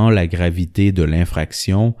 Cependant, la gravité de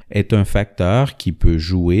l'infraction est un facteur qui peut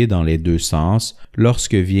jouer dans les deux sens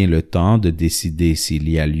lorsque vient le temps de décider s'il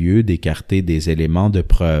y a lieu d'écarter des éléments de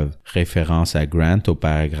preuve. Référence à Grant au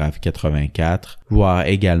paragraphe 84, voire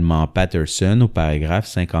également Patterson au paragraphe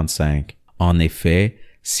 55. En effet,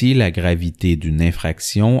 si la gravité d'une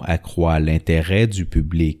infraction accroît l'intérêt du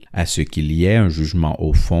public à ce qu'il y ait un jugement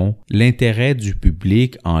au fond, l'intérêt du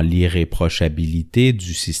public en l'irréprochabilité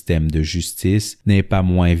du système de justice n'est pas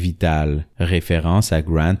moins vital. Référence à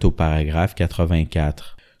Grant au paragraphe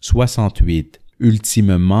 84. 68.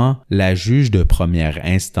 Ultimement, la juge de première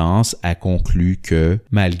instance a conclu que,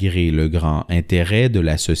 malgré le grand intérêt de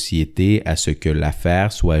la société à ce que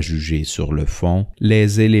l'affaire soit jugée sur le fond,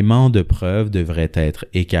 les éléments de preuve devraient être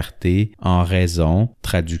écartés en raison,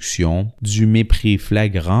 traduction, du mépris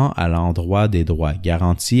flagrant à l'endroit des droits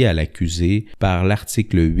garantis à l'accusé par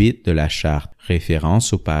l'article 8 de la Charte.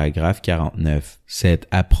 Référence au paragraphe 49. Cette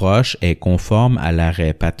approche est conforme à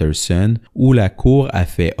l'arrêt Patterson où la Cour a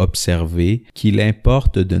fait observer qu'il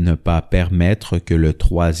importe de ne pas permettre que le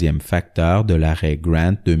troisième facteur de l'arrêt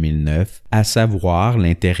Grant 2009, à savoir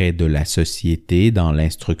l'intérêt de la société dans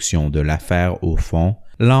l'instruction de l'affaire au fond,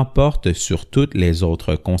 l'emporte sur toutes les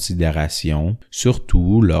autres considérations,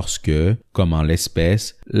 surtout lorsque, comme en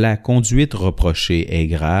l'espèce, la conduite reprochée est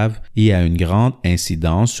grave et a une grande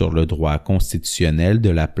incidence sur le droit constitutionnel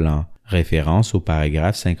de l'appelant. Référence au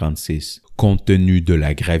paragraphe 56. Compte tenu de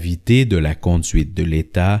la gravité de la conduite de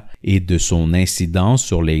l'État et de son incidence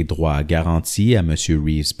sur les droits garantis à M.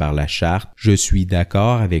 Reeves par la Charte, je suis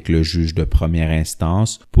d'accord avec le juge de première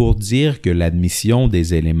instance pour dire que l'admission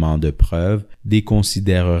des éléments de preuve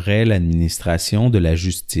déconsidérerait l'administration de la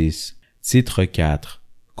justice. Titre 4.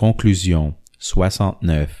 Conclusion.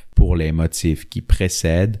 69. Pour les motifs qui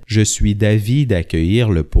précèdent, je suis d'avis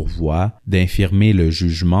d'accueillir le pourvoi, d'infirmer le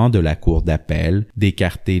jugement de la Cour d'appel,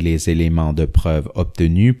 d'écarter les éléments de preuve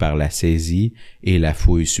obtenus par la saisie et la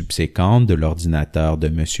fouille subséquente de l'ordinateur de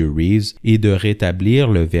M. Reeves et de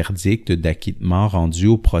rétablir le verdict d'acquittement rendu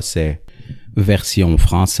au procès. Version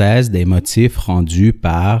française des motifs rendus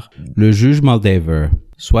par le juge Moldaver.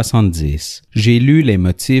 70. J'ai lu les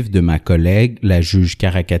motifs de ma collègue, la juge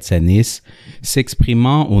Karakatsanis,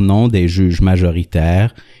 s'exprimant au nom des juges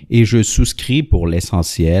majoritaires et je souscris pour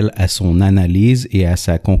l'essentiel à son analyse et à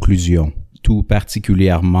sa conclusion. Tout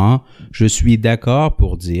particulièrement, je suis d'accord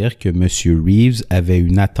pour dire que M. Reeves avait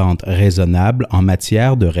une attente raisonnable en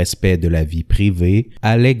matière de respect de la vie privée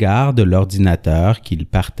à l'égard de l'ordinateur qu'il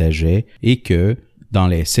partageait et que, dans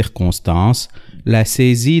les circonstances, La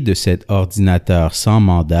saisie de cet ordinateur sans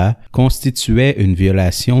mandat constituait une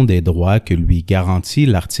violation des droits que lui garantit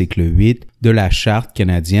l'article 8 de la Charte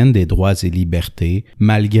canadienne des droits et libertés,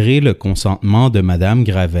 malgré le consentement de Madame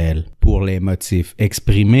Gravel. Pour les motifs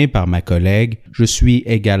exprimés par ma collègue, je suis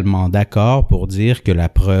également d'accord pour dire que la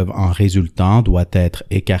preuve en résultant doit être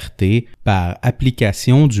écartée par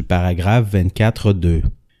application du paragraphe 24.2.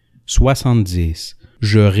 70.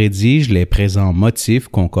 Je rédige les présents motifs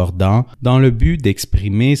concordants dans le but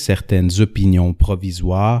d'exprimer certaines opinions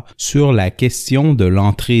provisoires sur la question de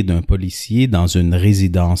l'entrée d'un policier dans une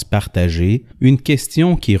résidence partagée, une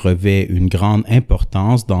question qui revêt une grande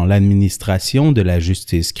importance dans l'administration de la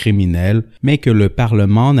justice criminelle, mais que le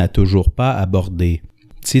Parlement n'a toujours pas abordée.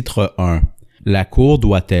 Titre 1. La Cour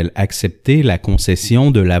doit-elle accepter la concession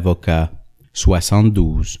de l'avocat?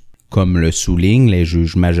 72. Comme le soulignent les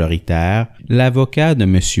juges majoritaires, l'avocat de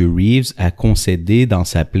M. Reeves a concédé dans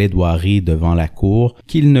sa plaidoirie devant la Cour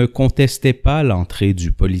qu'il ne contestait pas l'entrée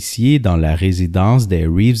du policier dans la résidence des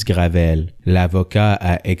Reeves-Gravel. L'avocat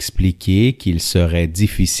a expliqué qu'il serait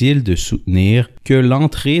difficile de soutenir que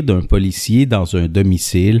l'entrée d'un policier dans un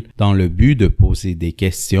domicile dans le but de poser des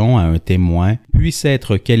questions à un témoin puisse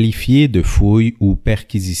être qualifiée de fouille ou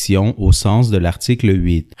perquisition au sens de l'article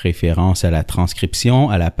 8, référence à la transcription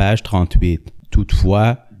à la page 38.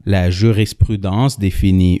 Toutefois, la jurisprudence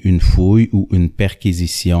définit une fouille ou une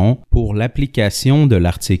perquisition pour l'application de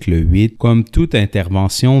l'article 8 comme toute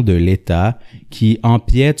intervention de l'État qui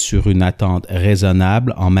empiète sur une attente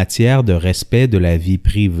raisonnable en matière de respect de la vie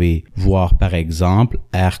privée, voir par exemple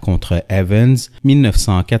R contre Evans,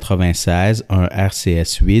 1996, 1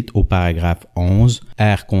 RCS 8 au paragraphe 11,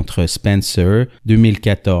 R contre Spencer,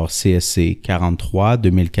 2014 CSC 43,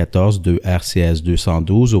 2014 2 RCS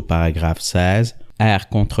 212 au paragraphe 16, R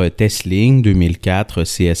contre Tesling, 2004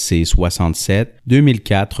 CSC 67,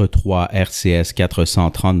 2004 3 RCS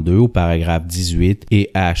 432 au paragraphe 18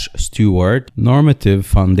 et H. Stewart, Normative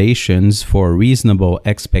Foundations for Reasonable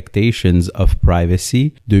Expectations of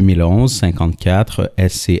Privacy, 2011 54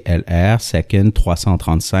 SCLR 2nd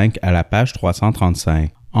 335 à la page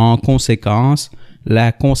 335. En conséquence,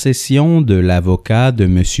 la concession de l'avocat de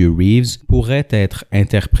M. Reeves pourrait être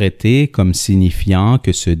interprétée comme signifiant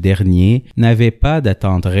que ce dernier n'avait pas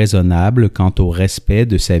d'attente raisonnable quant au respect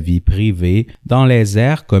de sa vie privée dans les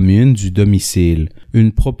aires communes du domicile,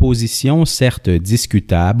 une proposition certes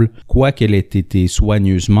discutable, quoiqu'elle ait été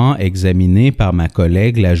soigneusement examinée par ma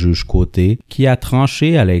collègue la juge Côté, qui a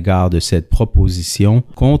tranché à l'égard de cette proposition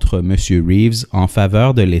contre M. Reeves en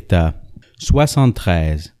faveur de l'État.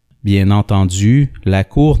 73. Bien entendu, la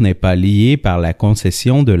Cour n'est pas liée par la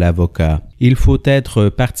concession de l'avocat. Il faut être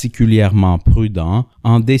particulièrement prudent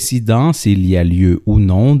en décidant s'il y a lieu ou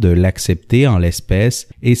non de l'accepter en l'espèce,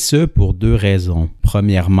 et ce pour deux raisons.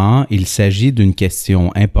 Premièrement, il s'agit d'une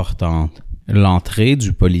question importante. L'entrée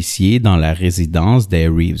du policier dans la résidence des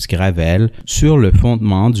Reeves-Gravel sur le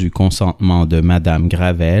fondement du consentement de Madame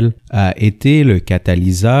Gravel a été le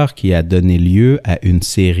catalyseur qui a donné lieu à une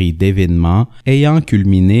série d'événements ayant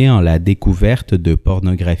culminé en la découverte de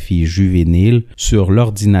pornographie juvénile sur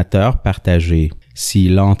l'ordinateur partagé. Si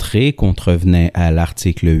l'entrée contrevenait à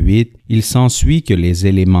l'article 8, il s'ensuit que les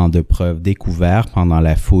éléments de preuve découverts pendant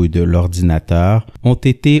la fouille de l'ordinateur ont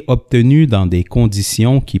été obtenus dans des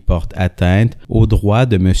conditions qui portent atteinte aux droits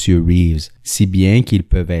de M. Reeves, si bien qu'ils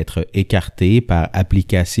peuvent être écartés par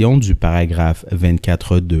application du paragraphe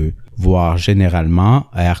 24.2. Voire généralement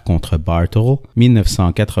R contre Bartle,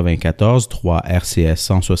 1994 3 RCS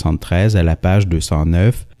 173 à la page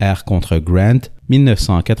 209, R contre Grant,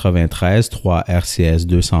 1993 3 RCS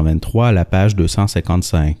 223 à la page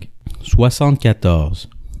 255. 74.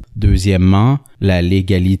 Deuxièmement, la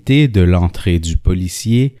légalité de l'entrée du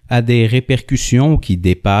policier a des répercussions qui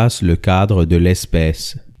dépassent le cadre de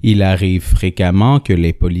l'espèce. Il arrive fréquemment que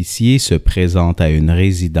les policiers se présentent à une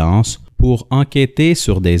résidence pour enquêter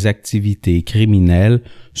sur des activités criminelles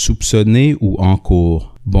soupçonnées ou en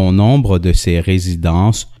cours. Bon nombre de ces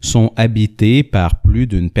résidences sont habitées par plus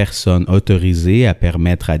d'une personne autorisée à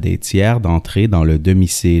permettre à des tiers d'entrer dans le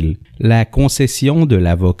domicile. La concession de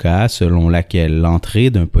l'avocat selon laquelle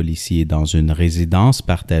l'entrée d'un policier dans une résidence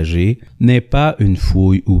partagée n'est pas une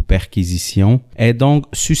fouille ou perquisition est donc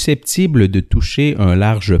susceptible de toucher un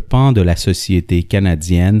large pan de la société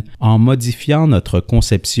canadienne en modifiant notre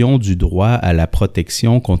conception du droit à la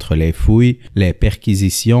protection contre les fouilles, les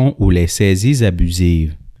perquisitions ou les saisies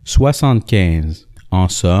abusives. 75. En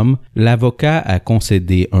somme, l'avocat a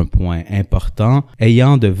concédé un point important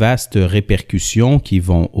ayant de vastes répercussions qui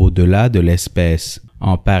vont au-delà de l'espèce.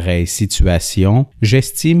 En pareille situation,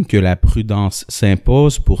 j'estime que la prudence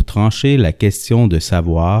s'impose pour trancher la question de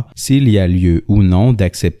savoir s'il y a lieu ou non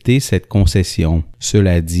d'accepter cette concession.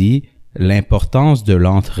 Cela dit, l'importance de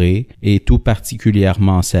l'entrée et tout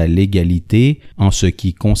particulièrement sa légalité en ce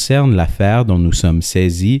qui concerne l'affaire dont nous sommes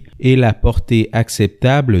saisis et la portée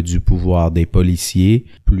acceptable du pouvoir des policiers,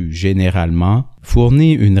 plus généralement,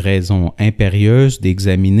 fournit une raison impérieuse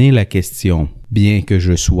d'examiner la question. Bien que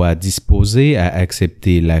je sois disposé à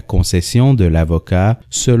accepter la concession de l'avocat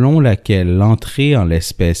selon laquelle l'entrée en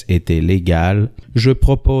l'espèce était légale, je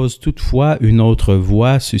propose toutefois une autre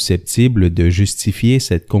voie susceptible de justifier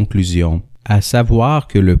cette conclusion, à savoir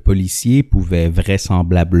que le policier pouvait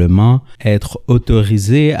vraisemblablement être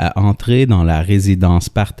autorisé à entrer dans la résidence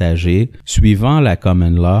partagée suivant la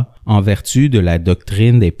common law en vertu de la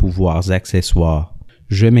doctrine des pouvoirs accessoires.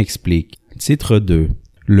 Je m'explique. Titre 2.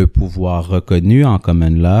 Le pouvoir reconnu en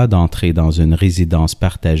common law d'entrer dans une résidence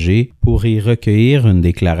partagée pour y recueillir une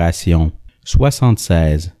déclaration.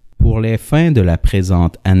 76. Pour les fins de la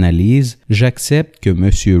présente analyse, j'accepte que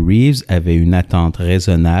M. Reeves avait une attente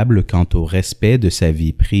raisonnable quant au respect de sa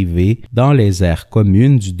vie privée dans les aires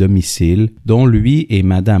communes du domicile dont lui et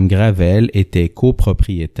Mme Gravel étaient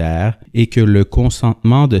copropriétaires et que le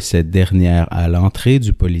consentement de cette dernière à l'entrée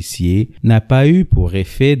du policier n'a pas eu pour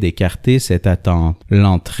effet d'écarter cette attente.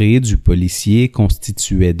 L'entrée du policier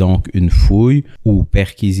constituait donc une fouille ou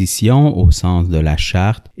perquisition au sens de la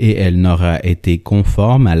charte et elle n'aura été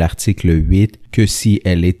conforme à l'article 8 que si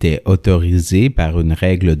elle était autorisée par une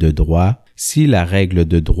règle de droit, si la règle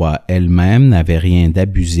de droit elle-même n'avait rien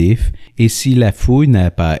d'abusif et si la fouille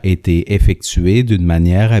n'a pas été effectuée d'une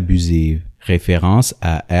manière abusive. Référence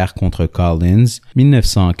à R contre Collins,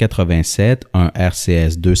 1987, un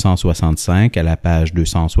RCS 265 à la page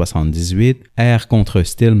 278, R contre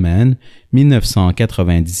Stillman,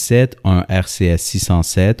 1997, un RCS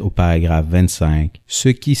 607 au paragraphe 25. Ce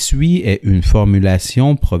qui suit est une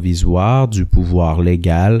formulation provisoire du pouvoir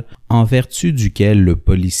légal en vertu duquel le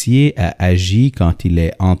policier a agi quand il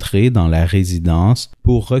est entré dans la résidence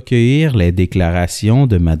pour recueillir les déclarations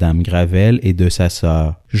de Mme Gravel et de sa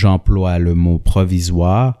sœur. J'emploie le mot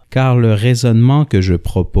provisoire car le raisonnement que je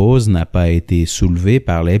propose n'a pas été soulevé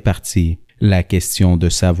par les parties. La question de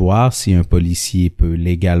savoir si un policier peut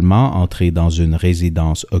légalement entrer dans une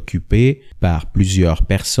résidence occupée par plusieurs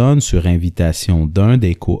personnes sur invitation d'un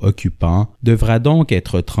des co-occupants devra donc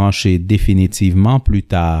être tranchée définitivement plus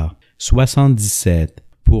tard. 77.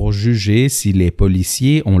 Pour juger si les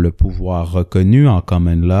policiers ont le pouvoir reconnu en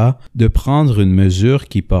common law de prendre une mesure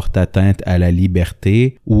qui porte atteinte à la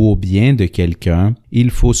liberté ou au bien de quelqu'un, il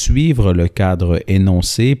faut suivre le cadre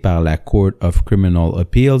énoncé par la Court of Criminal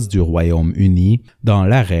Appeals du Royaume-Uni dans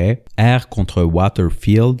l'arrêt R contre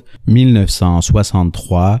Waterfield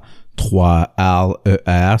 1963 3 Al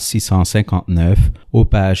ER 659 aux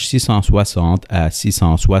pages 660 à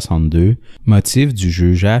 662, motif du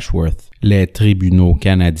juge Ashworth. Les tribunaux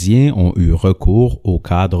canadiens ont eu recours au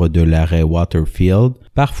cadre de l'arrêt Waterfield,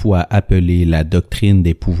 parfois appelé la doctrine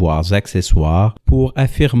des pouvoirs accessoires, pour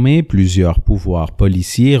affirmer plusieurs pouvoirs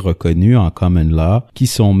policiers reconnus en common law qui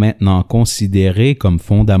sont maintenant considérés comme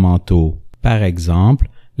fondamentaux. Par exemple,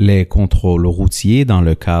 les contrôles routiers dans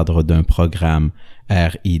le cadre d'un programme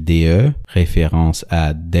RIDE, référence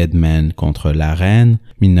à Deadman contre la Reine,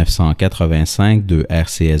 1985 de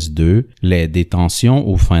RCS 2, les détentions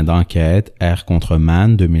aux fins d'enquête, R contre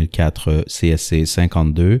Mann, 2004 CSC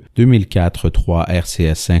 52, 2004 3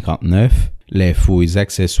 RCS 59, les fouilles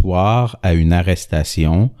accessoires à une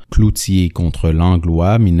arrestation, Cloutier contre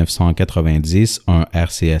Langlois, 1990, 1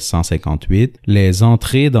 RCS 158, les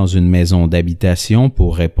entrées dans une maison d'habitation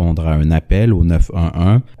pour répondre à un appel au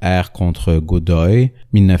 911, R contre Godoy,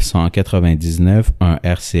 1999, 1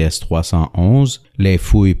 RCS 311, les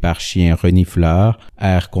fouilles par chien renifleur,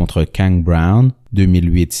 R contre Kang Brown,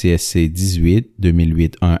 2008 CSC 18,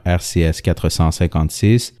 2008 1 RCS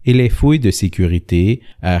 456 et les fouilles de sécurité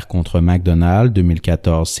R contre McDonald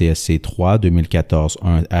 2014 CSC 3, 2014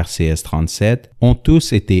 1 RCS 37 ont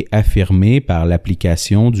tous été affirmés par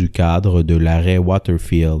l'application du cadre de l'arrêt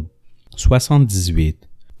Waterfield. 78.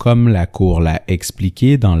 Comme la Cour l'a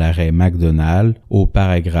expliqué dans l'arrêt McDonald, au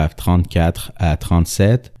paragraphe 34 à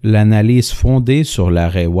 37, l'analyse fondée sur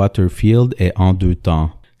l'arrêt Waterfield est en deux temps.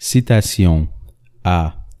 Citation.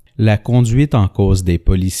 A. La conduite en cause des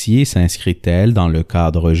policiers s'inscrit-elle dans le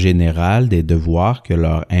cadre général des devoirs que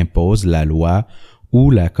leur impose la loi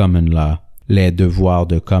ou la common law? Les devoirs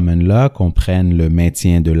de common law comprennent le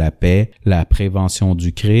maintien de la paix, la prévention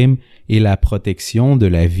du crime et la protection de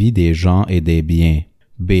la vie des gens et des biens.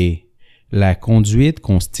 B. La conduite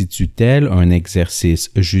constitue-t-elle un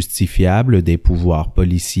exercice justifiable des pouvoirs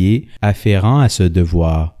policiers afférents à ce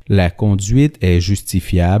devoir? La conduite est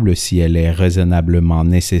justifiable si elle est raisonnablement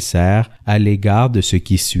nécessaire à l'égard de ce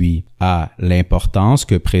qui suit. A. L'importance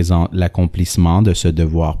que présente l'accomplissement de ce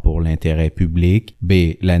devoir pour l'intérêt public.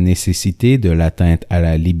 B. La nécessité de l'atteinte à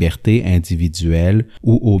la liberté individuelle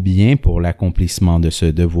ou au bien pour l'accomplissement de ce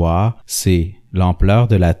devoir. C. L'ampleur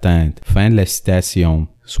de l'atteinte. Fin de la citation.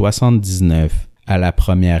 79. À la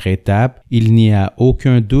première étape, il n'y a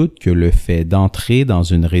aucun doute que le fait d'entrer dans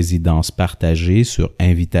une résidence partagée sur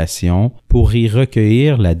invitation pour y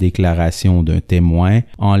recueillir la déclaration d'un témoin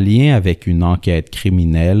en lien avec une enquête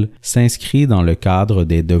criminelle s'inscrit dans le cadre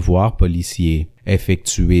des devoirs policiers.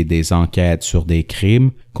 Effectuer des enquêtes sur des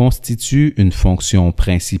crimes constitue une fonction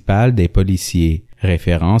principale des policiers.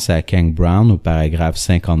 Référence à King Brown au paragraphe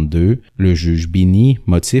 52, le juge Binney,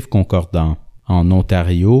 motif concordant. En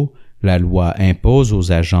Ontario, la loi impose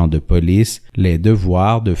aux agents de police les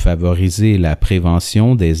devoirs de favoriser la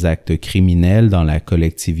prévention des actes criminels dans la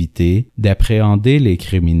collectivité, d'appréhender les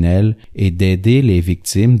criminels et d'aider les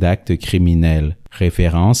victimes d'actes criminels.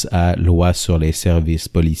 Référence à Loi sur les services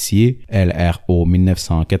policiers, LRO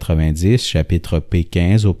 1990, chapitre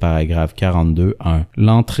P15 au paragraphe 42.1.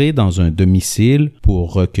 L'entrée dans un domicile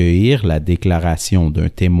pour recueillir la déclaration d'un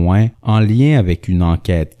témoin en lien avec une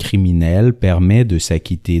enquête criminelle permet de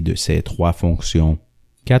s'acquitter de ces trois fonctions.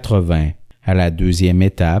 80. À la deuxième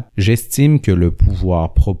étape, j'estime que le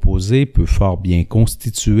pouvoir proposé peut fort bien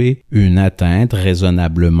constituer une atteinte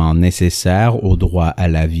raisonnablement nécessaire au droit à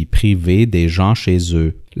la vie privée des gens chez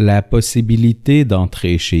eux. La possibilité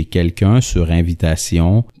d'entrer chez quelqu'un sur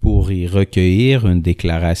invitation pour y recueillir une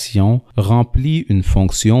déclaration remplit une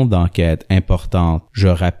fonction d'enquête importante. Je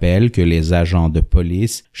rappelle que les agents de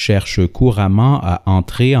police cherchent couramment à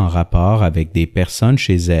entrer en rapport avec des personnes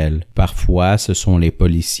chez elles. Parfois, ce sont les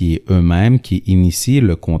policiers eux-mêmes qui initient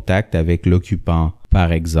le contact avec l'occupant.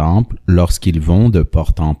 Par exemple, lorsqu'ils vont de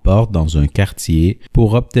porte en porte dans un quartier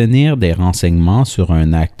pour obtenir des renseignements sur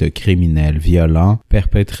un acte criminel violent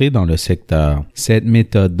perpétré dans le secteur. Cette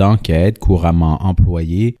méthode d'enquête couramment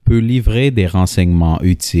employée peut livrer des renseignements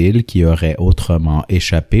utiles qui auraient autrement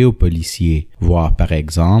échappé aux policiers. Voir par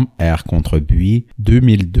exemple R contre Buis,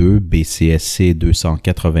 2002 BCSC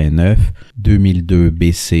 289, 2002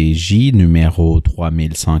 BCJ numéro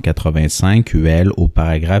 3185 UL au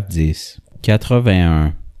paragraphe 10.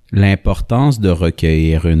 81. L'importance de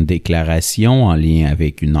recueillir une déclaration en lien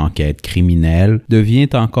avec une enquête criminelle devient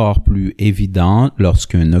encore plus évidente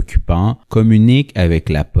lorsqu'un occupant communique avec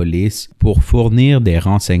la police pour fournir des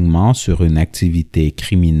renseignements sur une activité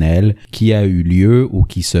criminelle qui a eu lieu ou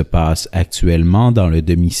qui se passe actuellement dans le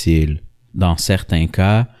domicile. Dans certains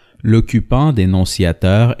cas, l'occupant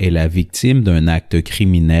dénonciateur est la victime d'un acte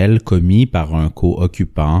criminel commis par un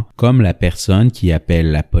co-occupant, comme la personne qui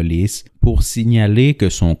appelle la police pour signaler que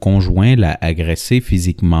son conjoint l'a agressé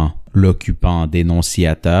physiquement. L'occupant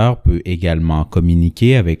dénonciateur peut également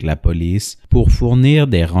communiquer avec la police pour fournir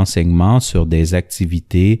des renseignements sur des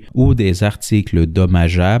activités ou des articles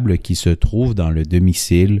dommageables qui se trouvent dans le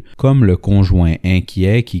domicile, comme le conjoint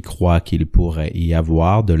inquiet qui croit qu'il pourrait y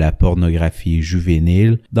avoir de la pornographie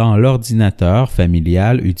juvénile dans l'ordinateur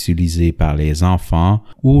familial utilisé par les enfants,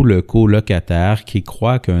 ou le colocataire qui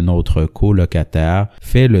croit qu'un autre colocataire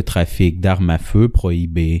fait le trafic d'armes à feu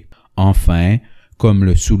prohibées. Enfin, comme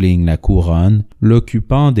le souligne la Couronne,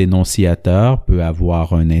 l'occupant dénonciateur peut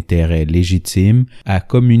avoir un intérêt légitime à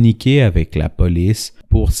communiquer avec la police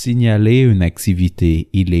pour signaler une activité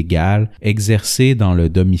illégale exercée dans le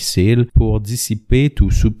domicile pour dissiper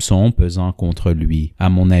tout soupçon pesant contre lui. À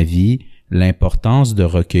mon avis, l'importance de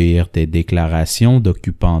recueillir des déclarations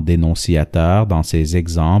d'occupants dénonciateurs dans ces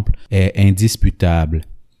exemples est indisputable.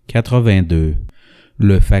 82.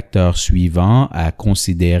 Le facteur suivant à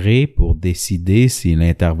considérer pour décider si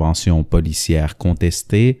l'intervention policière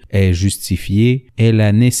contestée est justifiée est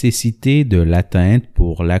la nécessité de l'atteinte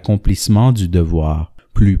pour l'accomplissement du devoir.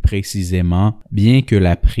 Plus précisément, bien que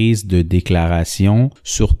la prise de déclaration,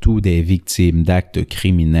 surtout des victimes d'actes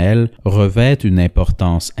criminels, revête une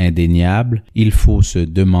importance indéniable, il faut se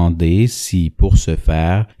demander si, pour ce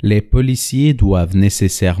faire, les policiers doivent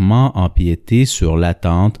nécessairement empiéter sur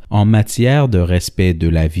l'attente en matière de respect de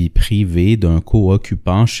la vie privée d'un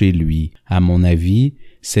co-occupant chez lui. À mon avis,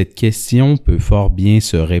 cette question peut fort bien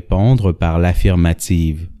se répondre par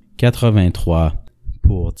l'affirmative. 83.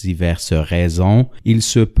 Pour diverses raisons, il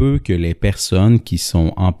se peut que les personnes qui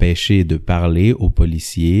sont empêchées de parler aux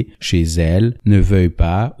policiers chez elles ne veuillent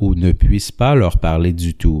pas ou ne puissent pas leur parler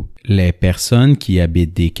du tout. Les personnes qui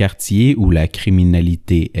habitent des quartiers où la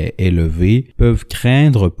criminalité est élevée peuvent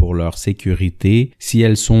craindre pour leur sécurité si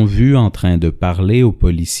elles sont vues en train de parler aux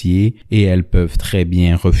policiers et elles peuvent très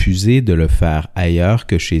bien refuser de le faire ailleurs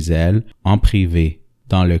que chez elles, en privé.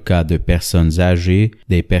 Dans le cas de personnes âgées,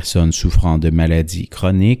 des personnes souffrant de maladies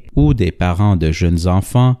chroniques ou des parents de jeunes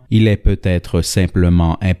enfants, il est peut-être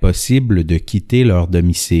simplement impossible de quitter leur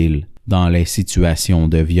domicile. Dans les situations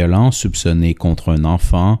de violence soupçonnées contre un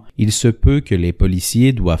enfant, il se peut que les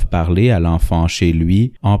policiers doivent parler à l'enfant chez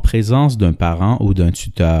lui en présence d'un parent ou d'un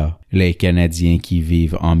tuteur. Les Canadiens qui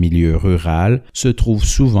vivent en milieu rural se trouvent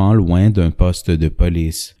souvent loin d'un poste de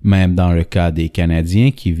police. Même dans le cas des Canadiens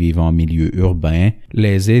qui vivent en milieu urbain,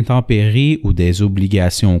 les intempéries ou des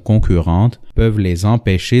obligations concurrentes peuvent les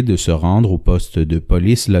empêcher de se rendre au poste de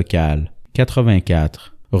police local.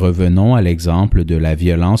 84. Revenons à l'exemple de la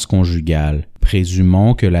violence conjugale.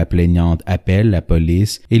 Présumons que la plaignante appelle la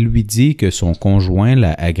police et lui dit que son conjoint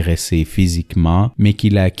l'a agressée physiquement, mais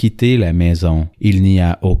qu'il a quitté la maison. Il n'y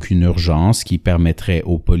a aucune urgence qui permettrait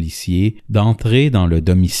aux policiers d'entrer dans le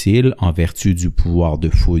domicile en vertu du pouvoir de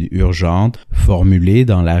fouille urgente formulé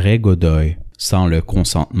dans l'arrêt Godoy. Sans le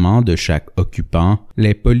consentement de chaque occupant,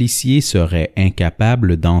 les policiers seraient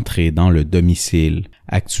incapables d'entrer dans le domicile.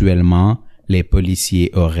 Actuellement, les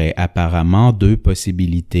policiers auraient apparemment deux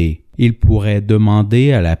possibilités. Ils pourraient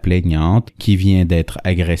demander à la plaignante, qui vient d'être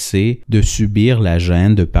agressée, de subir la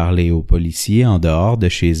gêne de parler aux policiers en dehors de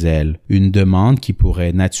chez elle, une demande qui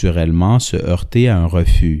pourrait naturellement se heurter à un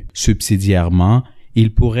refus. Subsidiairement,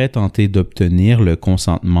 ils pourraient tenter d'obtenir le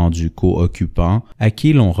consentement du co-occupant à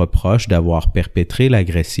qui l'on reproche d'avoir perpétré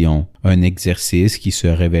l'agression, un exercice qui se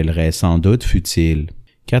révélerait sans doute futile.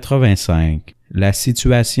 85. La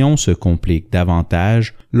situation se complique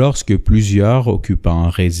davantage lorsque plusieurs occupants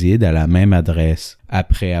résident à la même adresse.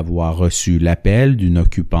 Après avoir reçu l'appel d'une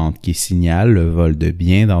occupante qui signale le vol de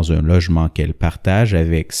biens dans un logement qu'elle partage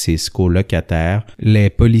avec 6 colocataires, les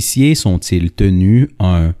policiers sont-ils tenus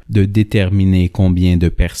 1. De déterminer combien de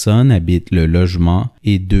personnes habitent le logement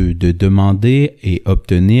et 2. De demander et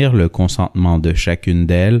obtenir le consentement de chacune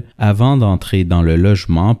d'elles avant d'entrer dans le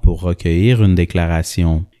logement pour recueillir une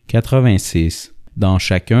déclaration. 86. Dans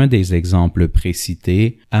chacun des exemples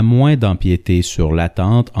précités, à moins d'empiéter sur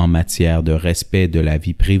l'attente en matière de respect de la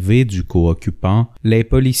vie privée du co-occupant, les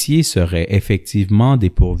policiers seraient effectivement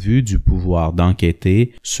dépourvus du pouvoir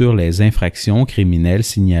d'enquêter sur les infractions criminelles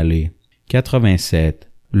signalées. 87.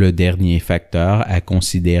 Le dernier facteur à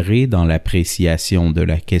considérer dans l'appréciation de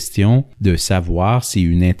la question de savoir si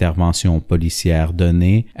une intervention policière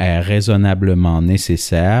donnée est raisonnablement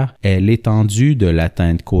nécessaire est l'étendue de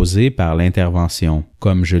l'atteinte causée par l'intervention.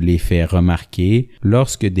 Comme je l'ai fait remarquer,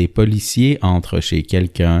 lorsque des policiers entrent chez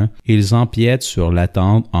quelqu'un, ils empiètent sur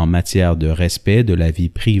l'attente en matière de respect de la vie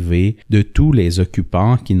privée de tous les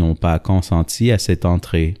occupants qui n'ont pas consenti à cette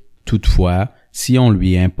entrée. Toutefois, si on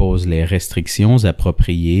lui impose les restrictions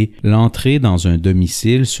appropriées, l'entrée dans un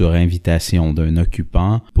domicile sur invitation d'un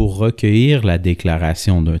occupant pour recueillir la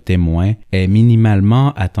déclaration d'un témoin est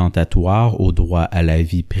minimalement attentatoire au droit à la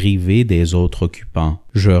vie privée des autres occupants.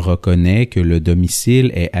 Je reconnais que le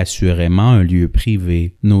domicile est assurément un lieu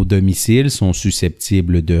privé. Nos domiciles sont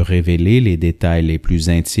susceptibles de révéler les détails les plus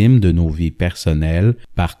intimes de nos vies personnelles.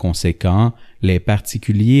 Par conséquent, les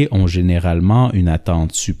particuliers ont généralement une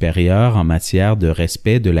attente supérieure en matière de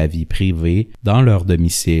respect de la vie privée dans leur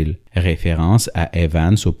domicile. Référence à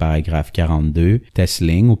Evans au paragraphe 42,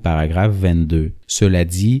 Tesling au paragraphe 22. Cela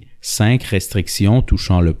dit, 5 restrictions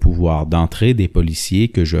touchant le pouvoir d'entrée des policiers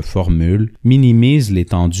que je formule minimisent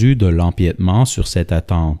l'étendue de l'empiètement sur cette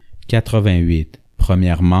attente. 88.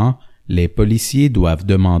 Premièrement, les policiers doivent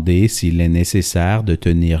demander s'il est nécessaire de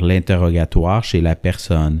tenir l'interrogatoire chez la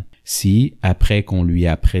personne. Si, après qu'on lui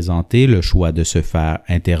a présenté le choix de se faire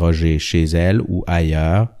interroger chez elle ou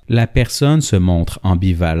ailleurs, la personne se montre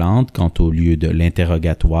ambivalente quant au lieu de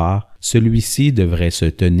l'interrogatoire, celui-ci devrait se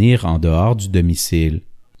tenir en dehors du domicile.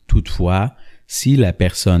 Toutefois, si la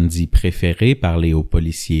personne dit préférer parler aux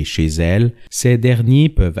policiers chez elle, ces derniers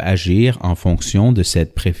peuvent agir en fonction de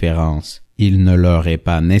cette préférence. Il ne leur est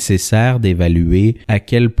pas nécessaire d'évaluer à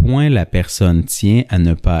quel point la personne tient à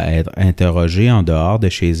ne pas être interrogée en dehors de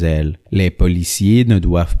chez elle. Les policiers ne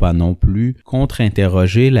doivent pas non plus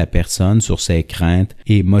contre-interroger la personne sur ses craintes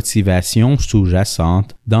et motivations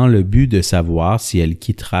sous-jacentes dans le but de savoir si elle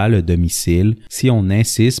quittera le domicile, si on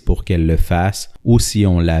insiste pour qu'elle le fasse ou si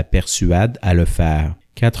on la persuade à le faire.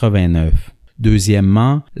 89.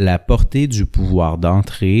 Deuxièmement, la portée du pouvoir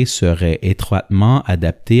d'entrée serait étroitement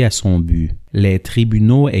adaptée à son but. Les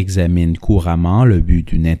tribunaux examinent couramment le but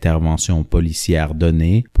d'une intervention policière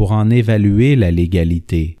donnée pour en évaluer la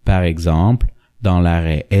légalité. Par exemple, dans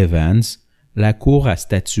l'arrêt Evans, la Cour a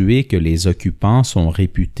statué que les occupants sont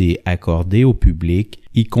réputés accorder au public,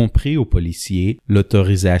 y compris aux policiers,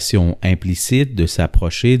 l'autorisation implicite de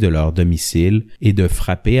s'approcher de leur domicile et de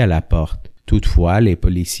frapper à la porte. Toutefois, les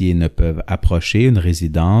policiers ne peuvent approcher une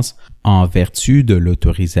résidence en vertu de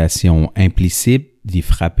l'autorisation implicite d'y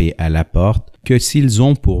frapper à la porte que s'ils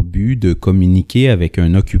ont pour but de communiquer avec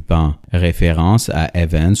un occupant, référence à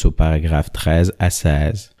Evans au paragraphe 13 à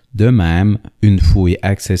 16. De même, une fouille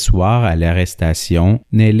accessoire à l'arrestation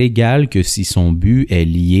n'est légale que si son but est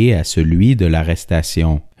lié à celui de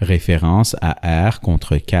l'arrestation. Référence à R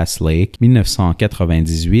contre Cass Lake,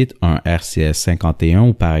 1998, 1 RCS 51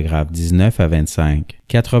 au paragraphe 19 à 25.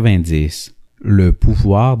 90. Le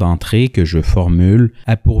pouvoir d'entrée que je formule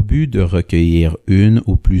a pour but de recueillir une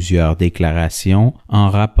ou plusieurs déclarations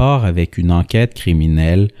en rapport avec une enquête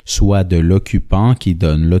criminelle, soit de l'occupant qui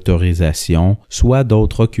donne l'autorisation, soit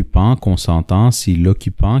d'autres occupants consentant si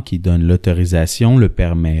l'occupant qui donne l'autorisation le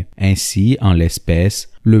permet. Ainsi, en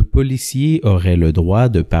l'espèce, le policier aurait le droit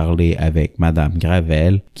de parler avec Madame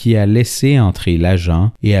Gravel, qui a laissé entrer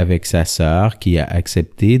l'agent, et avec sa sœur, qui a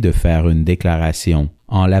accepté de faire une déclaration.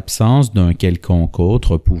 En l'absence d'un quelconque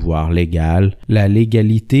autre pouvoir légal, la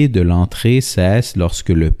légalité de l'entrée cesse lorsque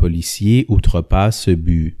le policier outrepasse ce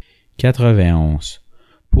but. 91.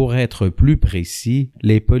 Pour être plus précis,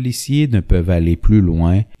 les policiers ne peuvent aller plus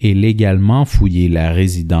loin et légalement fouiller la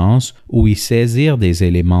résidence ou y saisir des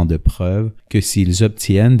éléments de preuve que s'ils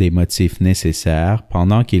obtiennent des motifs nécessaires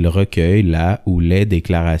pendant qu'ils recueillent la ou les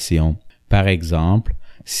déclarations. Par exemple,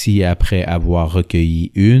 si après avoir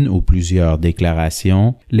recueilli une ou plusieurs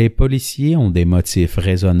déclarations, les policiers ont des motifs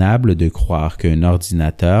raisonnables de croire qu'un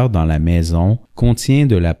ordinateur dans la maison contient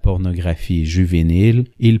de la pornographie juvénile,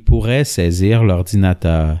 ils pourraient saisir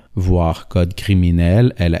l'ordinateur, voir Code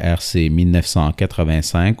criminel LRC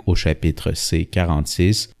 1985 au chapitre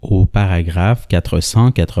C46 au paragraphe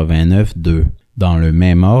 489.2. Dans le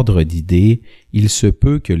même ordre d'idées, il se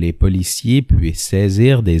peut que les policiers puissent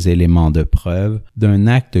saisir des éléments de preuve d'un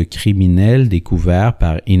acte criminel découvert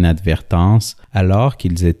par inadvertance alors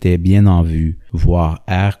qu'ils étaient bien en vue, voir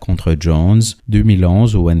R contre Jones,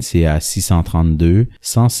 2011 au NCA 632,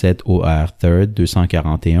 107 OR 3rd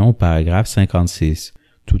 241 au paragraphe 56.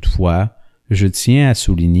 Toutefois, je tiens à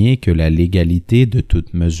souligner que la légalité de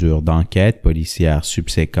toute mesure d'enquête policière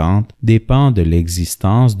subséquente dépend de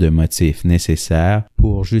l'existence de motifs nécessaires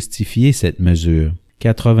pour justifier cette mesure.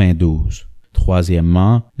 92.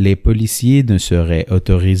 Troisièmement, les policiers ne seraient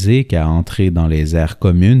autorisés qu'à entrer dans les aires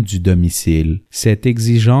communes du domicile. Cette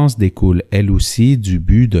exigence découle elle aussi du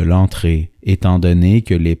but de l'entrée, étant donné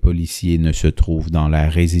que les policiers ne se trouvent dans la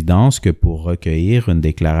résidence que pour recueillir une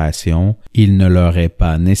déclaration, il ne leur est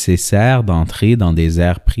pas nécessaire d'entrer dans des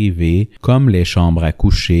aires privées comme les chambres à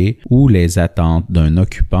coucher où les attentes d'un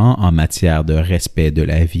occupant en matière de respect de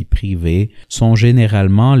la vie privée sont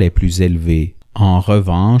généralement les plus élevées. En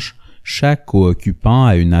revanche, chaque co-occupant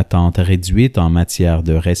a une attente réduite en matière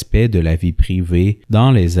de respect de la vie privée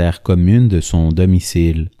dans les aires communes de son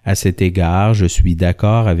domicile. À cet égard, je suis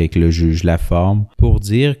d'accord avec le juge Laforme pour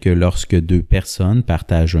dire que lorsque deux personnes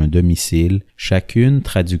partagent un domicile, chacune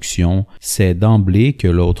traduction sait d'emblée que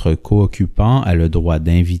l'autre co-occupant a le droit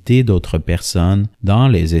d'inviter d'autres personnes dans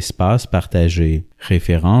les espaces partagés.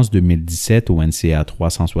 Référence 2017 au NCA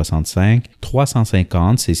 365,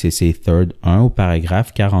 350 CCC 3rd 1 au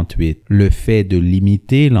paragraphe 48. Le fait de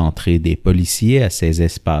limiter l'entrée des policiers à ces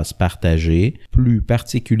espaces partagés, plus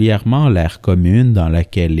particulièrement l'aire commune dans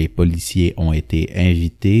laquelle les policiers ont été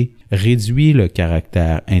invités, réduit le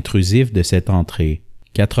caractère intrusif de cette entrée.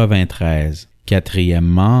 93.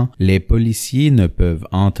 Quatrièmement, les policiers ne peuvent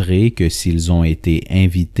entrer que s'ils ont été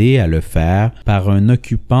invités à le faire par un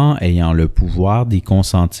occupant ayant le pouvoir d'y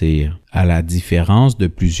consentir. À la différence de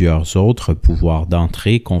plusieurs autres pouvoirs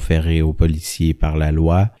d'entrée conférés aux policiers par la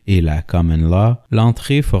loi et la common law,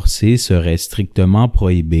 l'entrée forcée serait strictement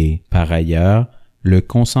prohibée. Par ailleurs, le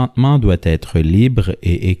consentement doit être libre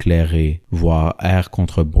et éclairé. Voir R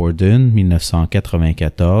contre Borden,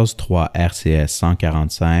 1994, 3 RCS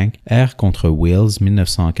 145, R contre Wills,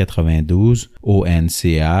 1992,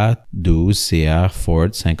 ONCA 12 CR Ford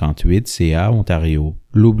 58 CA Ontario.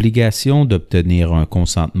 L'obligation d'obtenir un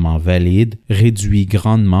consentement valide réduit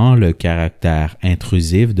grandement le caractère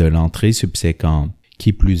intrusif de l'entrée subséquente.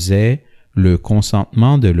 Qui plus est, Le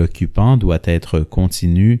consentement de l'occupant doit être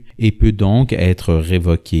continu et peut donc être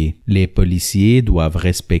révoqué. Les policiers doivent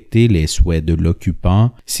respecter les souhaits de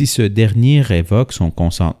l'occupant si ce dernier révoque son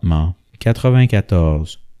consentement.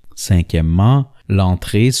 94. Cinquièmement,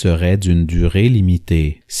 l'entrée serait d'une durée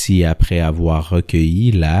limitée. Si après avoir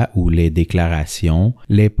recueilli la ou les déclarations,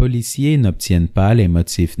 les policiers n'obtiennent pas les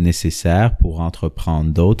motifs nécessaires pour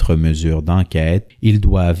entreprendre d'autres mesures d'enquête, ils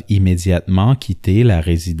doivent immédiatement quitter la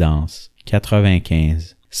résidence.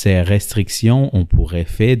 95. Ces restrictions ont pour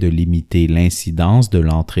effet de limiter l'incidence de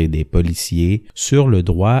l'entrée des policiers sur le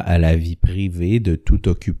droit à la vie privée de tout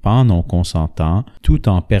occupant non consentant, tout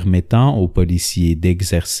en permettant aux policiers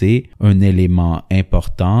d'exercer un élément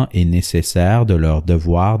important et nécessaire de leur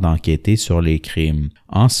devoir d'enquêter sur les crimes.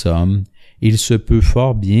 En somme, il se peut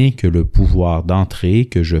fort bien que le pouvoir d'entrée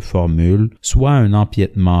que je formule soit un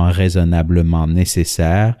empiètement raisonnablement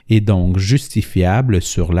nécessaire et donc justifiable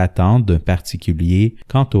sur l'attente d'un particulier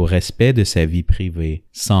quant au respect de sa vie privée.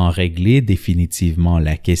 Sans régler définitivement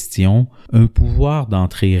la question, un pouvoir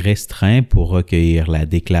d'entrée restreint pour recueillir la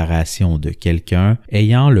déclaration de quelqu'un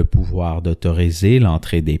ayant le pouvoir d'autoriser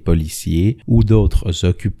l'entrée des policiers ou d'autres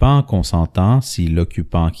occupants consentants si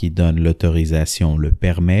l'occupant qui donne l'autorisation le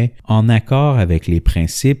permet, en accord avec les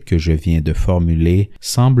principes que je viens de formuler,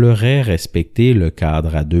 semblerait respecter le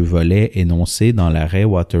cadre à 2 volets énoncé dans l'arrêt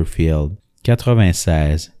Waterfield.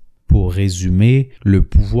 96. Pour résumer, le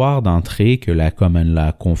pouvoir d'entrée que la Common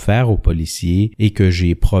Law confère aux policiers et que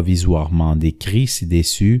j'ai provisoirement décrit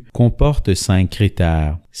ci-dessus comporte 5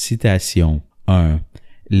 critères. Citation. 1.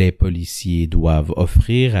 Les policiers doivent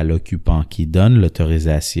offrir à l'occupant qui donne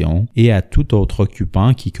l'autorisation et à tout autre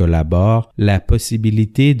occupant qui collabore la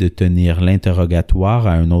possibilité de tenir l'interrogatoire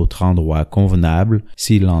à un autre endroit convenable,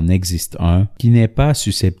 s'il en existe un, qui n'est pas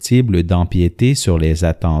susceptible d'empiéter sur les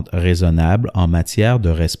attentes raisonnables en matière de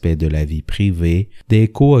respect de la vie privée des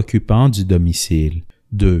co-occupants du domicile.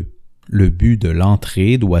 2. Le but de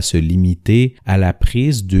l'entrée doit se limiter à la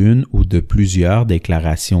prise d'une ou de plusieurs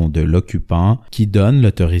déclarations de l'occupant qui donne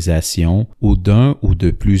l'autorisation ou d'un ou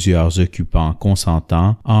de plusieurs occupants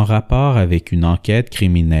consentants en rapport avec une enquête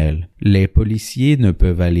criminelle. Les policiers ne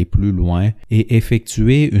peuvent aller plus loin et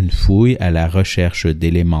effectuer une fouille à la recherche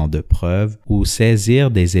d'éléments de preuve ou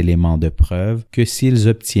saisir des éléments de preuve que s'ils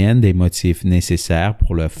obtiennent des motifs nécessaires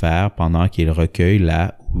pour le faire pendant qu'ils recueillent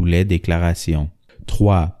la ou les déclarations.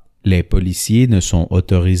 3. Les policiers ne sont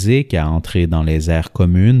autorisés qu'à entrer dans les aires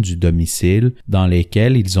communes du domicile dans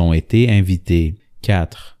lesquelles ils ont été invités.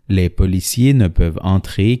 4. Les policiers ne peuvent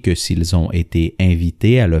entrer que s'ils ont été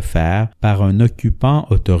invités à le faire par un occupant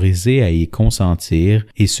autorisé à y consentir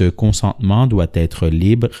et ce consentement doit être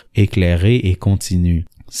libre, éclairé et continu.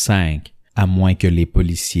 5. À moins que les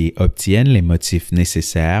policiers obtiennent les motifs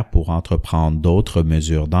nécessaires pour entreprendre d'autres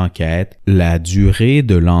mesures d'enquête, la durée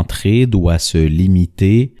de l'entrée doit se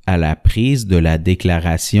limiter à la prise de la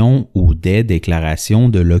déclaration ou des déclarations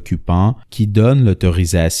de l'occupant qui donne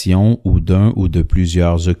l'autorisation ou d'un ou de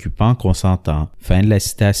plusieurs occupants consentants. Fin de la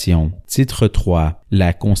citation. Titre 3.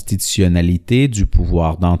 La constitutionnalité du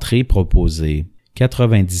pouvoir d'entrée proposé.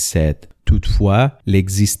 97. Toutefois,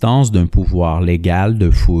 l'existence d'un pouvoir légal de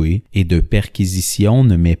fouille et de perquisition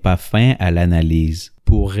ne met pas fin à l'analyse.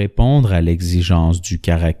 Pour répondre à l'exigence du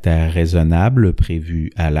caractère raisonnable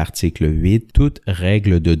prévu à l'article 8, toute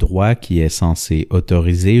règle de droit qui est censée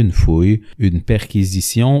autoriser une fouille, une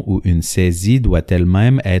perquisition ou une saisie doit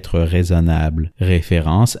elle-même être raisonnable.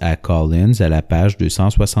 Référence à Collins à la page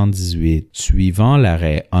 278. Suivant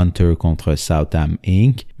l'arrêt Hunter contre Southam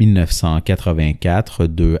Inc., 1984,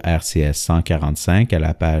 2 RCS 145 à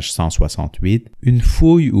la page 168, une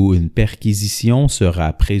fouille ou une perquisition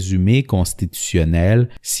sera présumée constitutionnelle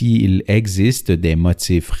s'il existe des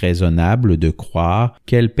motifs raisonnables de croire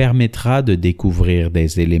qu'elle permettra de découvrir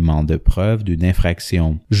des éléments de preuve d'une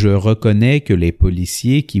infraction. Je reconnais que les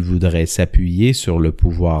policiers qui voudraient s'appuyer sur le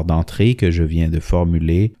pouvoir d'entrée que je viens de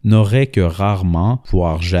formuler n'auraient que rarement,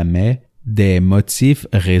 voire jamais, des motifs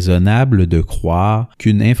raisonnables de croire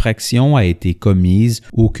qu'une infraction a été commise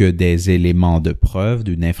ou que des éléments de preuve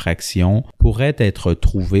d'une infraction pourraient être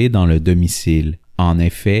trouvés dans le domicile. En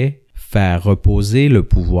effet, faire reposer le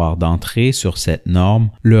pouvoir d'entrée sur cette norme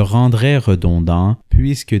le rendrait redondant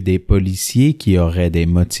puisque des policiers qui auraient des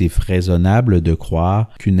motifs raisonnables de croire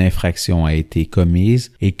qu'une infraction a été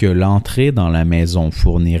commise et que l'entrée dans la maison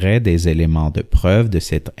fournirait des éléments de preuve de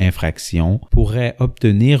cette infraction pourraient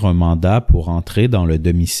obtenir un mandat pour entrer dans le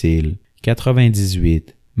domicile.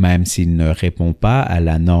 98. Même s'il ne répond pas à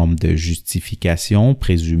la norme de justification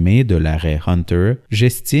présumée de l'arrêt Hunter,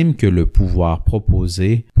 j'estime que le pouvoir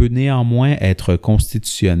proposé peut néanmoins être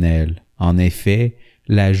constitutionnel. En effet,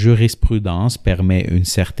 La jurisprudence permet une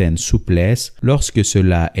certaine souplesse lorsque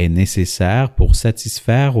cela est nécessaire pour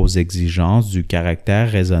satisfaire aux exigences du caractère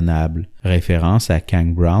raisonnable. Référence à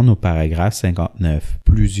Kang-Brown au paragraphe 59.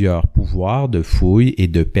 Plusieurs pouvoirs de fouille et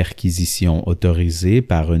de perquisition autorisés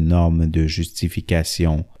par une norme de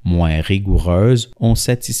justification moins rigoureuse ont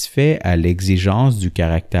satisfait à l'exigence du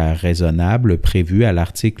caractère raisonnable prévue à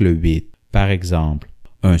l'article 8. Par exemple,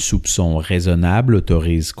 un soupçon raisonnable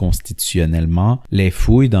autorise constitutionnellement les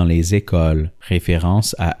fouilles dans les écoles.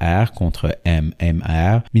 Référence à R contre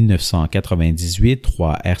MMR 1998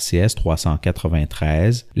 3 RCS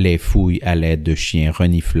 393, les fouilles à l'aide de chiens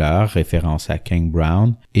renifleurs, référence à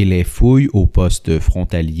Kang-Brown, et les fouilles au poste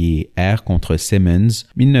frontalier R contre Simmons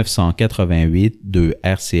 1988 2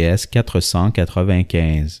 RCS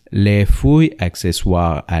 495. Les fouilles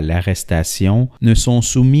accessoires à l'arrestation ne sont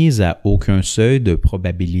soumises à aucun seuil de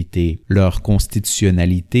probabilité. Leur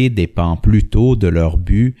constitutionnalité dépend plutôt de leur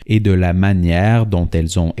but et de la manière dont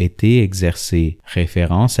elles ont été exercées.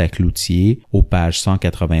 Référence à Cloutier aux pages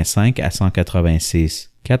 185 à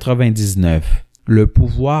 186. 99. Le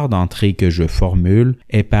pouvoir d'entrée que je formule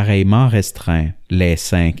est pareillement restreint. Les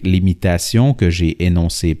 5 limitations que j'ai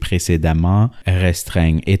énoncées précédemment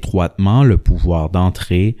restreignent étroitement le pouvoir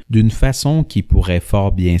d'entrée d'une façon qui pourrait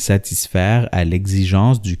fort bien satisfaire à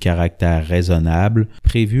l'exigence du caractère raisonnable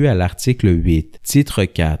prévue à l'article 8. Titre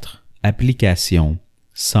 4. Application.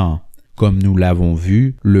 100. Comme nous l'avons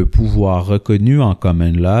vu, le pouvoir reconnu en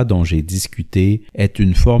common law dont j'ai discuté est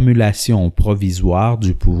une formulation provisoire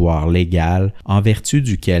du pouvoir légal en vertu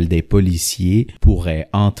duquel des policiers pourraient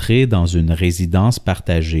entrer dans une résidence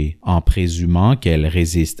partagée. En présumant qu'elle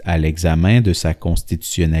résiste à l'examen de sa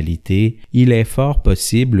constitutionnalité, il est fort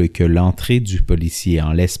possible que l'entrée du policier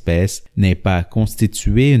en l'espèce n'ait pas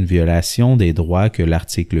constitué une violation des droits que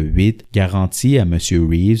l'article 8 garantit à M.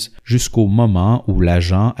 Reeves jusqu'au moment où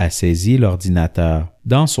l'agent a saisi l'ordinateur.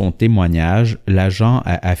 Dans son témoignage, l'agent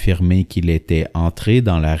a affirmé qu'il était entré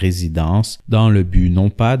dans la résidence dans le but non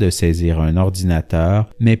pas de saisir un ordinateur,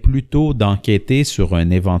 mais plutôt d'enquêter sur un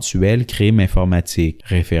éventuel crime informatique.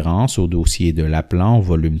 Référence au dossier de Laplan au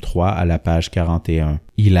volume 3 à la page 41.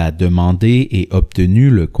 Il a demandé et obtenu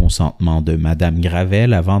le consentement de Madame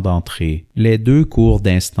Gravel avant d'entrer. Les 2 cours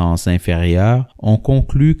d'instance inférieures ont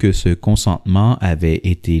conclu que ce consentement avait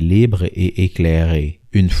été libre et éclairé.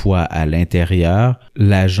 Une fois à l'intérieur,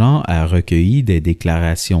 l'agent a recueilli des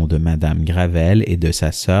déclarations de Madame Gravel et de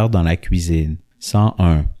sa sœur dans la cuisine.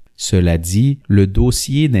 101. Cela dit, le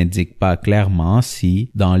dossier n'indique pas clairement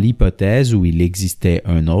si, dans l'hypothèse où il existait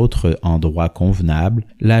un autre endroit convenable,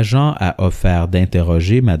 l'agent a offert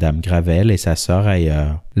d'interroger Madame Gravel et sa sœur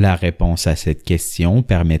ailleurs. La réponse à cette question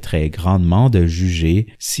permettrait grandement de juger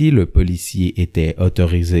si le policier était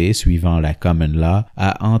autorisé, suivant la common law,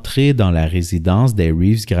 à entrer dans la résidence des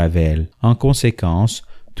Reeves-Gravel. En conséquence,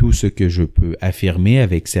 tout ce que je peux affirmer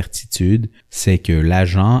avec certitude, c'est que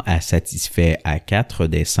l'agent a satisfait à 4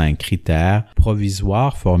 des 5 critères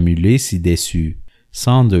provisoires formulés ci-dessus.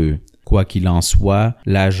 102. Quoi qu'il en soit,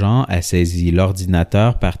 l'agent a saisi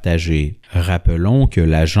l'ordinateur partagé. Rappelons que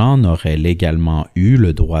l'agent n'aurait légalement eu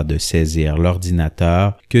le droit de saisir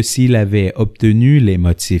l'ordinateur que s'il avait obtenu les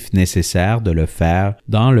motifs nécessaires de le faire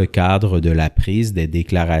dans le cadre de la prise des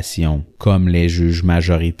déclarations. Comme les juges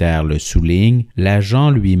majoritaires le soulignent,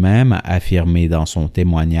 l'agent lui-même a affirmé dans son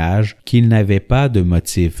témoignage qu'il n'avait pas de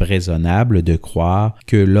motif raisonnable de croire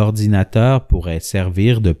que l'ordinateur pourrait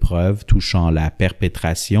servir de preuve touchant la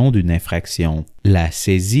perpétration d'une infraction. La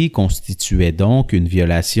saisie constituait donc une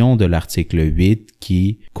violation de l'article 8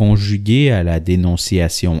 qui, conjuguée à la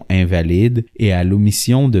dénonciation invalide et à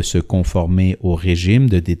l'omission de se conformer au régime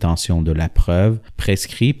de détention de la preuve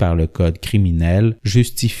prescrit par le Code criminel,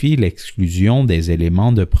 justifie l'exclusion des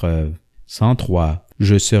éléments de preuve. 103.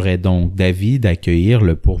 Je serais donc d'avis d'accueillir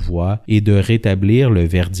le pourvoi et de rétablir le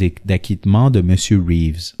verdict d'acquittement de M.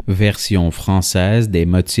 Reeves. Version française des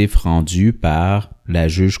motifs rendus par la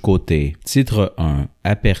juge Côté. Titre 1.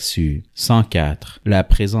 Aperçu. 104. La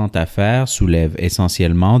présente affaire soulève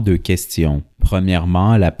essentiellement 2 questions.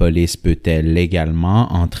 Premièrement, la police peut-elle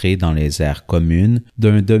légalement entrer dans les aires communes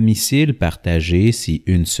d'un domicile partagé si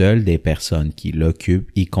une seule des personnes qui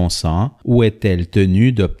l'occupent y consent, ou est-elle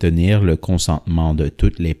tenue d'obtenir le consentement de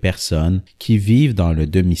toutes les personnes qui vivent dans le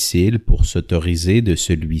domicile pour s'autoriser de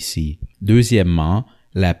celui-ci? Deuxièmement,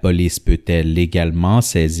 la police peut-elle légalement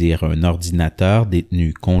saisir un ordinateur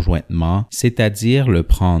détenu conjointement, c'est-à-dire le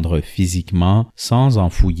prendre physiquement sans en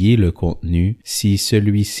fouiller le contenu, si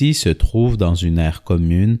celui-ci se trouve dans une aire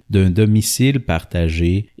commune d'un domicile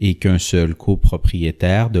partagé et qu'un seul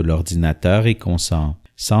copropriétaire de l'ordinateur y consent?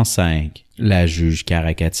 105. La juge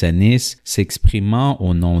Karakatsanis, s'exprimant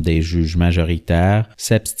au nom des juges majoritaires,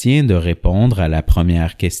 s'abstient de répondre à la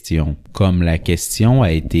première question. Comme la question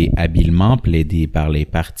a été habilement plaidée par les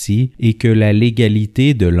parties et que la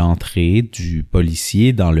légalité de l'entrée du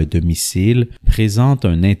policier dans le domicile présente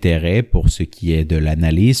un intérêt pour ce qui est de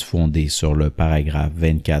l'analyse fondée sur le paragraphe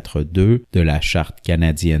 24.2 de la Charte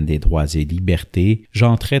canadienne des droits et libertés,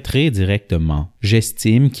 j'en traiterai directement.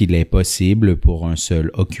 J'estime qu'il est possible pour un seul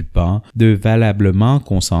occupant de valablement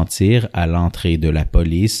consentir à l'entrée de la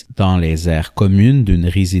police dans les aires communes d'une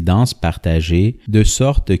résidence partagée, de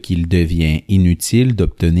sorte qu'il devient inutile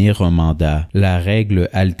d'obtenir un mandat. La règle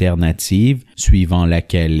alternative, suivant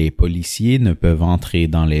laquelle les policiers ne peuvent entrer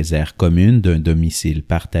dans les aires communes d'un domicile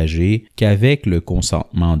partagé qu'avec le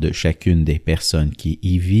consentement de chacune des personnes qui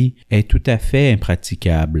y vit, est tout à fait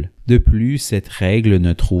impraticable. De plus, cette règle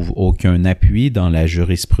ne trouve aucun appui dans la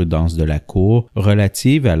jurisprudence de la Cour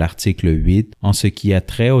relative à l'article 8 en ce qui a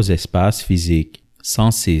trait aux espaces physiques.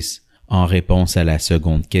 106. En réponse à la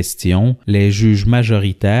seconde question, les juges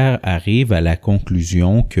majoritaires arrivent à la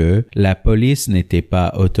conclusion que la police n'était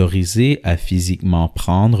pas autorisée à physiquement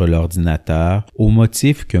prendre l'ordinateur au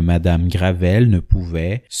motif que Madame Gravel ne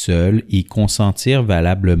pouvait, seule, y consentir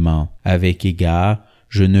valablement. Avec égard,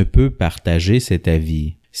 je ne peux partager cet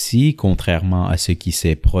avis. Si, contrairement à ce qui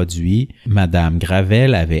s'est produit, Madame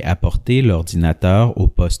Gravel avait apporté l'ordinateur au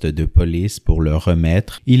poste de police pour le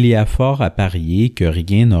remettre, il y a fort à parier que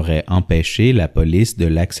rien n'aurait empêché la police de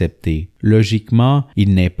l'accepter. Logiquement,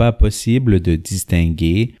 il n'est pas possible de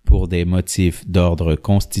distinguer, pour des motifs d'ordre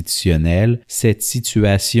constitutionnel, cette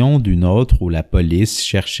situation d'une autre où la police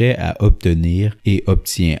cherchait à obtenir et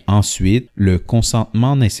obtient ensuite le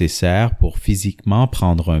consentement nécessaire pour physiquement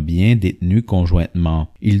prendre un bien détenu conjointement.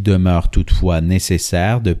 Il demeure toutefois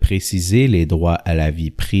nécessaire de préciser les droits à la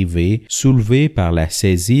vie privée soulevés par la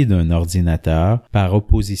saisie d'un ordinateur par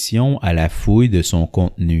opposition à la fouille de son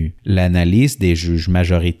contenu. L'analyse des juges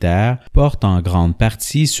majoritaires porte en grande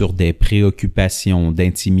partie sur des préoccupations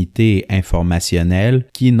d'intimité informationnelle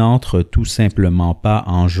qui n'entrent tout simplement pas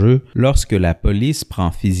en jeu lorsque la police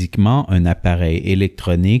prend physiquement un appareil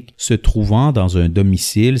électronique se trouvant dans un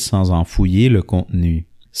domicile sans en fouiller le contenu.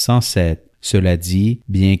 107. Cela dit,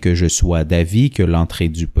 bien que je sois d'avis que l'entrée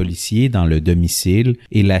du policier dans le domicile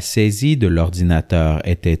et la saisie de l'ordinateur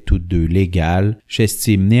étaient toutes deux légales,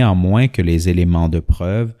 j'estime néanmoins que les éléments de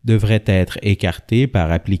preuve devraient être écartés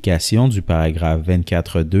par application du paragraphe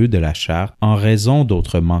 24.2 de la Charte en raison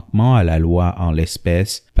d'autres manquements à la loi en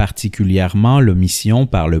l'espèce, particulièrement l'omission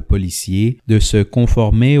par le policier de se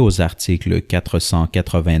conformer aux articles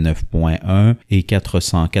 489.1 et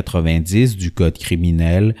 490 du Code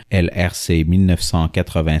criminel, LRC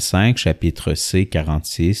 1985, chapitre C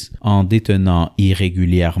 46, en détenant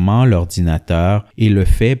irrégulièrement l'ordinateur et le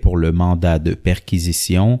fait pour le mandat de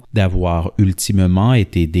perquisition d'avoir ultimement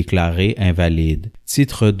été déclaré invalide.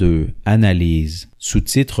 Titre 2. Analyse.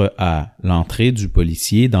 Sous-titre A. L'entrée du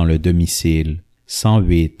policier dans le domicile.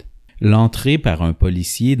 108. L'entrée par un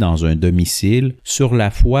policier dans un domicile, sur la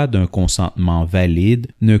foi d'un consentement valide,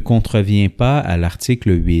 ne contrevient pas à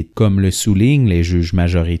l'article 8. Comme le soulignent les juges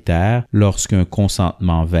majoritaires, lorsqu'un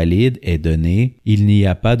consentement valide est donné, il n'y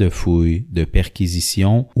a pas de fouille, de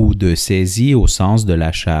perquisition ou de saisie au sens de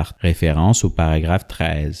la Charte, référence au paragraphe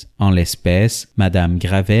 13. En l'espèce, Madame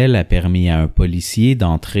Gravel a permis à un policier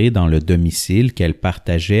d'entrer dans le domicile qu'elle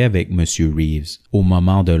partageait avec M. Reeves. Au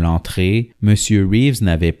moment de l'entrée, M. Reeves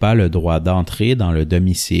n'avait pas le droit d'entrer dans le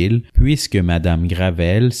domicile puisque Madame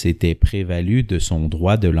Gravel s'était prévalue de son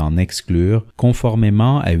droit de l'en exclure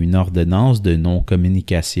conformément à une ordonnance de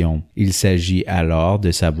non-communication. Il s'agit alors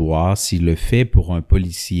de savoir si le fait pour un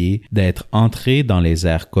policier d'être entré dans les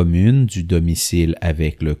aires communes du domicile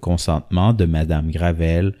avec le consentement de Madame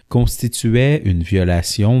Gravel constituait une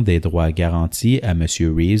violation des droits garantis à M.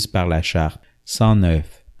 Reeves par la Charte.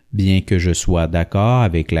 109. Bien que je sois d'accord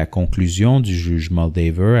avec la conclusion du juge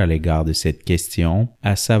Moldaver à l'égard de cette question,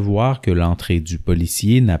 à savoir que l'entrée du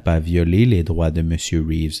policier n'a pas violé les droits de M.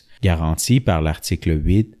 Reeves, garantis par l'article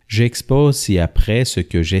 8, j'expose ci-après ce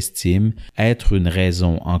que j'estime être une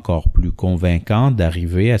raison encore plus convaincante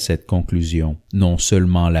d'arriver à cette conclusion. Non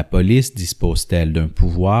seulement la police dispose-t-elle d'un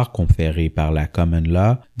pouvoir conféré par la common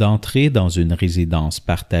law d'entrer dans une résidence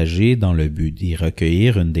partagée dans le but d'y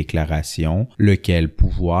recueillir une déclaration, lequel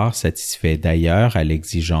pouvoir satisfait d'ailleurs à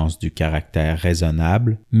l'exigence du caractère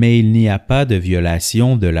raisonnable, mais il n'y a pas de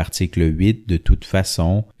violation de l'article 8 de toute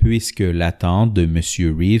façon, puisque l'attente de M.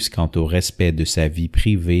 Reeves quant au respect de sa vie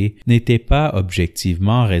privée n'était pas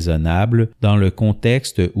objectivement raisonnable dans le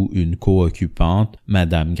contexte où une co-occupante,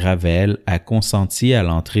 Mme Gravel, a consenti à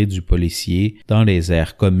l'entrée du policier dans les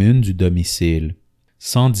aires communes du domicile.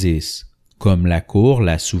 110. Comme la Cour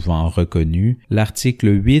l'a souvent reconnu,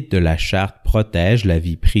 l'article 8 de la Charte protège la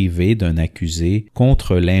vie privée d'un accusé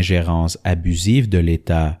contre l'ingérence abusive de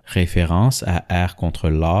l'État. Référence à R contre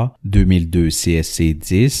Law, 2002 CSC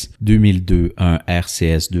 10, 2002 1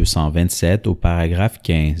 RCS 227 au paragraphe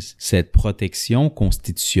 15. Cette protection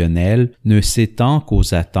constitutionnelle ne s'étend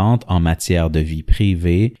qu'aux attentes en matière de vie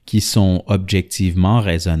privée qui sont objectivement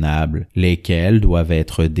raisonnables, lesquelles doivent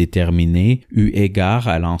être déterminées eu égard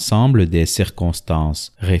à l'ensemble des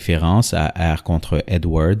circonstances. Référence à R contre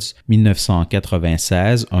Edwards,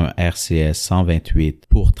 1996, 1 RCS 128.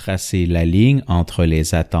 Pour tracer la ligne entre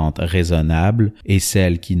les attentes raisonnables et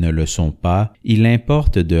celles qui ne le sont pas, il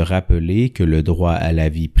importe de rappeler que le droit à la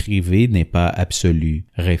vie privée n'est pas absolu.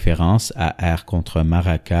 Référence à R contre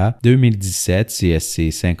Maraca, 2017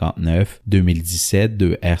 CSC 59, 2017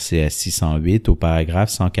 2 RCS 608 au paragraphe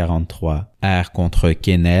 143. R contre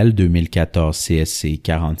Kennel, 2014 CSC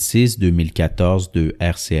 46, 2014 2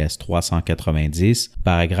 RCS 390,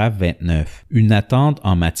 paragraphe 29. Une attente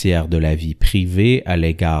en matière de la vie privée à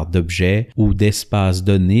l'égard d'objets ou d'espaces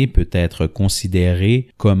donnés peut être considérée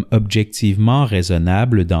comme objectivement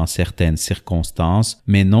raisonnable dans certaines circonstances,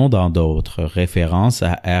 mais non dans d'autres. Référence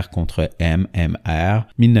à R contre MMR,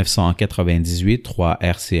 1998 3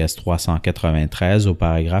 RCS 393 au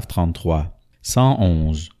paragraphe 33.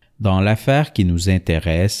 111. Dans l'affaire qui nous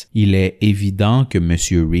intéresse, il est évident que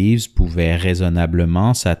M. Reeves pouvait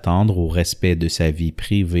raisonnablement s'attendre au respect de sa vie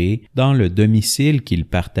privée dans le domicile qu'il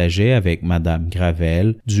partageait avec Mme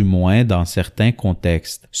Gravel, du moins dans certains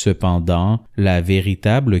contextes. Cependant, la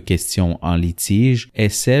véritable question en litige est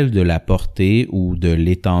celle de la portée ou de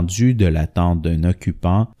l'étendue de l'attente d'un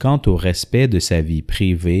occupant quant au respect de sa vie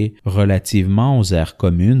privée relativement aux aires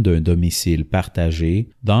communes d'un domicile partagé,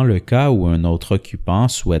 dans le cas où un autre occupant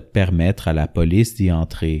souhaite permettre à la police d'y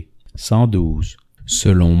entrer. 112.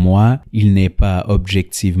 Selon moi, il n'est pas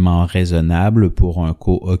objectivement raisonnable pour un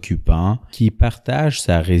co-occupant qui partage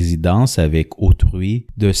sa résidence avec autrui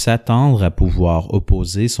de s'attendre à pouvoir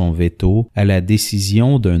opposer son veto à la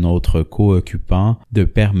décision d'un autre co-occupant de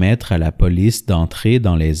permettre à la police d'entrer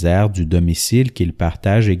dans les aires du domicile qu'il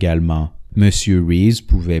partage également. M. Reeves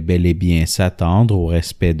pouvait bel et bien s'attendre au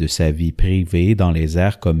respect de sa vie privée dans les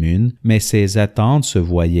aires communes, mais ses attentes se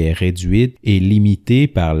voyaient réduites et limitées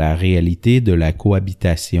par la réalité de la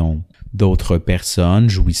cohabitation. D'autres personnes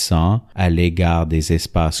jouissant, à l'égard des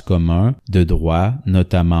espaces communs, de droit,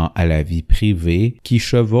 notamment à la vie privée, qui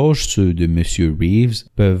chevauchent ceux de M. Reeves,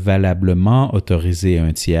 peuvent valablement autoriser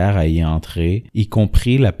un tiers à y entrer, y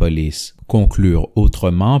compris la police. Conclure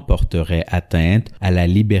autrement porterait atteinte à la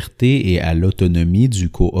liberté et à l'autonomie du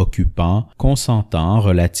co-occupant consentant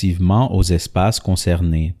relativement aux espaces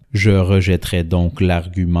concernés. Je rejetterai donc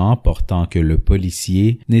l'argument portant que le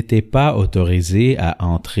policier n'était pas autorisé à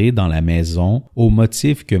entrer dans la maison au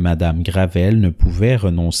motif que Mme Gravel ne pouvait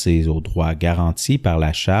renoncer aux droits garantis par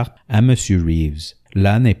la Charte à M. Reeves.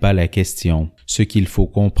 Là n'est pas la question. Ce qu'il faut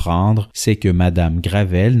comprendre, c'est que Mme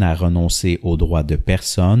Gravel n'a renoncé aux droits de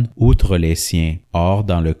personne outre les siens. Or,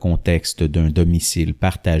 dans le contexte d'un domicile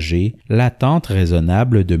partagé, l'attente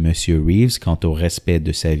raisonnable de M. Reeves quant au respect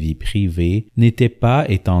de sa vie privée n'était pas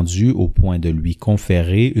étendue au point de lui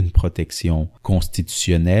conférer une protection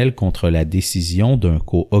constitutionnelle contre la décision d'un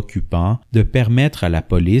co-occupant de permettre à la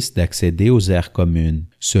police d'accéder aux aires communes.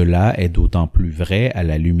 Cela est d'autant plus vrai à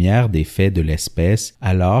la lumière des faits de l'espèce,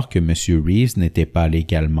 alors que M. Reeves n'était pas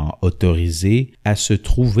légalement autorisé à se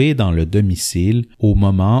trouver dans le domicile au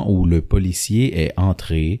moment où le policier est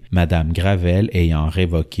entré, Mme Gravel ayant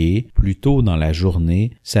révoqué, plus tôt dans la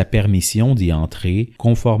journée, sa permission d'y entrer,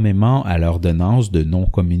 conformément à l'ordonnance de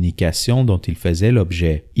non-communication dont il faisait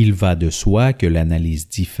l'objet. Il va de soi que l'analyse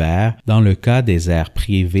diffère dans le cas des aires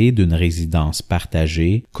privées d'une résidence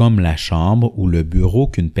partagée, comme la chambre ou le bureau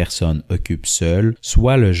qu'une personne occupe seule,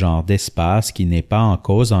 soit le genre d'espace qui n'est pas en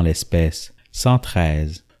cause en l'espèce.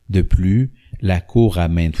 113. De plus, la Cour a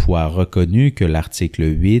maintes fois reconnu que l'article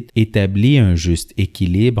 8 établit un juste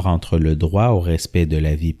équilibre entre le droit au respect de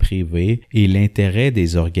la vie privée et l'intérêt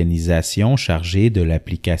des organisations chargées de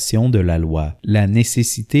l'application de la loi. La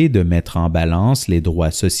nécessité de mettre en balance les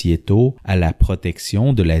droits sociétaux à la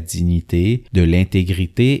protection de la dignité, de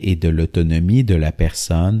l'intégrité et de l'autonomie de la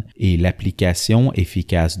personne et l'application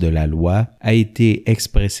efficace de la loi a été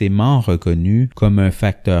expressément reconnue comme un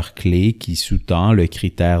facteur clé qui sous-tend le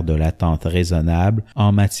critère de l'attente raisonnable raisonnable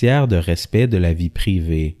en matière de respect de la vie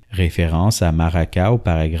privée. Référence à Maraca au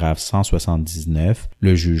paragraphe 179,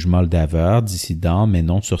 le juge Moldaver, dissident mais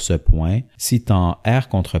non sur ce point, citant R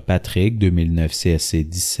contre Patrick 2009 CSC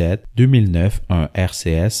 17, 2009 1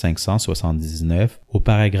 RCS 579 au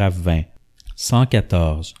paragraphe 20.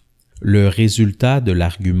 114. Le résultat de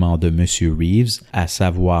l'argument de M. Reeves, à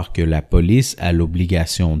savoir que la police a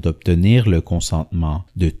l'obligation d'obtenir le consentement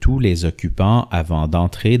de tous les occupants avant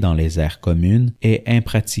d'entrer dans les aires communes, est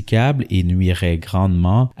impraticable et nuirait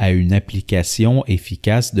grandement à une application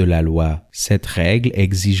efficace de la loi. Cette règle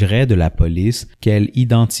exigerait de la police qu'elle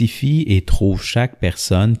identifie et trouve chaque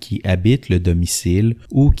personne qui habite le domicile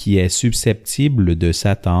ou qui est susceptible de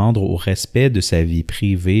s'attendre au respect de sa vie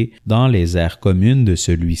privée dans les aires communes de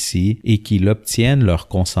celui-ci et qu'ils obtiennent leur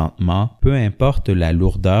consentement, peu importe la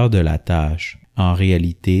lourdeur de la tâche. En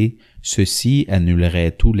réalité, ceci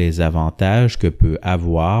annulerait tous les avantages que peut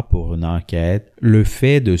avoir pour une enquête le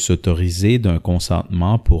fait de s'autoriser d'un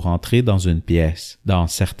consentement pour entrer dans une pièce. Dans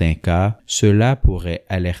certains cas, cela pourrait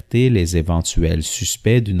alerter les éventuels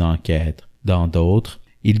suspects d'une enquête. Dans d'autres,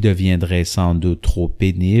 il deviendrait sans doute trop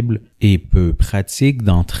pénible et peu pratique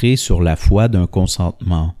d'entrer sur la foi d'un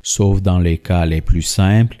consentement. Sauf dans les cas les plus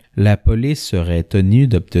simples, la police serait tenue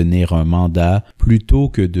d'obtenir un mandat plutôt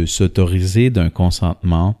que de s'autoriser d'un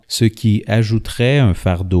consentement, ce qui ajouterait un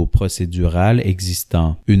fardeau procédural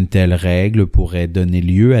existant. Une telle règle pourrait donner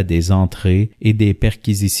lieu à des entrées et des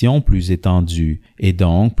perquisitions plus étendues, et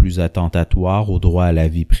donc plus attentatoires au droit à la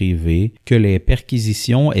vie privée que les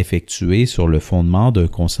perquisitions effectuées sur le fondement d'un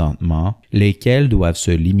consentement, lesquelles doivent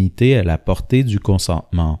se limiter à la portée du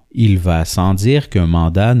consentement. Il va sans dire qu'un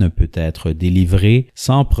mandat ne peut être délivré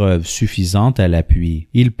sans preuve suffisante à l'appui.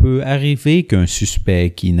 Il peut arriver qu'un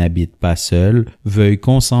suspect qui n'habite pas seul veuille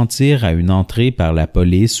consentir à une entrée par la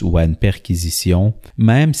police ou à une perquisition,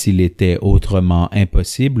 même s'il était autrement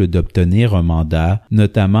impossible d'obtenir un mandat,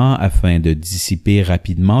 notamment afin de dissiper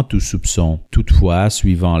rapidement tout soupçon. Toutefois,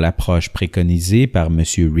 suivant l'approche préconisée par M.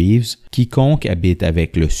 Reeves, quiconque habite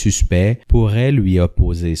avec le suspect pourrait lui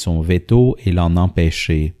opposer son veto et l'en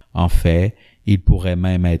empêcher. En fait, il pourrait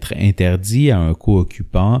même être interdit à un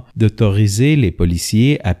co-occupant d'autoriser les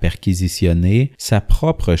policiers à perquisitionner sa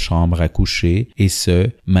propre chambre à coucher, et ce,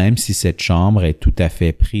 même si cette chambre est tout à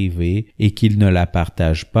fait privée et qu'il ne la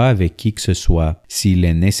partage pas avec qui que ce soit, s'il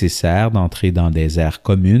est nécessaire d'entrer dans des aires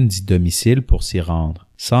communes du domicile pour s'y rendre.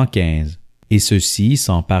 115. Et ceci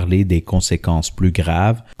sans parler des conséquences plus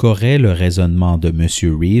graves qu'aurait le raisonnement de M.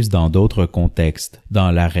 Reeves dans d'autres contextes.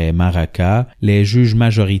 Dans l'arrêt Maraca, les juges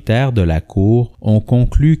majoritaires de la Cour ont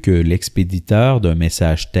conclu que l'expéditeur d'un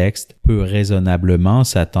message texte peut raisonnablement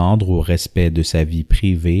s'attendre au respect de sa vie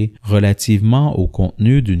privée relativement au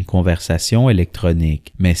contenu d'une conversation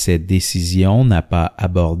électronique, mais cette décision n'a pas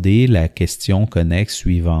abordé la question connexe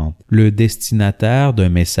suivante. Le destinataire d'un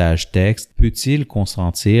message texte peut-il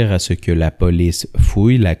consentir à ce que la police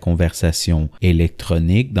fouille la conversation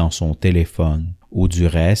électronique dans son téléphone? Ou du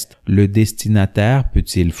reste, le destinataire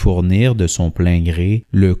peut-il fournir de son plein gré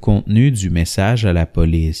le contenu du message à la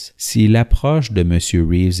police? Si l'approche de M.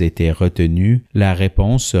 Reeves était retenue, la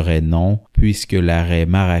réponse serait non, puisque l'arrêt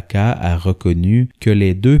Maraca a reconnu que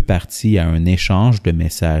les deux parties à un échange de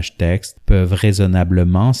messages textes peuvent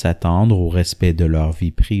raisonnablement s'attendre au respect de leur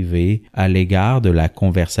vie privée à l'égard de la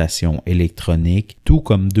conversation électronique, tout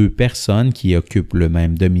comme deux personnes qui occupent le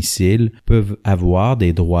même domicile peuvent avoir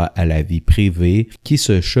des droits à la vie privée qui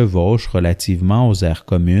se chevauchent relativement aux aires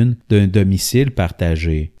communes d'un domicile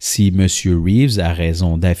partagé. Si M. Reeves a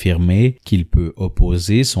raison d'affirmer qu'il peut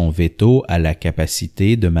opposer son veto à la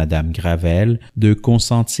capacité de Mme Gravel de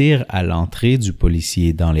consentir à l'entrée du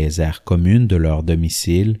policier dans les aires communes de leur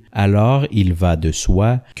domicile, alors il va de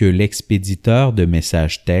soi que l'expéditeur de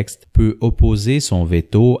messages textes peut opposer son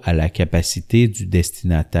veto à la capacité du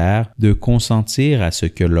destinataire de consentir à ce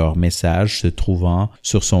que leur message se trouvant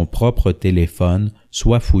sur son propre téléphone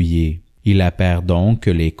soit fouillé. Il apparaît donc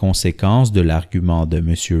que les conséquences de l'argument de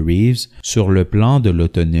M. Reeves sur le plan de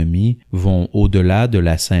l'autonomie vont au-delà de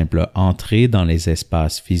la simple entrée dans les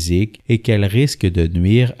espaces physiques et qu'elles risquent de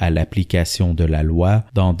nuire à l'application de la loi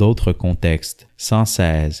dans d'autres contextes.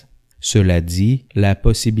 116. Cela dit, la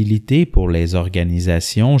possibilité pour les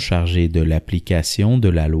organisations chargées de l'application de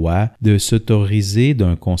la loi de s'autoriser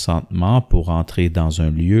d'un consentement pour entrer dans un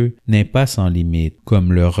lieu n'est pas sans limite.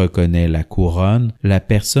 Comme le reconnaît la Couronne, la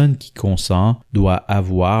personne qui consent doit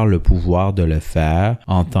avoir le pouvoir de le faire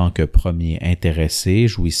en tant que premier intéressé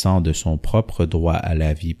jouissant de son propre droit à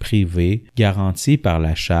la vie privée garanti par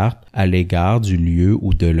la Charte à l'égard du lieu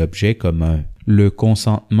ou de l'objet commun. Le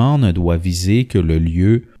consentement ne doit viser que le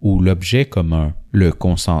lieu ou l'objet commun. Le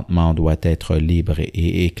consentement doit être libre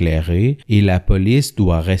et éclairé et la police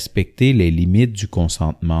doit respecter les limites du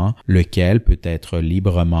consentement, lequel peut être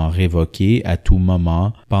librement révoqué à tout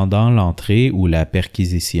moment pendant l'entrée ou la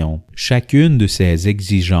perquisition. Chacune de ces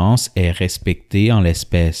exigences est respectée en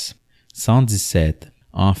l'espèce. 117.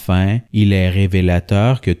 Enfin, il est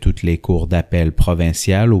révélateur que toutes les cours d'appel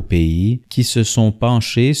provinciales au pays qui se sont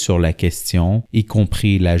penchées sur la question, y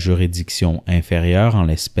compris la juridiction inférieure en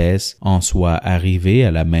l'espèce, en soient arrivées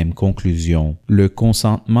à la même conclusion. Le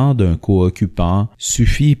consentement d'un co-occupant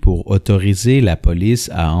suffit pour autoriser la police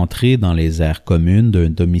à entrer dans les aires communes d'un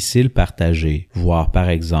domicile partagé. Voir par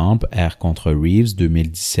exemple Air contre Reeves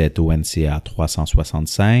 2017 ONCA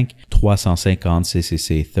 365, 350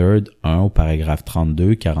 CCC 3rd 1 au paragraphe 32,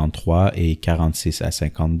 43 et 46 à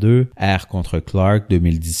 52, R contre Clark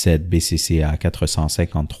 2017 BCCA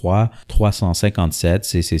 453, 357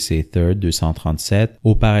 CCC 3rd 237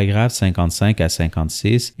 au paragraphe 55 à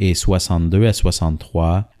 56 et 62 à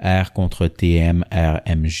 63, R contre TM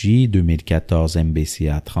RMJ 2014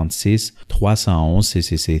 MBCA 36, 311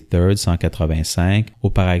 CCC 3rd 185 au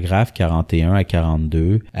paragraphe 41 à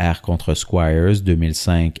 42, R contre Squires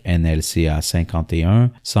 2005 NLCA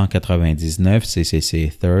 51, 199 CCC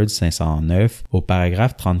 3rd 509 au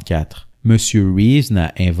paragraphe 34. M. Reeves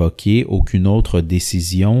n'a invoqué aucune autre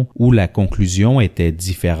décision où la conclusion était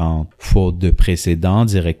différente. Faute de précédents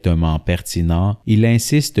directement pertinents, il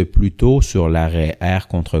insiste plutôt sur l'arrêt R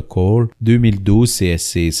contre Cole 2012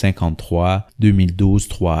 CSC 53, 2012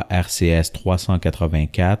 3 RCS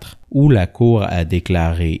 384, où la Cour a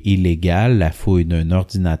déclaré illégale la fouille d'un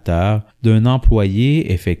ordinateur d'un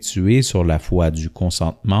employé effectuée sur la foi du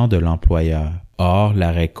consentement de l'employeur. Or,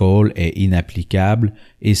 l'arrêt Cole est inapplicable,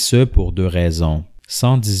 et ce pour deux raisons.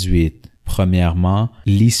 118. Premièrement,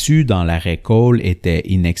 l'issue dans l'arrêt Cole était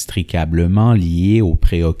inextricablement liée aux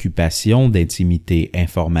préoccupations d'intimité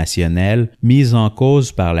informationnelle mises en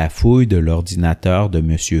cause par la fouille de l'ordinateur de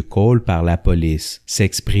M. Cole par la police.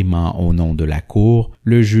 S'exprimant au nom de la Cour,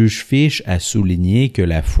 le juge Fish a souligné que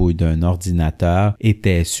la fouille d'un ordinateur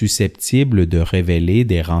était susceptible de révéler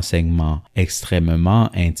des renseignements extrêmement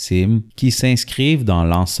intimes qui s'inscrivent dans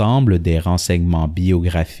l'ensemble des renseignements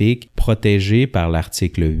biographiques protégés par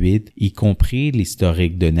l'article 8, y compris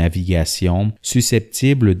l'historique de navigation,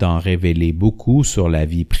 susceptible d'en révéler beaucoup sur la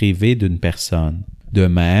vie privée d'une personne. De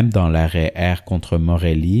même, dans l'arrêt R contre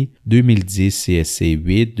Morelli, 2010 CSC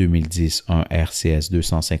 8, 2010 1 RCS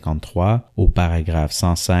 253, au paragraphe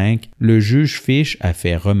 105, le juge Fish a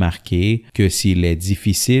fait remarquer que s'il est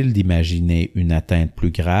difficile d'imaginer une atteinte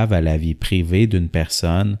plus grave à la vie privée d'une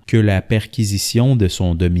personne que la perquisition de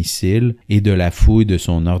son domicile et de la fouille de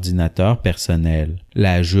son ordinateur personnel,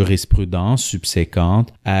 la jurisprudence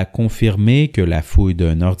subséquente a confirmé que la fouille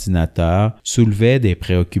d'un ordinateur soulevait des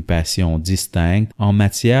préoccupations distinctes en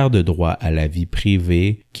matière de droit à la vie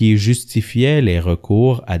privée qui justifiaient les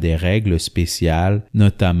recours à des règles spéciales,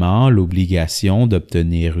 notamment l'obligation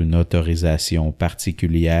d'obtenir une autorisation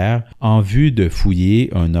particulière en vue de fouiller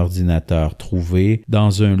un ordinateur trouvé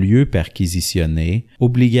dans un lieu perquisitionné,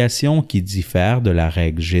 obligation qui diffère de la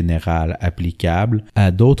règle générale applicable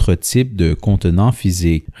à d'autres types de contenants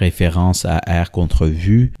physiques. Référence à R contre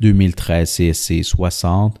Vue, 2013 CSC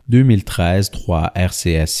 60, 2013 3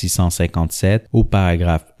 RCS 657 au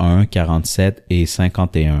paragraphe 1, 47 et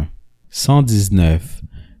 51. 119.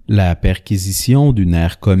 La perquisition d'une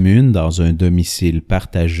aire commune dans un domicile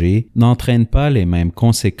partagé n'entraîne pas les mêmes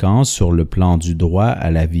conséquences sur le plan du droit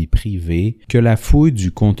à la vie privée que la fouille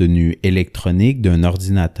du contenu électronique d'un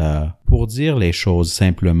ordinateur. Pour dire les choses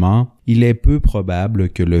simplement, il est peu probable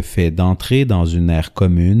que le fait d'entrer dans une aire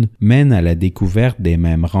commune mène à la découverte des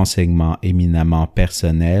mêmes renseignements éminemment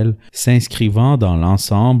personnels s'inscrivant dans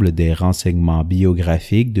l'ensemble des renseignements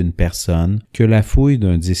biographiques d'une personne que la fouille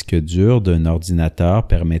d'un disque dur d'un ordinateur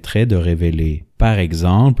permettrait de révéler. Par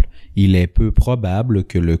exemple, il est peu probable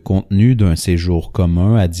que le contenu d'un séjour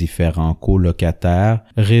commun à différents colocataires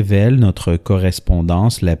révèle notre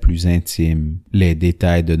correspondance la plus intime, les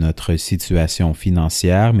détails de notre situation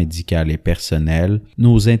financière, médicale et personnelle,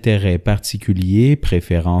 nos intérêts particuliers,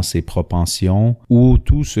 préférences et propensions, ou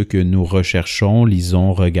tout ce que nous recherchons,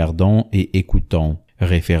 lisons, regardons et écoutons.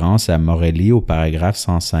 Référence à Morelli au paragraphe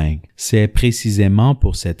 105. C'est précisément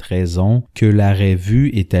pour cette raison que l'arrêt Vue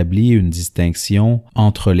établit une distinction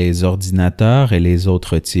entre les ordinateurs et les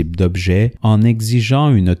autres types d'objets en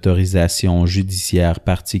exigeant une autorisation judiciaire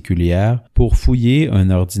particulière pour fouiller un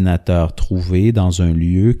ordinateur trouvé dans un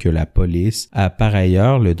lieu que la police a par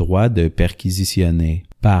ailleurs le droit de perquisitionner.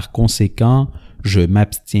 Par conséquent, je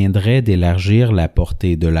m'abstiendrai d'élargir la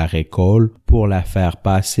portée de l'arrêt Cole pour la faire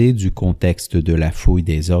passer du contexte de la fouille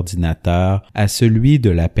des ordinateurs à celui de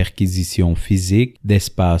la perquisition physique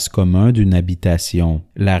d'espaces communs d'une habitation.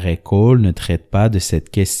 L'arrêt Cole ne traite pas de cette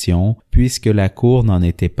question puisque la Cour n'en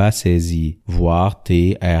était pas saisie, voir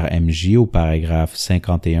TRMJ au paragraphe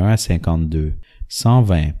 51 à 52.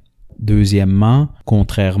 120. Deuxièmement,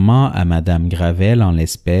 contrairement à Madame Gravel en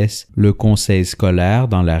l'espèce, le conseil scolaire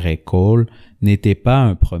dans l'arrêt Cole n'était pas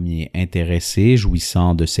un premier intéressé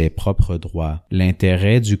jouissant de ses propres droits.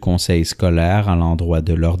 L'intérêt du conseil scolaire à l'endroit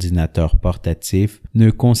de l'ordinateur portatif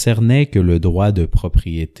ne concernait que le droit de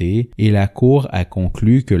propriété et la Cour a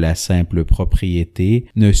conclu que la simple propriété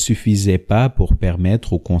ne suffisait pas pour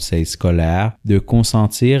permettre au conseil scolaire de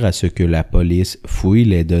consentir à ce que la police fouille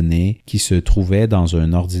les données qui se trouvaient dans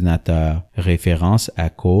un ordinateur. Référence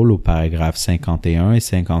à Cole au paragraphe 51 et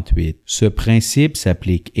 58. Ce principe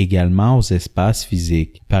s'applique également aux espaces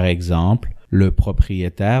physiques. Par exemple, le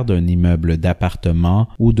propriétaire d'un immeuble d'appartement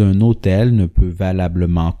ou d'un hôtel ne peut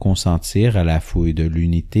valablement consentir à la fouille de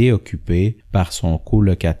l'unité occupée par son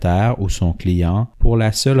colocataire ou son client pour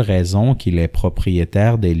la seule raison qu'il est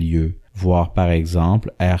propriétaire des lieux. Voir par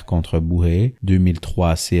exemple R contre Bouret,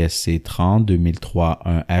 2003 CSC 30, 2003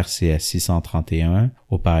 1 RCS 631,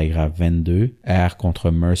 au paragraphe 22, R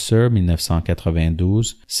contre Mercer,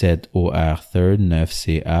 1992, 7 OR 3rd 9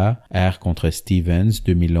 CA, R contre Stevens,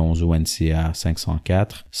 2011 ONCA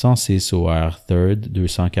 504, 106 OR 3rd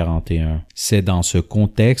 241. C'est dans ce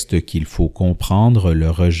contexte qu'il faut comprendre le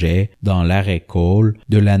rejet, dans l'arrêt Cole,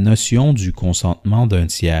 de la notion du consentement d'un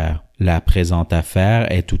tiers. La présente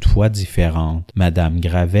affaire est toutefois différente. Madame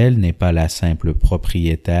Gravel n'est pas la simple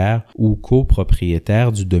propriétaire ou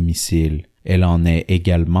copropriétaire du domicile. Elle en est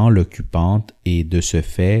également l'occupante et, de ce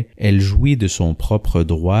fait, elle jouit de son propre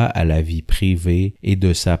droit à la vie privée et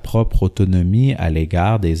de sa propre autonomie à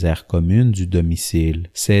l'égard des aires communes du domicile.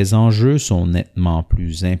 Ces enjeux sont nettement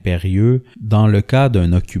plus impérieux dans le cas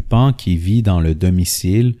d'un occupant qui vit dans le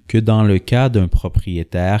domicile que dans le cas d'un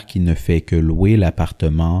propriétaire qui ne fait que louer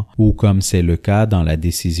l'appartement ou, comme c'est le cas dans la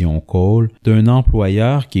décision Cole, d'un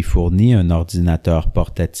employeur qui fournit un ordinateur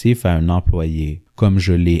portatif à un employé. Comme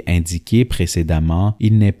je l'ai indiqué précédemment,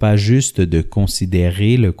 il n'est pas juste de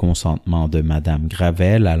considérer le consentement de Madame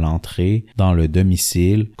Gravel à l'entrée dans le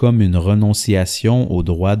domicile comme une renonciation aux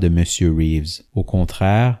droits de M. Reeves. Au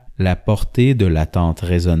contraire, la portée de l'attente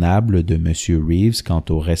raisonnable de M. Reeves quant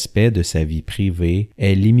au respect de sa vie privée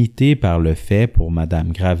est limitée par le fait pour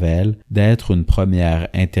Madame Gravel d'être une première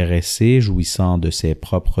intéressée jouissant de ses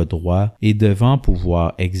propres droits et devant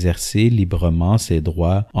pouvoir exercer librement ses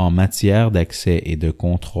droits en matière d'accès et de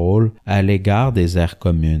contrôle à l'égard des aires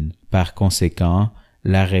communes. Par conséquent,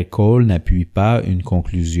 l'arrêt Cole n'appuie pas une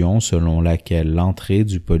conclusion selon laquelle l'entrée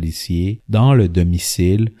du policier dans le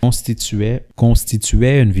domicile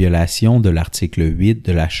constituait une violation de l'article 8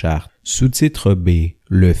 de la Charte. Sous-titre B.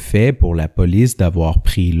 Le fait pour la police d'avoir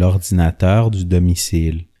pris l'ordinateur du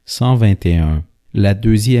domicile. 121. La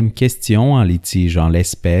deuxième question en litige en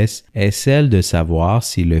l'espèce est celle de savoir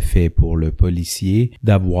si le fait pour le policier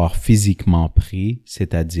d'avoir physiquement pris,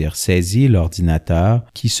 c'est-à-dire saisi l'ordinateur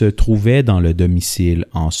qui se trouvait dans le domicile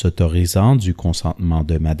en s'autorisant du consentement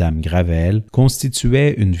de Madame Gravel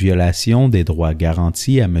constituait une violation des droits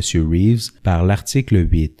garantis à M. Reeves par l'article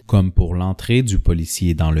 8. Comme pour l'entrée du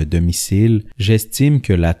policier dans le domicile, j'estime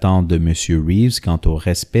que l'attente de M. Reeves quant au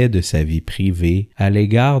respect de sa vie privée à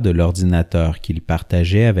l'égard de l'ordinateur qu'il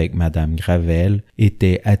partageait avec Madame Gravel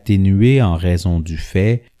était atténuée en raison du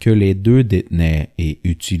fait que les deux détenaient et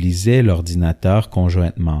utilisaient l'ordinateur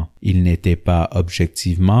conjointement. Il n'était pas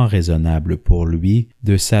objectivement raisonnable pour lui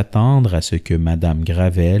de s'attendre à ce que Madame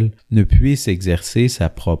Gravel ne puisse exercer sa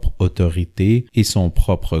propre autorité et son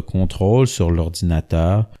propre contrôle sur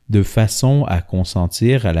l'ordinateur de façon à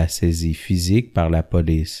consentir à la saisie physique par la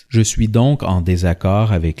police. Je suis donc en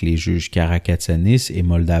désaccord avec les juges Karakatsanis et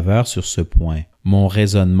Moldaver sur ce point. Mon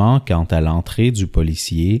raisonnement quant à l'entrée du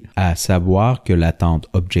policier, à savoir que l'attente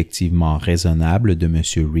objectivement raisonnable de M.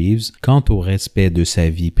 Reeves quant au respect de sa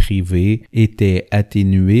vie privée était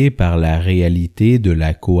atténuée par la réalité de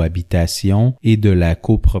la cohabitation et de la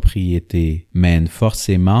copropriété, mène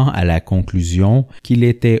forcément à la conclusion qu'il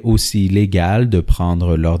était aussi légal de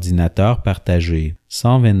prendre l'ordinateur partagé.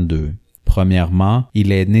 122. Premièrement,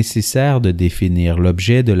 il est nécessaire de définir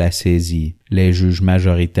l'objet de la saisie. Les juges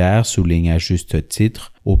majoritaires soulignent à juste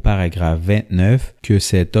titre au paragraphe 29 que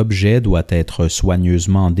cet objet doit être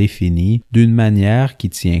soigneusement défini d'une manière qui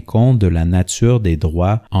tient compte de la nature des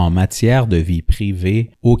droits en matière de vie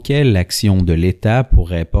privée auxquels l'action de l'État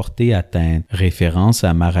pourrait porter atteinte. Référence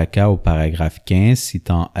à Maraca au paragraphe 15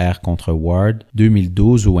 citant R contre Ward,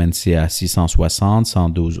 2012 au NCA 660,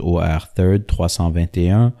 112 OR 3rd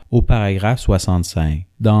 321 au paragraphe 65.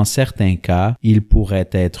 Dans certains cas, il pourrait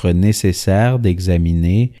être nécessaire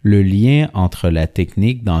d'examiner le lien entre la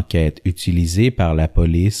technique d'enquête utilisée par la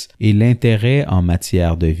police et l'intérêt en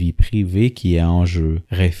matière de vie privée qui est en jeu.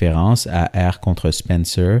 Référence à R contre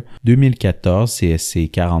Spencer, 2014 CSC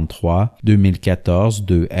 43, 2014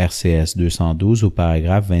 2 RCS 212 au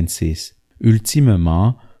paragraphe 26.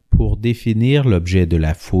 Ultimement, pour définir l'objet de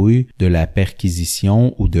la fouille, de la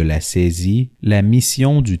perquisition ou de la saisie, la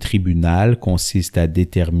mission du tribunal consiste à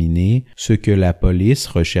déterminer ce que la police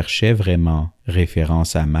recherchait vraiment.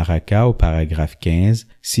 Référence à Maraca au paragraphe 15,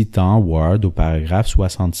 citant Ward au paragraphe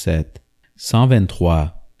 67.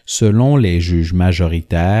 123. Selon les juges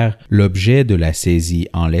majoritaires, l'objet de la saisie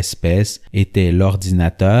en l'espèce était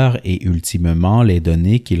l'ordinateur et ultimement les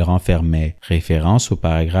données qu'il renfermait. Référence au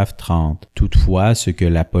paragraphe 30. Toutefois, ce que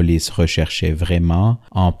la police recherchait vraiment,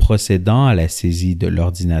 en procédant à la saisie de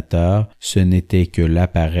l'ordinateur, ce n'était que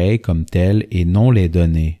l'appareil comme tel et non les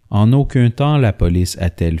données. En aucun temps la police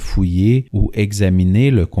a-t-elle fouillé ou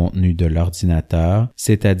examiné le contenu de l'ordinateur,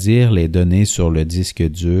 c'est-à-dire les données sur le disque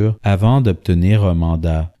dur, avant d'obtenir un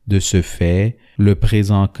mandat. De ce fait, le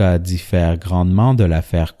présent cas diffère grandement de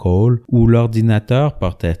l'affaire Cole, où l'ordinateur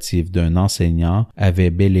portatif d'un enseignant avait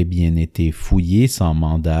bel et bien été fouillé sans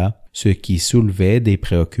mandat, ce qui soulevait des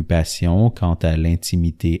préoccupations quant à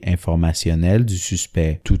l'intimité informationnelle du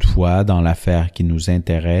suspect. Toutefois, dans l'affaire qui nous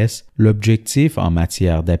intéresse, l'objectif en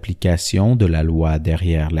matière d'application de la loi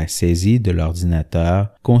derrière la saisie de l'ordinateur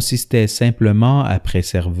consistait simplement à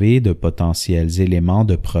préserver de potentiels éléments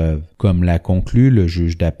de preuve. Comme l'a conclu le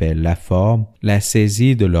juge d'appel Laforme, la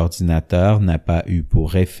saisie de l'ordinateur n'a pas eu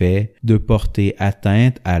pour effet de porter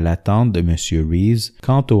atteinte à l'attente de M. Reeves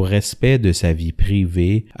quant au respect de sa vie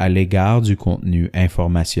privée à l'égard du contenu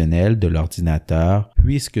informationnel de l'ordinateur,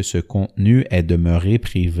 puisque ce contenu est demeuré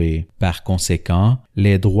privé. Par conséquent,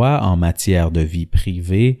 les droits en matière de vie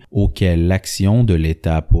privée auxquels l'action de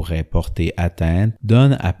l'État pourrait porter atteinte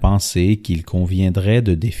donnent à penser qu'il conviendrait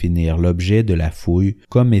de définir l'objet de la fouille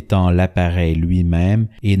comme étant l'appareil lui-même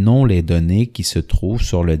et non les données qui se trouvent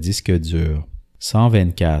sur le disque dur.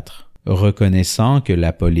 124. Reconnaissant que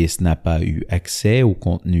la police n'a pas eu accès au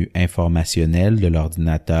contenu informationnel de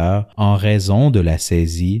l'ordinateur en raison de la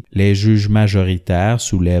saisie, les juges majoritaires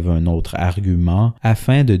soulèvent un autre argument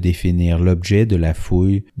afin de définir l'objet de la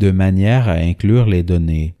fouille de manière à inclure les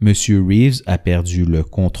données. M. Reeves a perdu le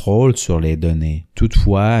contrôle sur les données.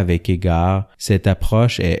 Toutefois, avec égard, cette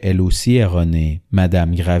approche est elle aussi erronée.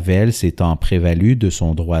 Madame Gravel s'étant prévalue de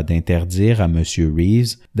son droit d'interdire à M.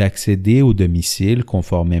 Reeves d'accéder au domicile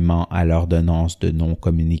conformément à l'ordonnance de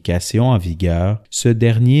non-communication en vigueur, ce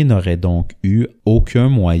dernier n'aurait donc eu aucun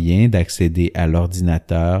moyen d'accéder à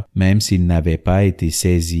l'ordinateur même s'il n'avait pas été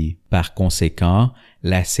saisi. Par conséquent,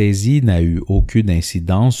 la saisie n'a eu aucune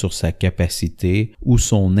incidence sur sa capacité ou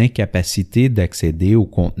son incapacité d'accéder au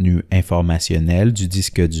contenu informationnel du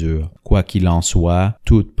disque dur. Quoi qu'il en soit,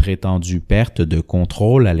 toute prétendue perte de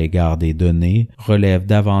contrôle à l'égard des données relève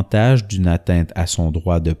davantage d'une atteinte à son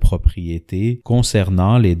droit de propriété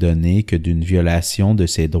concernant les données que d'une violation de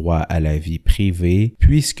ses droits à la vie privée,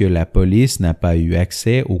 puisque la police n'a pas eu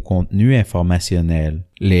accès au contenu informationnel.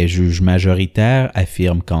 Les juges majoritaires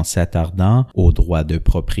affirment qu'en s'attardant aux droits de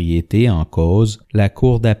propriété en cause, la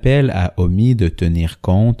Cour d'appel a omis de tenir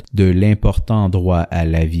compte de l'important droit à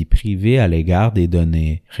la vie privée à l'égard des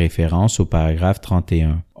données. Référence au paragraphe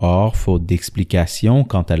 31. Or, faute d'explication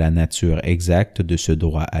quant à la nature exacte de ce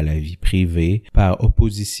droit à la vie privée, par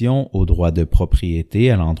opposition au droit de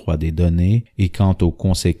propriété à l'endroit des données et quant aux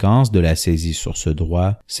conséquences de la saisie sur ce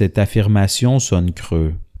droit, cette affirmation sonne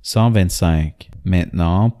creux. 125.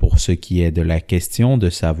 Maintenant, pour ce qui est de la question de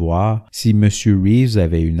savoir si M. Reeves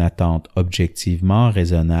avait une attente objectivement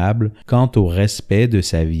raisonnable quant au respect de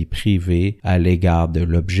sa vie privée à l'égard de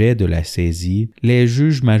l'objet de la saisie, les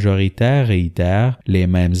juges majoritaires réitèrent les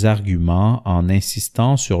mêmes arguments en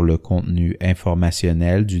insistant sur le contenu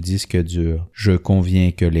informationnel du disque dur. Je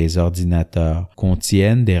conviens que les ordinateurs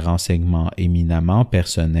contiennent des renseignements éminemment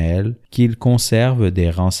personnels, qu'ils conservent des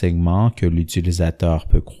renseignements que l'utilisateur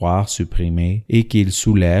peut croire supprimer et qu'il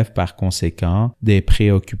soulève par conséquent des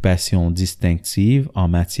préoccupations distinctives en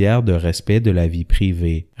matière de respect de la vie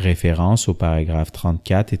privée, référence aux paragraphes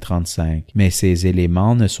 34 et 35. Mais ces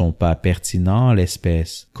éléments ne sont pas pertinents en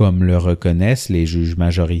l'espèce. Comme le reconnaissent les juges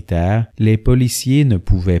majoritaires, les policiers ne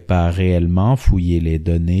pouvaient pas réellement fouiller les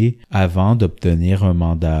données avant d'obtenir un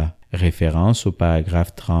mandat. Référence au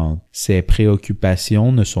paragraphe 30. Ces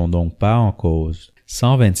préoccupations ne sont donc pas en cause.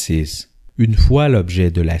 126. Une fois l'objet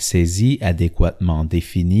de la saisie adéquatement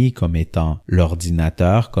défini comme étant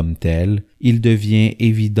l'ordinateur comme tel, il devient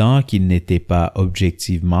évident qu'il n'était pas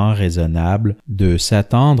objectivement raisonnable de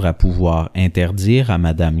s'attendre à pouvoir interdire à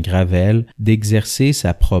Madame Gravel d'exercer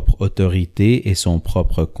sa propre autorité et son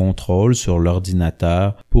propre contrôle sur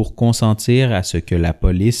l'ordinateur pour consentir à ce que la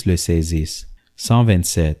police le saisisse.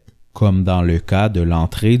 127. Comme dans le cas de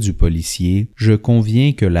l'entrée du policier, je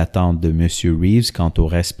conviens que l'attente de M. Reeves quant au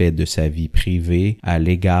respect de sa vie privée à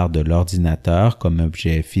l'égard de l'ordinateur comme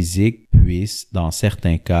objet physique puisse, dans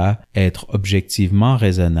certains cas, être objectivement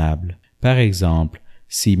raisonnable. Par exemple,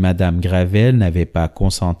 si Madame Gravel n'avait pas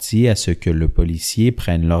consenti à ce que le policier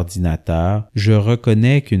prenne l'ordinateur, je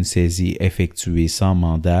reconnais qu'une saisie effectuée sans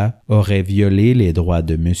mandat aurait violé les droits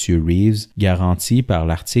de M. Reeves garantis par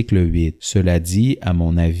l'article 8. Cela dit, à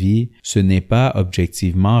mon avis, ce n'est pas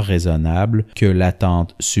objectivement raisonnable que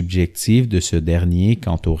l'attente subjective de ce dernier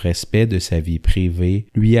quant au respect de sa vie privée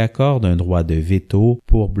lui accorde un droit de veto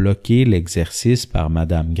pour bloquer l'exercice par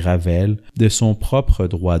Madame Gravel de son propre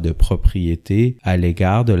droit de propriété à l'égard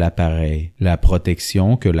de l'appareil. La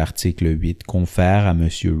protection que l'article 8 confère à M.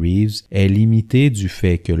 Reeves est limitée du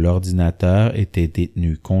fait que l'ordinateur était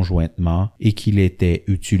détenu conjointement et qu'il était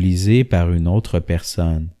utilisé par une autre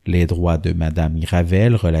personne. Les droits de Madame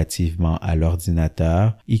Gravel relativement à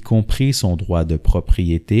l'ordinateur, y compris son droit de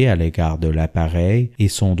propriété à l'égard de l'appareil et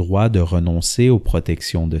son droit de renoncer aux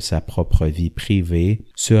protections de sa propre vie privée,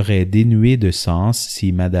 seraient dénués de sens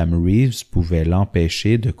si Madame Reeves pouvait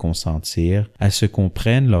l'empêcher de consentir à ce qu'on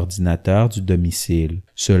prenne l'ordinateur du domicile.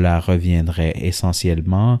 Cela reviendrait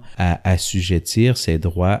essentiellement à assujettir ses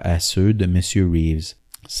droits à ceux de M. Reeves.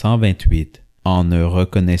 128. En ne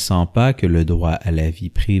reconnaissant pas que le droit à la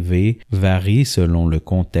vie privée varie selon le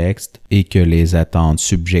contexte et que les attentes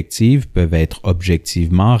subjectives peuvent être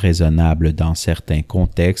objectivement raisonnables dans certains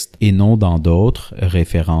contextes et non dans d'autres,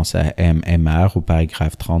 référence à MMR au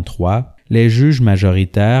paragraphe 33, les juges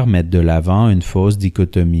majoritaires mettent de l'avant une fausse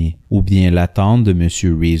dichotomie, ou bien l'attente de M.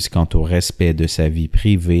 Reeves quant au respect de sa vie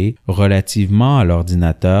privée relativement à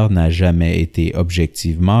l'ordinateur n'a jamais été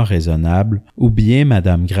objectivement raisonnable, ou bien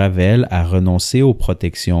Mme Gravel a renoncé aux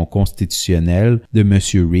protections constitutionnelles de M.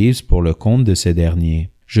 Reeves pour le compte de ce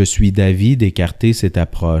dernier. Je suis d'avis d'écarter cette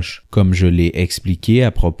approche. Comme je l'ai expliqué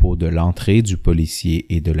à propos de l'entrée du policier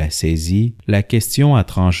et de la saisie, la question à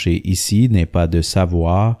trancher ici n'est pas de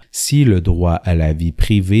savoir si le droit à la vie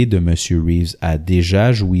privée de M. Reeves a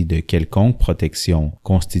déjà joui de quelconque protection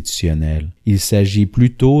constitutionnelle. Il s'agit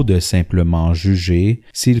plutôt de simplement juger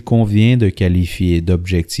s'il convient de qualifier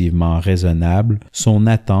d'objectivement raisonnable son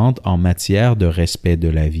attente en matière de respect de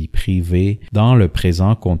la vie privée dans le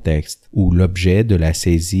présent contexte, où l'objet de la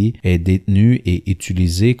saisie est détenu et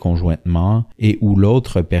utilisé conjointement et où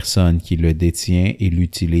l'autre personne qui le détient et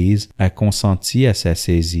l'utilise a consenti à sa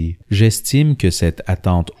saisie. J'estime que cette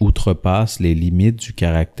attente outrepasse les limites du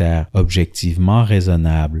caractère objectivement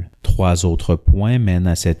raisonnable. 3 autres points mènent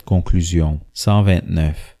à cette conclusion.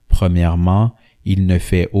 129. Premièrement, il ne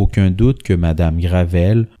fait aucun doute que Mme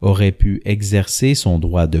Gravel aurait pu exercer son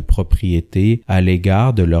droit de propriété à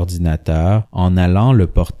l'égard de l'ordinateur en allant le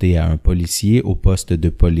porter à un policier au poste de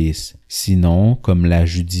police. Sinon, comme l'a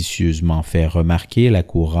judicieusement fait remarquer la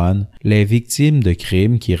Couronne, les victimes de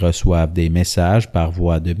crimes qui reçoivent des messages par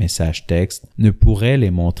voie de message texte ne pourraient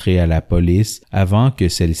les montrer à la police avant que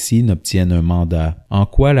celle-ci n'obtienne un mandat. En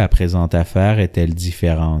quoi la présente affaire est-elle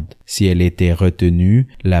différente? Si elle était retenue,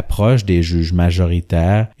 l'approche des juges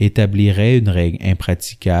majoritaires établirait une règle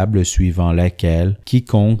impraticable suivant laquelle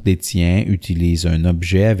quiconque détient, utilise un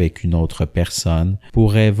objet avec une autre personne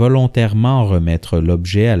pourrait volontairement remettre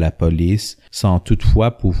l'objet à la police sans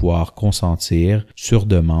toutefois pouvoir consentir, sur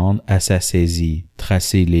demande, à sa saisie.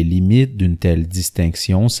 Tracer les limites d'une telle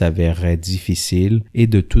distinction s'avérerait difficile et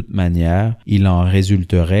de toute manière, il en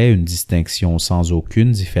résulterait une distinction sans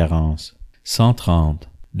aucune différence. 130.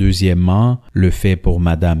 Deuxièmement, le fait pour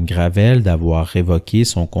Mme Gravel d'avoir révoqué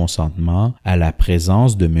son consentement à la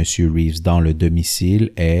présence de M. Reeves dans le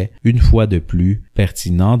domicile est, une fois de plus,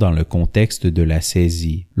 pertinent dans le contexte de la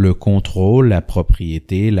saisie. Le contrôle, la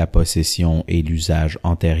propriété, la possession et l'usage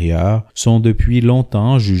antérieur sont depuis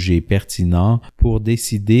longtemps jugés pertinents pour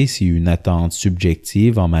décider si une attente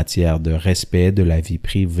subjective en matière de respect de la vie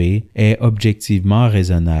privée est objectivement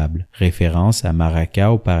raisonnable. Référence à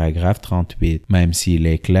Maraca au paragraphe 38. Même s'il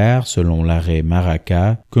est clair, selon l'arrêt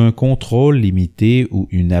Maraca, qu'un contrôle limité ou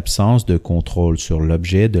une absence de contrôle sur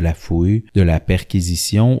l'objet de la fouille, de la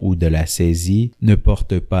perquisition ou de la saisie ne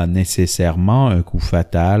porte pas nécessairement un coup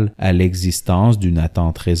fatal à l'existence d'une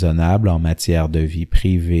attente raisonnable en matière de vie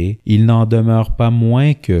privée, il n'en demeure pas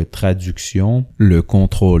moins que traduction, le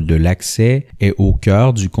contrôle de l'accès est au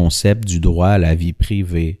cœur du concept du droit à la vie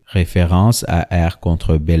privée. Référence à R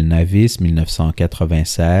contre Belnavis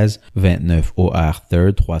 1996, 29 OR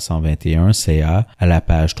 3rd 321 CA à la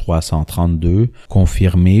page 332,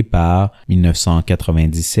 confirmé par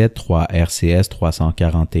 1997 3 RCS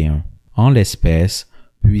 341. En l'espèce,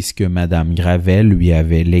 puisque Madame Gravel lui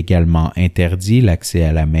avait légalement interdit l'accès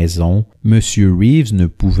à la maison, M. Reeves ne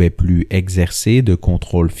pouvait plus exercer de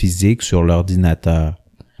contrôle physique sur l'ordinateur.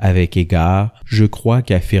 Avec égard, je crois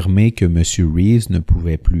qu'affirmer que M. Reeves ne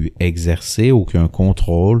pouvait plus exercer aucun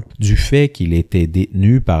contrôle du fait qu'il était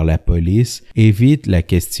détenu par la police évite la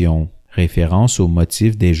question. Référence au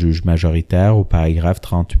motif des juges majoritaires au paragraphe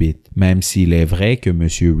 38. Même s'il est vrai que M.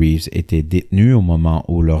 Reeves était détenu au moment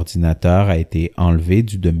où l'ordinateur a été enlevé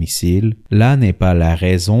du domicile, là n'est pas la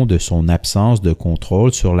raison de son absence de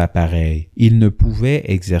contrôle sur l'appareil. Il ne pouvait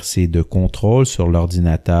exercer de contrôle sur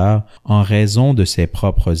l'ordinateur en raison de ses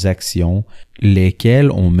propres actions,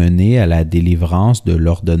 lesquelles ont mené à la délivrance de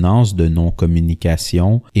l'ordonnance de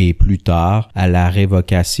non-communication et plus tard à la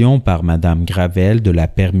révocation par Madame Gravel de la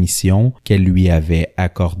permission qu'elle lui avait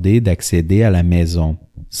accordée d'accéder à la maison.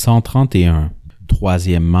 131.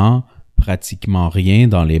 Troisièmement, pratiquement rien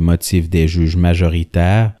dans les motifs des juges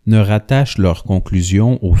majoritaires ne rattache leur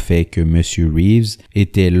conclusion au fait que M. Reeves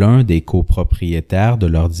était l'un des copropriétaires de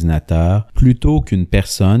l'ordinateur plutôt qu'une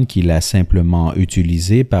personne qui l'a simplement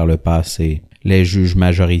utilisé par le passé. Les juges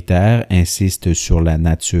majoritaires insistent sur la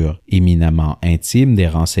nature éminemment intime des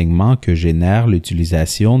renseignements que génère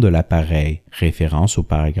l'utilisation de l'appareil, référence au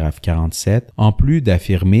paragraphe 47, en plus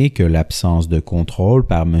d'affirmer que l'absence de contrôle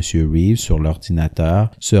par M. Reeves sur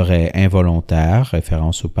l'ordinateur serait involontaire,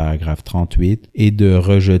 référence au paragraphe 38, et de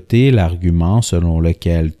rejeter l'argument selon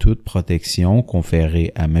lequel toute protection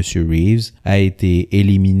conférée à M. Reeves a été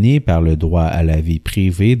éliminée par le droit à la vie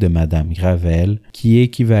privée de Mme Gravel, qui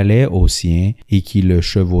équivalait au sien et qui le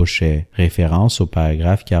chevauchait, référence au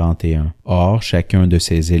paragraphe 41. Or, chacun de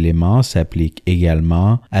ces éléments s'applique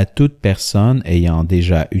également à toute personne ayant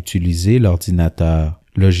déjà utilisé l'ordinateur.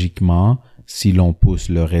 Logiquement, si l'on pousse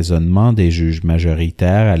le raisonnement des juges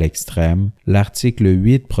majoritaires à l'extrême, l'article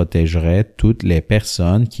 8 protégerait toutes les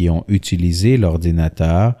personnes qui ont utilisé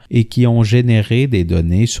l'ordinateur et qui ont généré des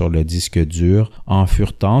données sur le disque dur en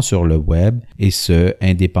furetant sur le web, et ce,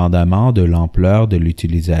 indépendamment de l'ampleur de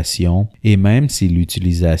l'utilisation, et même si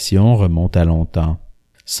l'utilisation remonte à longtemps.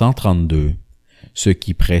 132. Ce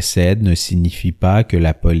qui précède ne signifie pas que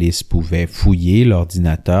la police pouvait fouiller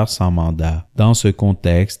l'ordinateur sans mandat. Dans ce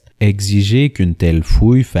contexte, exiger qu'une telle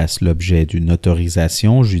fouille fasse l'objet d'une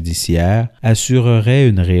autorisation judiciaire assurerait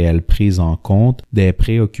une réelle prise en compte des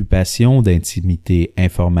préoccupations d'intimité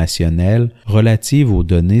informationnelle relatives aux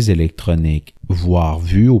données électroniques, voire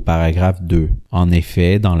vues au paragraphe 2. En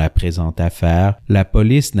effet, dans la présente affaire, la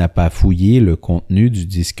police n'a pas fouillé le contenu du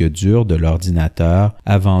disque dur de l'ordinateur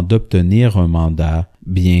avant d'obtenir un mandat,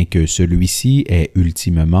 bien que celui-ci ait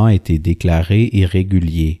ultimement été déclaré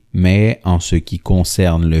irrégulier. Mais en ce qui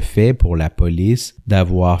concerne le fait pour la police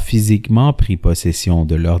d'avoir physiquement pris possession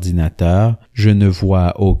de l'ordinateur, je ne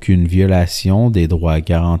vois aucune violation des droits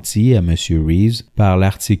garantis à M. Reeves par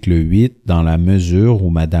l'article 8 dans la mesure où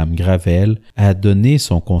Mme Gravel a donné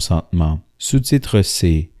son consentement. Sous-titre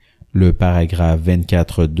C. Le paragraphe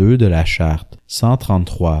 24.2 de la Charte.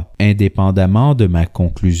 133. Indépendamment de ma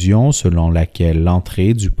conclusion selon laquelle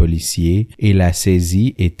l'entrée du policier et la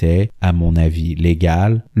saisie étaient, à mon avis,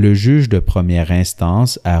 légales, le juge de première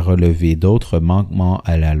instance a relevé d'autres manquements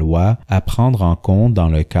à la loi à prendre en compte dans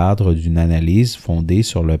le cadre d'une analyse fondée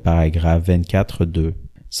sur le paragraphe 24.2.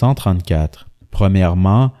 134.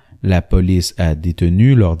 Premièrement, la police a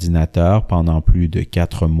détenu l'ordinateur pendant plus de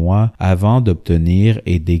 4 mois avant d'obtenir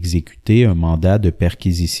et d'exécuter un mandat de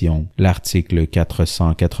perquisition. L'article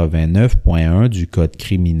 489.1 du Code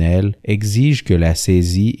criminel exige que la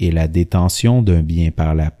saisie et la détention d'un bien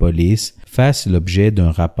par la police fassent l'objet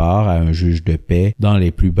d'un rapport à un juge de paix dans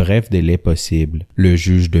les plus brefs délais possibles. Le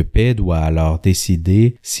juge de paix doit alors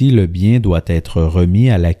décider si le bien doit être remis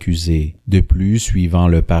à l'accusé. De plus, suivant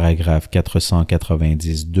le paragraphe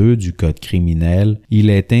 490.2 2 du Code criminel, il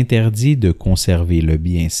est interdit de conserver le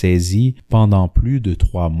bien saisi pendant plus de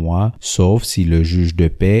 3 mois, sauf si le juge de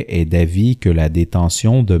paix est d'avis que la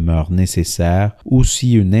détention demeure nécessaire ou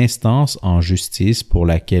si une instance en justice pour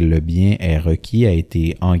laquelle le bien est requis a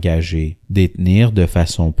été engagée. Détenir de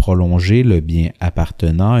façon prolongée le bien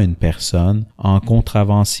appartenant à une personne en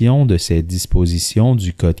contravention de ces dispositions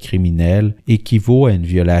du Code criminel équivaut à une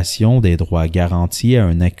violation des droits garantis à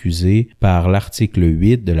un accusé par l'article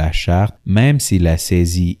 8 de la Charte, même si la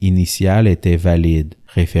saisie initiale était valide.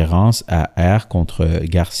 Référence à R contre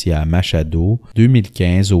Garcia Machado,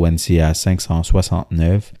 2015 au NCA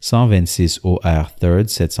 569, 126 OR 3rd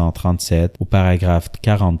 737 au paragraphe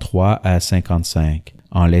 43 à 55.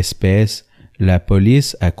 En l'espèce, la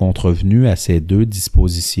police a contrevenu à ces deux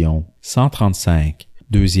dispositions. 135.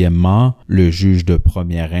 Deuxièmement, le juge de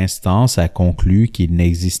première instance a conclu qu'il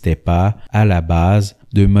n'existait pas, à la base,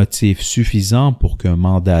 de motifs suffisants pour qu'un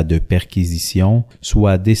mandat de perquisition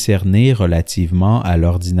soit décerné relativement à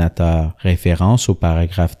l'ordinateur, référence au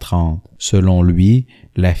paragraphe 30. Selon lui,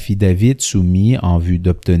 l'affidavit soumis en vue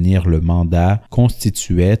d'obtenir le mandat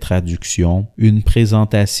constituait, traduction, une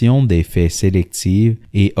présentation des faits sélective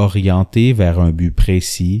et orientée vers un but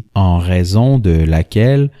précis, en raison de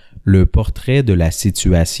laquelle le portrait de la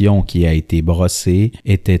situation qui a été brossé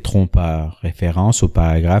était trompeur, référence au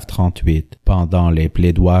paragraphe 38. Pendant les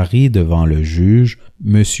plaidoiries devant le juge,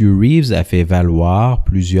 M. Reeves a fait valoir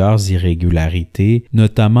plusieurs irrégularités,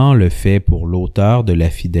 notamment le fait pour l'auteur de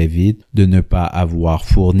l'affidavit de ne pas avoir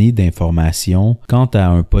fourni d'informations quant à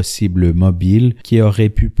un possible mobile qui aurait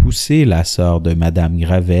pu pousser la sœur de Mme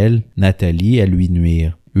Gravel, Nathalie, à lui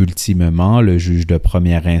nuire. Ultimement, le juge de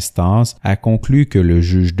première instance a conclu que le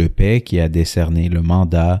juge de paix qui a décerné le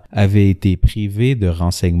mandat avait été privé de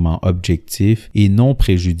renseignements objectifs et non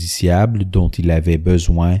préjudiciables dont il avait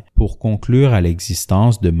besoin pour conclure à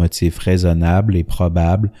l'existence de motifs raisonnables et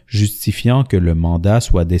probables justifiant que le mandat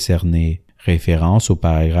soit décerné. Référence au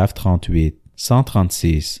paragraphe 38.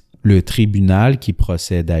 136. Le tribunal qui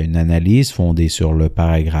procède à une analyse fondée sur le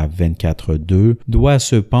paragraphe 24.2 doit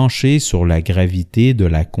se pencher sur la gravité de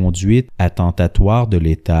la conduite attentatoire de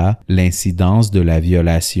l'État, l'incidence de la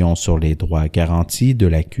violation sur les droits garantis de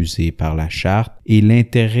l'accusé par la Charte et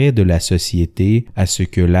l'intérêt de la société à ce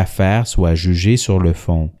que l'affaire soit jugée sur le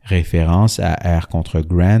fond. Référence à R contre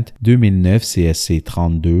Grant, 2009 CSC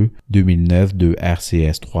 32, 2009 2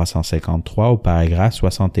 RCS 353 au paragraphe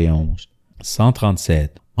 71.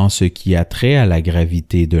 137. En ce qui a trait à la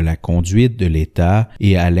gravité de la conduite de l'État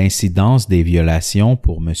et à l'incidence des violations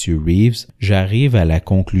pour M. Reeves, j'arrive à la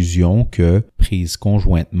conclusion que, prises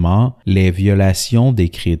conjointement, les violations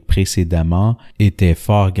décrites précédemment étaient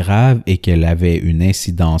fort graves et qu'elles avaient une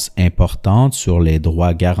incidence importante sur les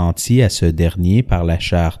droits garantis à ce dernier par la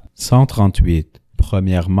Charte. 138.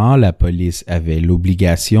 Premièrement, la police avait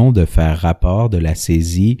l'obligation de faire rapport de la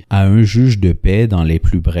saisie à un juge de paix dans les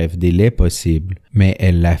plus brefs délais possibles, mais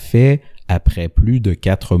elle l'a fait après plus de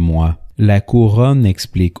 4 mois. La couronne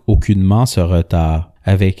n'explique aucunement ce retard.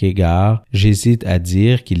 Avec égard, j'hésite à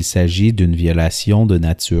dire qu'il s'agit d'une violation de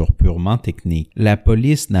nature purement technique. La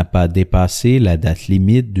police n'a pas dépassé la date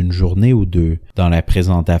limite d'une journée ou deux. Dans la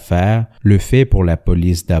présente affaire, le fait pour la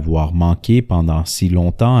police d'avoir manqué pendant si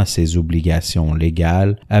longtemps à ses obligations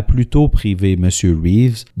légales a plutôt privé M.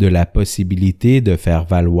 Reeves de la possibilité de faire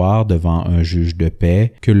valoir devant un juge de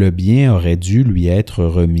paix que le bien aurait dû lui être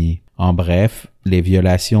remis. En bref, les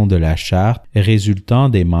violations de la Charte résultant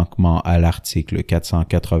des manquements à l'article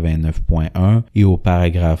 489.1 et au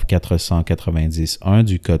paragraphe 490.1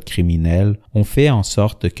 du Code criminel ont fait en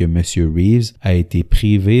sorte que M. Reeves a été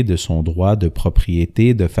privé de son droit de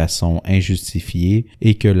propriété de façon injustifiée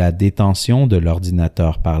et que la détention de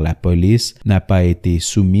l'ordinateur par la police n'a pas été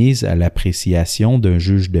soumise à l'appréciation d'un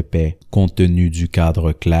juge de paix. Compte tenu du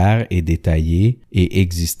cadre clair et détaillé et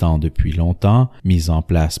existant depuis longtemps, mis en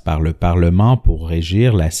place par le Parlement pour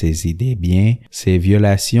régir la saisie des biens, ces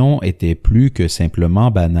violations étaient plus que simplement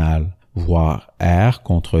banales. Voir R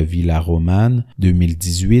contre Villaromane,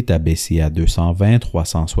 2018 ABCA 220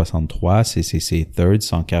 363 CCC 3rd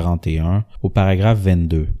 141 au paragraphe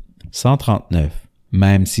 22. 139.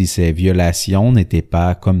 Même si ces violations n'étaient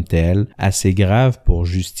pas, comme telles, assez graves pour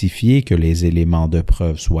justifier que les éléments de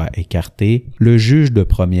preuve soient écartés, le juge de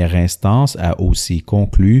première instance a aussi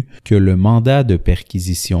conclu que le mandat de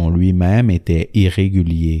perquisition lui-même était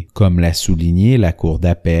irrégulier. Comme l'a souligné la Cour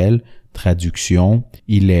d'appel, traduction,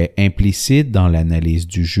 il est implicite dans l'analyse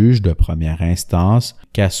du juge de première instance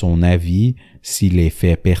qu'à son avis, si les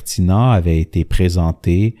faits pertinents avaient été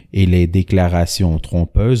présentés et les déclarations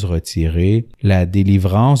trompeuses retirées, la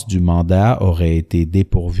délivrance du mandat aurait été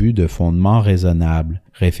dépourvue de fondement raisonnable.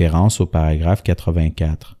 référence au paragraphe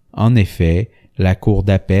 84. En effet, la Cour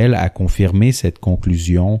d'appel a confirmé cette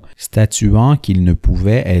conclusion, statuant qu'il ne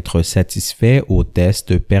pouvait être satisfait au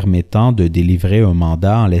test permettant de délivrer un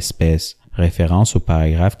mandat en l'espèce. Référence au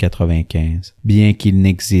paragraphe 95. Bien qu'il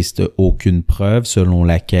n'existe aucune preuve selon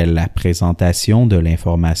laquelle la présentation de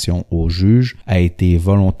l'information au juge a été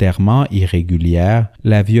volontairement irrégulière,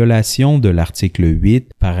 la violation de l'article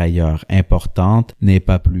 8, par ailleurs importante, n'est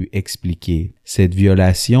pas plus expliquée. Cette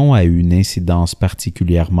violation a eu une incidence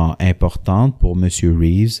particulièrement importante pour M.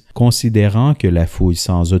 Reeves, considérant que la fouille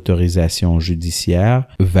sans autorisation judiciaire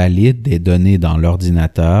valide des données dans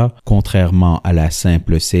l'ordinateur, contrairement à la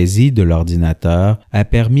simple saisie de l'ordinateur, a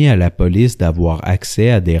permis à la police d'avoir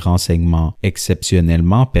accès à des renseignements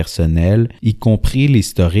exceptionnellement personnels, y compris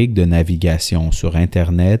l'historique de navigation sur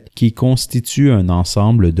Internet, qui constitue un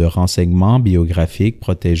ensemble de renseignements biographiques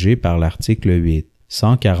protégés par l'article 8.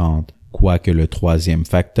 140. Quoique le troisième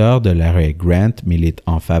facteur de l'arrêt Grant milite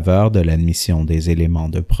en faveur de l'admission des éléments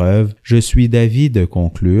de preuve, je suis d'avis de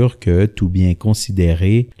conclure que, tout bien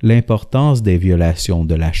considéré, l'importance des violations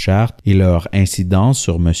de la charte et leur incidence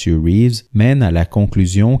sur M. Reeves mène à la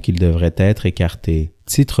conclusion qu'il devrait être écarté.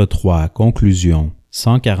 Titre 3. Conclusion.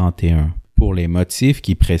 141. Pour les motifs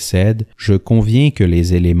qui précèdent, je conviens que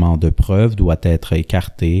les éléments de preuve doivent être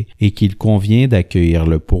écartés et qu'il convient d'accueillir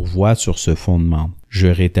le pourvoi sur ce fondement. Je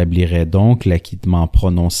rétablirai donc l'acquittement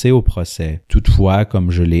prononcé au procès. Toutefois, comme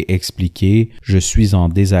je l'ai expliqué, je suis en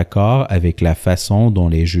désaccord avec la façon dont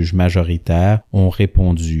les juges majoritaires ont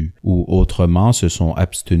répondu, ou autrement se sont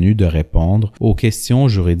abstenus de répondre, aux questions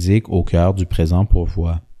juridiques au cœur du présent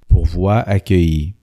pourvoi. Pourvoi accueilli.